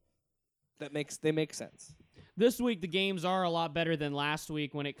 They make sense. This week the games are a lot better than last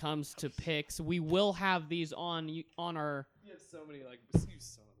week when it comes to picks. We will have these on our. You have so many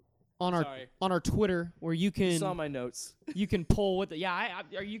on our Twitter where you can. You saw my notes. You can pull with it. Yeah,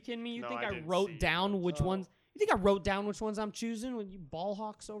 are you kidding me? You No, think I I didn't wrote see down it. which ones? You think I wrote down which ones I'm choosing? When you ball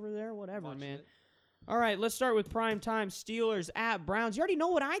hawks over there, whatever, Watching man. it. All right, let's start with prime time Steelers at Browns. You already know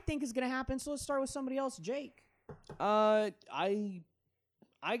what I think is going to happen, so let's start with somebody else, Jake. I'm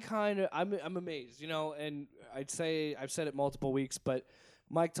amazed, and I'd say I've said it multiple weeks, but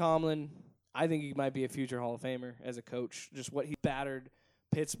Mike Tomlin, I think he might be a future Hall of Famer as a coach. Just what he battered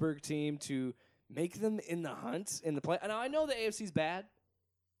Pittsburgh team to make them in the hunt in the play. Now I know the AFC's bad,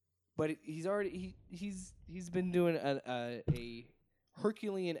 but he's been doing a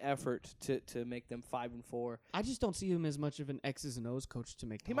Herculean effort to make them 5-4. I just don't see him as much of an X's and O's coach to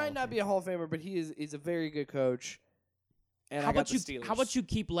make. He might not be a Hall of Famer, but he's a very good coach. And how I got about the Steelers. How about you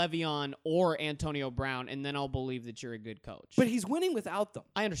keep Le'Veon or Antonio Brown, and then I'll believe that you're a good coach. But he's winning without them.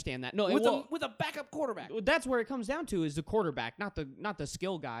 I understand that. No, With a backup quarterback. That's where it comes down to is the quarterback, not the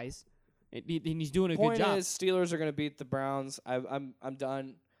skill guys. And he's doing a Point good job. is, Steelers are going to beat the Browns. I'm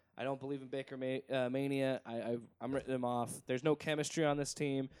done. I don't believe in Baker mania. I'm written them off. There's no chemistry on this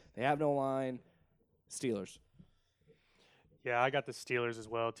team. They have no line. Steelers. Yeah, I got the Steelers as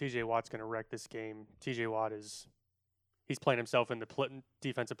well. TJ Watt's going to wreck this game. TJ Watt he's playing himself in the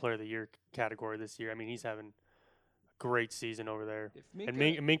Defensive Player of the Year category this year. I mean, he's having a great season over there. If And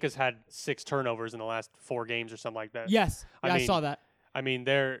Minka, Minka's had 6 turnovers in the last 4 games or something like that. Yes, I I mean, saw that. I mean,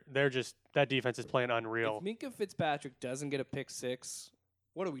 they're just that defense is playing unreal. if Minka Fitzpatrick doesn't get a pick six,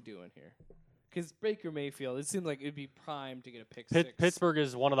 what are we doing here? Because Baker Mayfield, it seemed like it'd be primed to get a pick six. Pittsburgh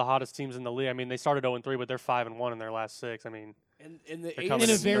is one of the hottest teams in the league. I mean, they started 0-3, but they're 5-1 in their last 6. I mean, and the They're coming In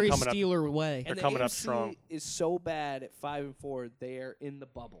a in- AFC very coming up- Steeler way. and they're the coming up AFC strong. is so bad at 5-4, they are in the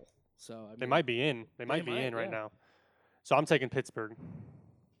bubble. So I mean, they might be in. They might be might, in right yeah. now. So I'm taking Pittsburgh.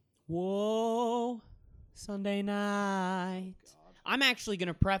 Whoa, Sunday night. God. I'm actually going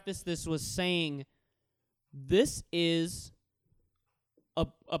to preface this with saying this is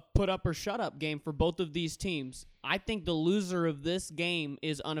a put up or shut up game for both of these teams. I think the loser of this game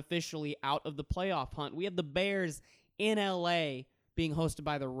is unofficially out of the playoff hunt. We have the Bears in LA being hosted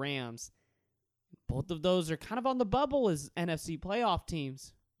by the Rams. Both of those are kind of on the bubble as NFC playoff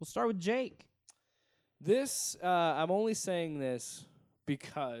teams. We'll start with Jake. This, I'm only saying this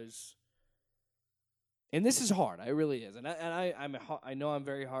because, and this is hard. It really is. I know I'm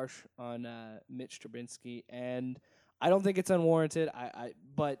very harsh on Mitch Trubinsky, and I don't think it's unwarranted.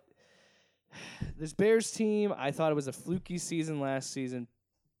 But this Bears team, I thought it was a fluky season last season.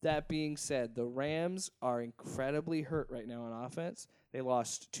 That being said, the Rams are incredibly hurt right now on offense. They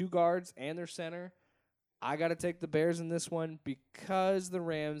lost 2 guards and their center. I got to take the Bears in this one because the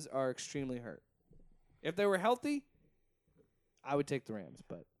Rams are extremely hurt. If they were healthy, I would take the Rams,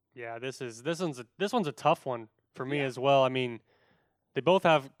 but Yeah, this one's a tough one for me Yeah. as well. I mean, they both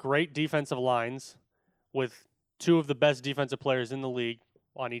have great defensive lines with 2 of the best defensive players in the league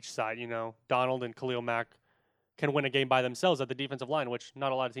on each side. You know, Donald and Khalil Mack can win a game by themselves at the defensive line, which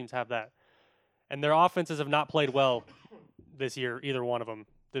not a lot of teams have that. And their offenses have not played well this year, either one of them.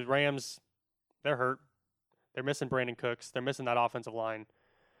 The Rams, they're hurt. They're missing Brandon Cooks. They're missing that offensive line.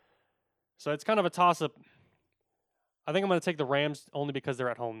 So it's kind of a toss-up. I think I'm going to take the Rams only because they're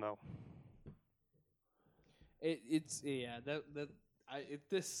at home, though. it's if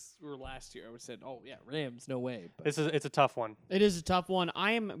this were last year, I would have said, oh yeah, Rams, no way. But It's a tough one. It is a tough one.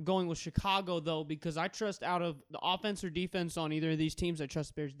 I am going with Chicago, though, because I trust out of the offense or defense on either of these teams, I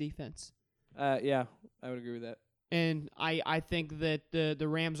trust Bears defense. yeah, I would agree with that. And I think that the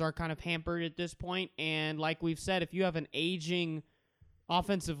Rams are kind of hampered at this point. And like we've said, if you have an aging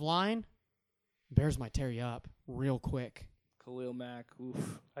offensive line, Bears might tear you up real quick. Khalil Mack,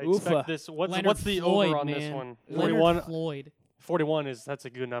 oof. I Oofa. expect this. Leonard What's the Floyd, over on man. this one? Leonard 41. Floyd. 41 that's a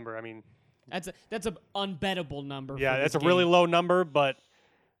good number. I mean, That's a unbettable number. yeah, for that's a this really game. low number, but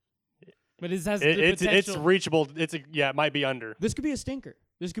But it has the it's potential. reachable. It might be under. This could be a stinker.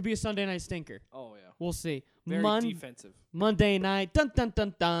 This could be a Sunday night stinker. Oh yeah, We'll see. very defensive. Monday night, dun dun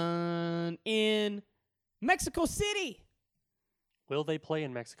dun dun, in Mexico City. Will they play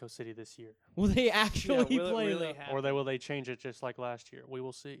in Mexico City this year, Will they actually will it play? really though? happen? or will they change it just like last year? We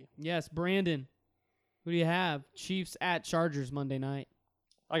will see. Yes, Brandon. Who do you have? Chiefs at Chargers Monday night.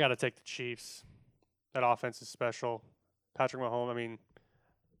 I got to take the Chiefs. That offense is special. Patrick Mahomes. I mean,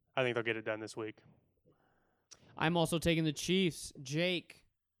 I think they'll get it done this week. I'm also taking the Chiefs. Jake.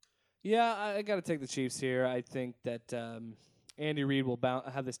 Yeah, I got to take the Chiefs here. I think that Andy Reid will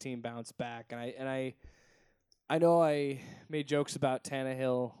have this team bounce back, and I know I made jokes about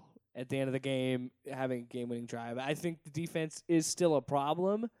Tannehill at the end of the game having a game-winning drive. I think the defense is still a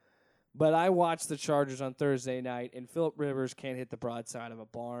problem, but I watched the Chargers on Thursday night, and Phillip Rivers can't hit the broadside of a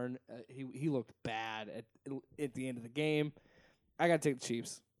barn. He looked bad at the end of the game. I got to take the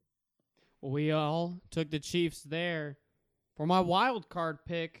Chiefs. Well, we all took the Chiefs there. For my wild card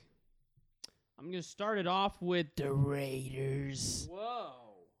pick, I'm going to start it off with the Raiders. Whoa.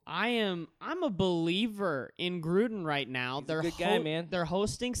 I'm a believer in Gruden right now. He's a good guy, man. They're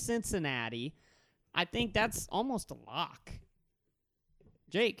hosting Cincinnati. I think that's almost a lock.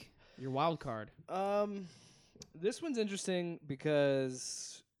 Jake, your wild card. This one's interesting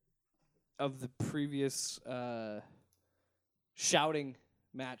because of the previous shouting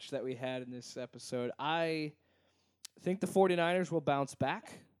match that we had in this episode. I think the 49ers will bounce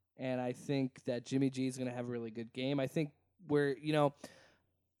back, and I think that Jimmy G is going to have a really good game. I think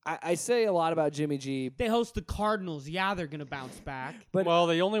I say a lot about Jimmy G, They host the Cardinals. Yeah, they're going to bounce back. but Well,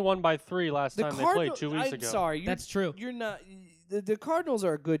 they only won by 3 last the time they Cardinals, played 2 weeks I'm ago. sorry, That's true. You're not. The Cardinals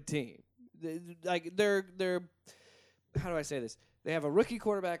are a good team. They're how do I say this? They have a rookie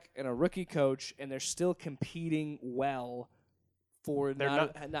quarterback and a rookie coach, and they're still competing well for They're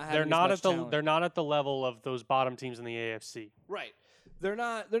not having They're as not much at the. talent. They're not at the level of those bottom teams in the AFC. right. They're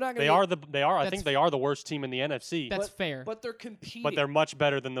not. They're not. They Gonna are the. They are. I That's think they are the worst team in the NFC. That's fair. But they're competing. But they're much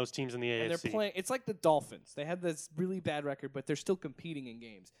better than those teams in the and AFC. they're playing. It's like the Dolphins. They had this really bad record, but they're still competing in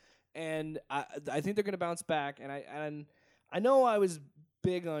games. and I think they're going to bounce back. And I know I was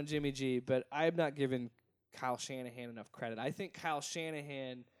big on Jimmy G, but I'm not giving Kyle Shanahan enough credit. I think Kyle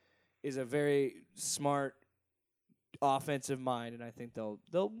Shanahan is a very smart offensive mind, and I think they'll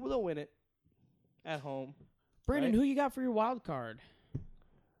win it at home. Brandon, right? who you got for your wild card?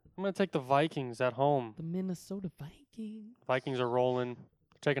 I'm going to take the Vikings at home. The Minnesota Vikings. Vikings are rolling,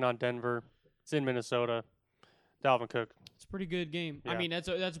 taking on Denver. It's in Minnesota. Dalvin Cook. It's a pretty good game. I Yeah. mean, that's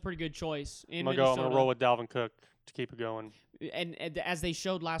a pretty good choice. In I'm Minnesota. going to roll with Dalvin Cook to keep it going. And as they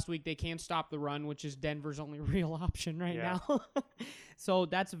showed last week, they can stop the run, which is Denver's only real option right Yeah. now. So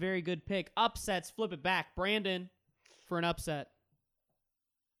that's a very good pick. Upsets, flip it back. Brandon, for an upset.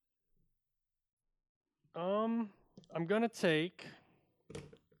 I'm going to take...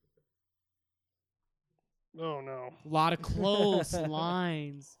 Oh, no. A lot of close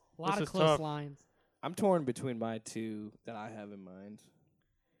lines. A lot This of is close tough. lines. I'm torn between my two that I have in mind.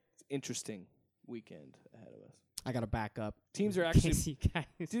 It's an interesting weekend ahead of us. I got to back up. Teams are actually, Casey guys.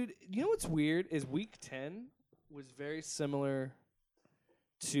 dude. You know what's weird is Week 10 was very similar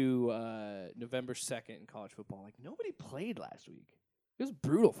to November 2nd in college football. Like nobody played last week. It was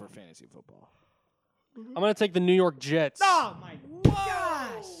brutal for fantasy football. I'm going to take the New York Jets. Oh, my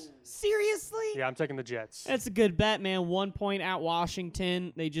gosh. Seriously? Yeah, I'm taking the Jets. That's a good bet, man. 1 point at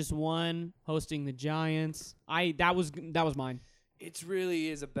Washington. They just won, hosting the Giants. That was mine. It really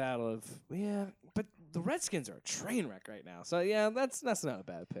is a battle of but the Redskins are a train wreck right now. So yeah, that's not a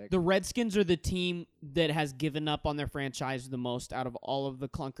bad pick. The Redskins are the team that has given up on their franchise the most out of all of the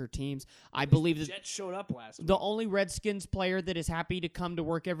clunker teams. I believe that Jets showed up last week. the only Redskins player that is happy to come to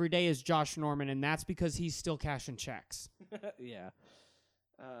work every day is Josh Norman, and that's because he's still cashing checks. Yeah.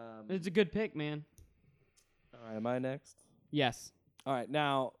 It's a good pick, man. All right, am I next? Yes. All right,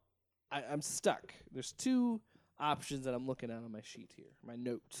 now I'm stuck. There's two options that I'm looking at on my sheet here, my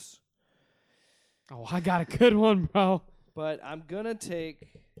notes. Oh, I got a good one, bro. But I'm gonna take.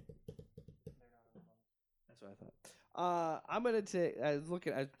 That's what I thought. I'm gonna take. I was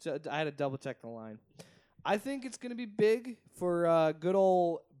looking. I had to double check the line. I think it's gonna be big for good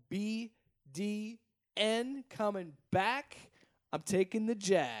old BDN coming back. I'm taking the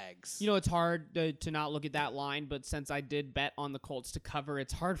Jags. You know, it's hard to not look at that line, but since I did bet on the Colts to cover,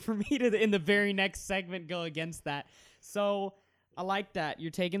 it's hard for me to, in the very next segment, go against that. So I like that.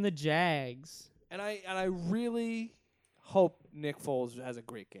 You're taking the Jags. And I really hope Nick Foles has a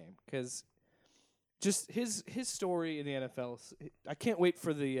great game because just his story in the NFL. I can't wait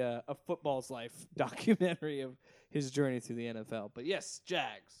for the A Football's Life documentary of his journey through the NFL. But yes,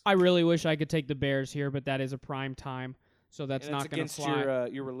 Jags. I really wish I could take the Bears here, but that is a prime time, so that's And not it's going to against fly.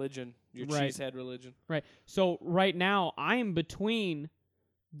 your religion, your Right. cheesehead religion. Right. So right now, I am between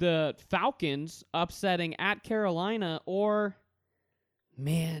the Falcons upsetting at Carolina or,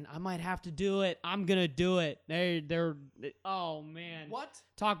 man, I might have to do it. I'm going to do it. Oh, man. What?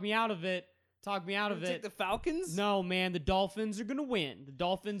 Talk me out of it. Talk me out of Take it. the Falcons? No, man, the Dolphins are going to win. The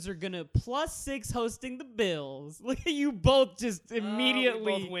Dolphins are going to +6 hosting the Bills. Look at you both just immediately.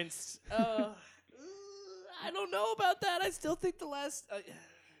 We both winced. I don't know about that. I still think the last. I'm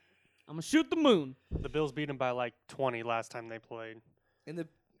going to shoot the moon. The Bills beat them by like 20 last time they played. in the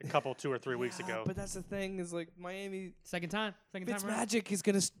A couple, 2 or 3 weeks Yeah, ago. But that's the thing is like Miami. Second time around. Fitzmagic is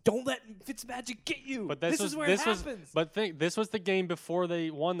gonna. Don't let Fitzmagic get you. But this is where it happens. This was the game before they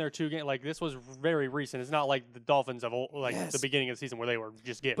won their 2 games. Like this was very recent. It's not like the Dolphins of Yes. the beginning of the season where they were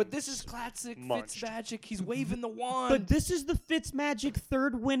just getting. But this is classic Munched. Fitzmagic. He's waving the wand. But this is the Fitzmagic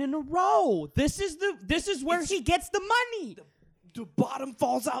third win in a row. This is where he gets the money. the bottom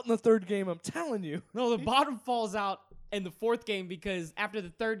falls out in the third game. I'm telling you. No, the bottom falls out in the fourth game because after the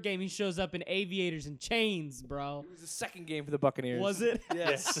third game he shows up in aviators and chains, bro. It was the second game for the Buccaneers. Was it?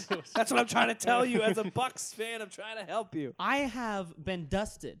 Yes. That's what I'm trying to tell you. As a Bucs fan, I'm trying to help you. I have been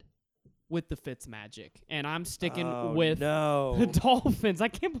dusted with the Fitzmagic, and I'm sticking Oh, with no. the Dolphins. I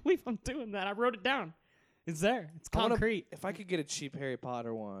can't believe I'm doing that. I wrote it down. It's there. It's I wanna- concrete. If I could get a cheap Harry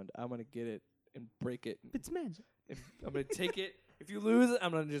Potter wand, I'm gonna get it and break it. Fitzmagic. I'm gonna take it. If you lose it,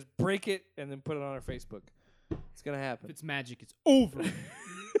 I'm gonna just break it and then put it on our Facebook. It's gonna happen. Fitzmagic is over.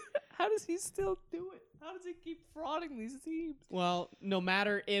 How does he still do it? How does he keep frauding these teams? Well, no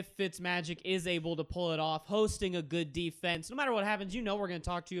matter if Fitzmagic is able to pull it off, hosting a good defense, no matter what happens, you know we're going to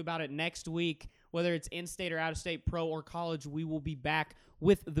talk to you about it next week. Whether it's in-state or out-of-state, pro or college, we will be back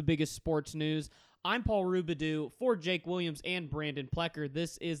with the biggest sports news. I'm Paul Rubidoux for Jake Williams and Brandon Plecker.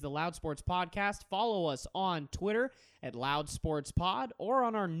 This is the Loud Sports Podcast. Follow us on Twitter at Loud Sports Pod or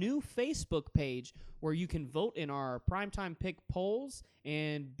on our new Facebook page where you can vote in our primetime pick polls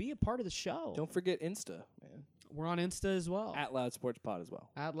and be a part of the show. Don't forget Insta, man. We're on Insta as well. At Loud Sports Pod as well.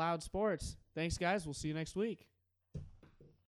 At Loud Sports. Thanks, guys. We'll see you next week.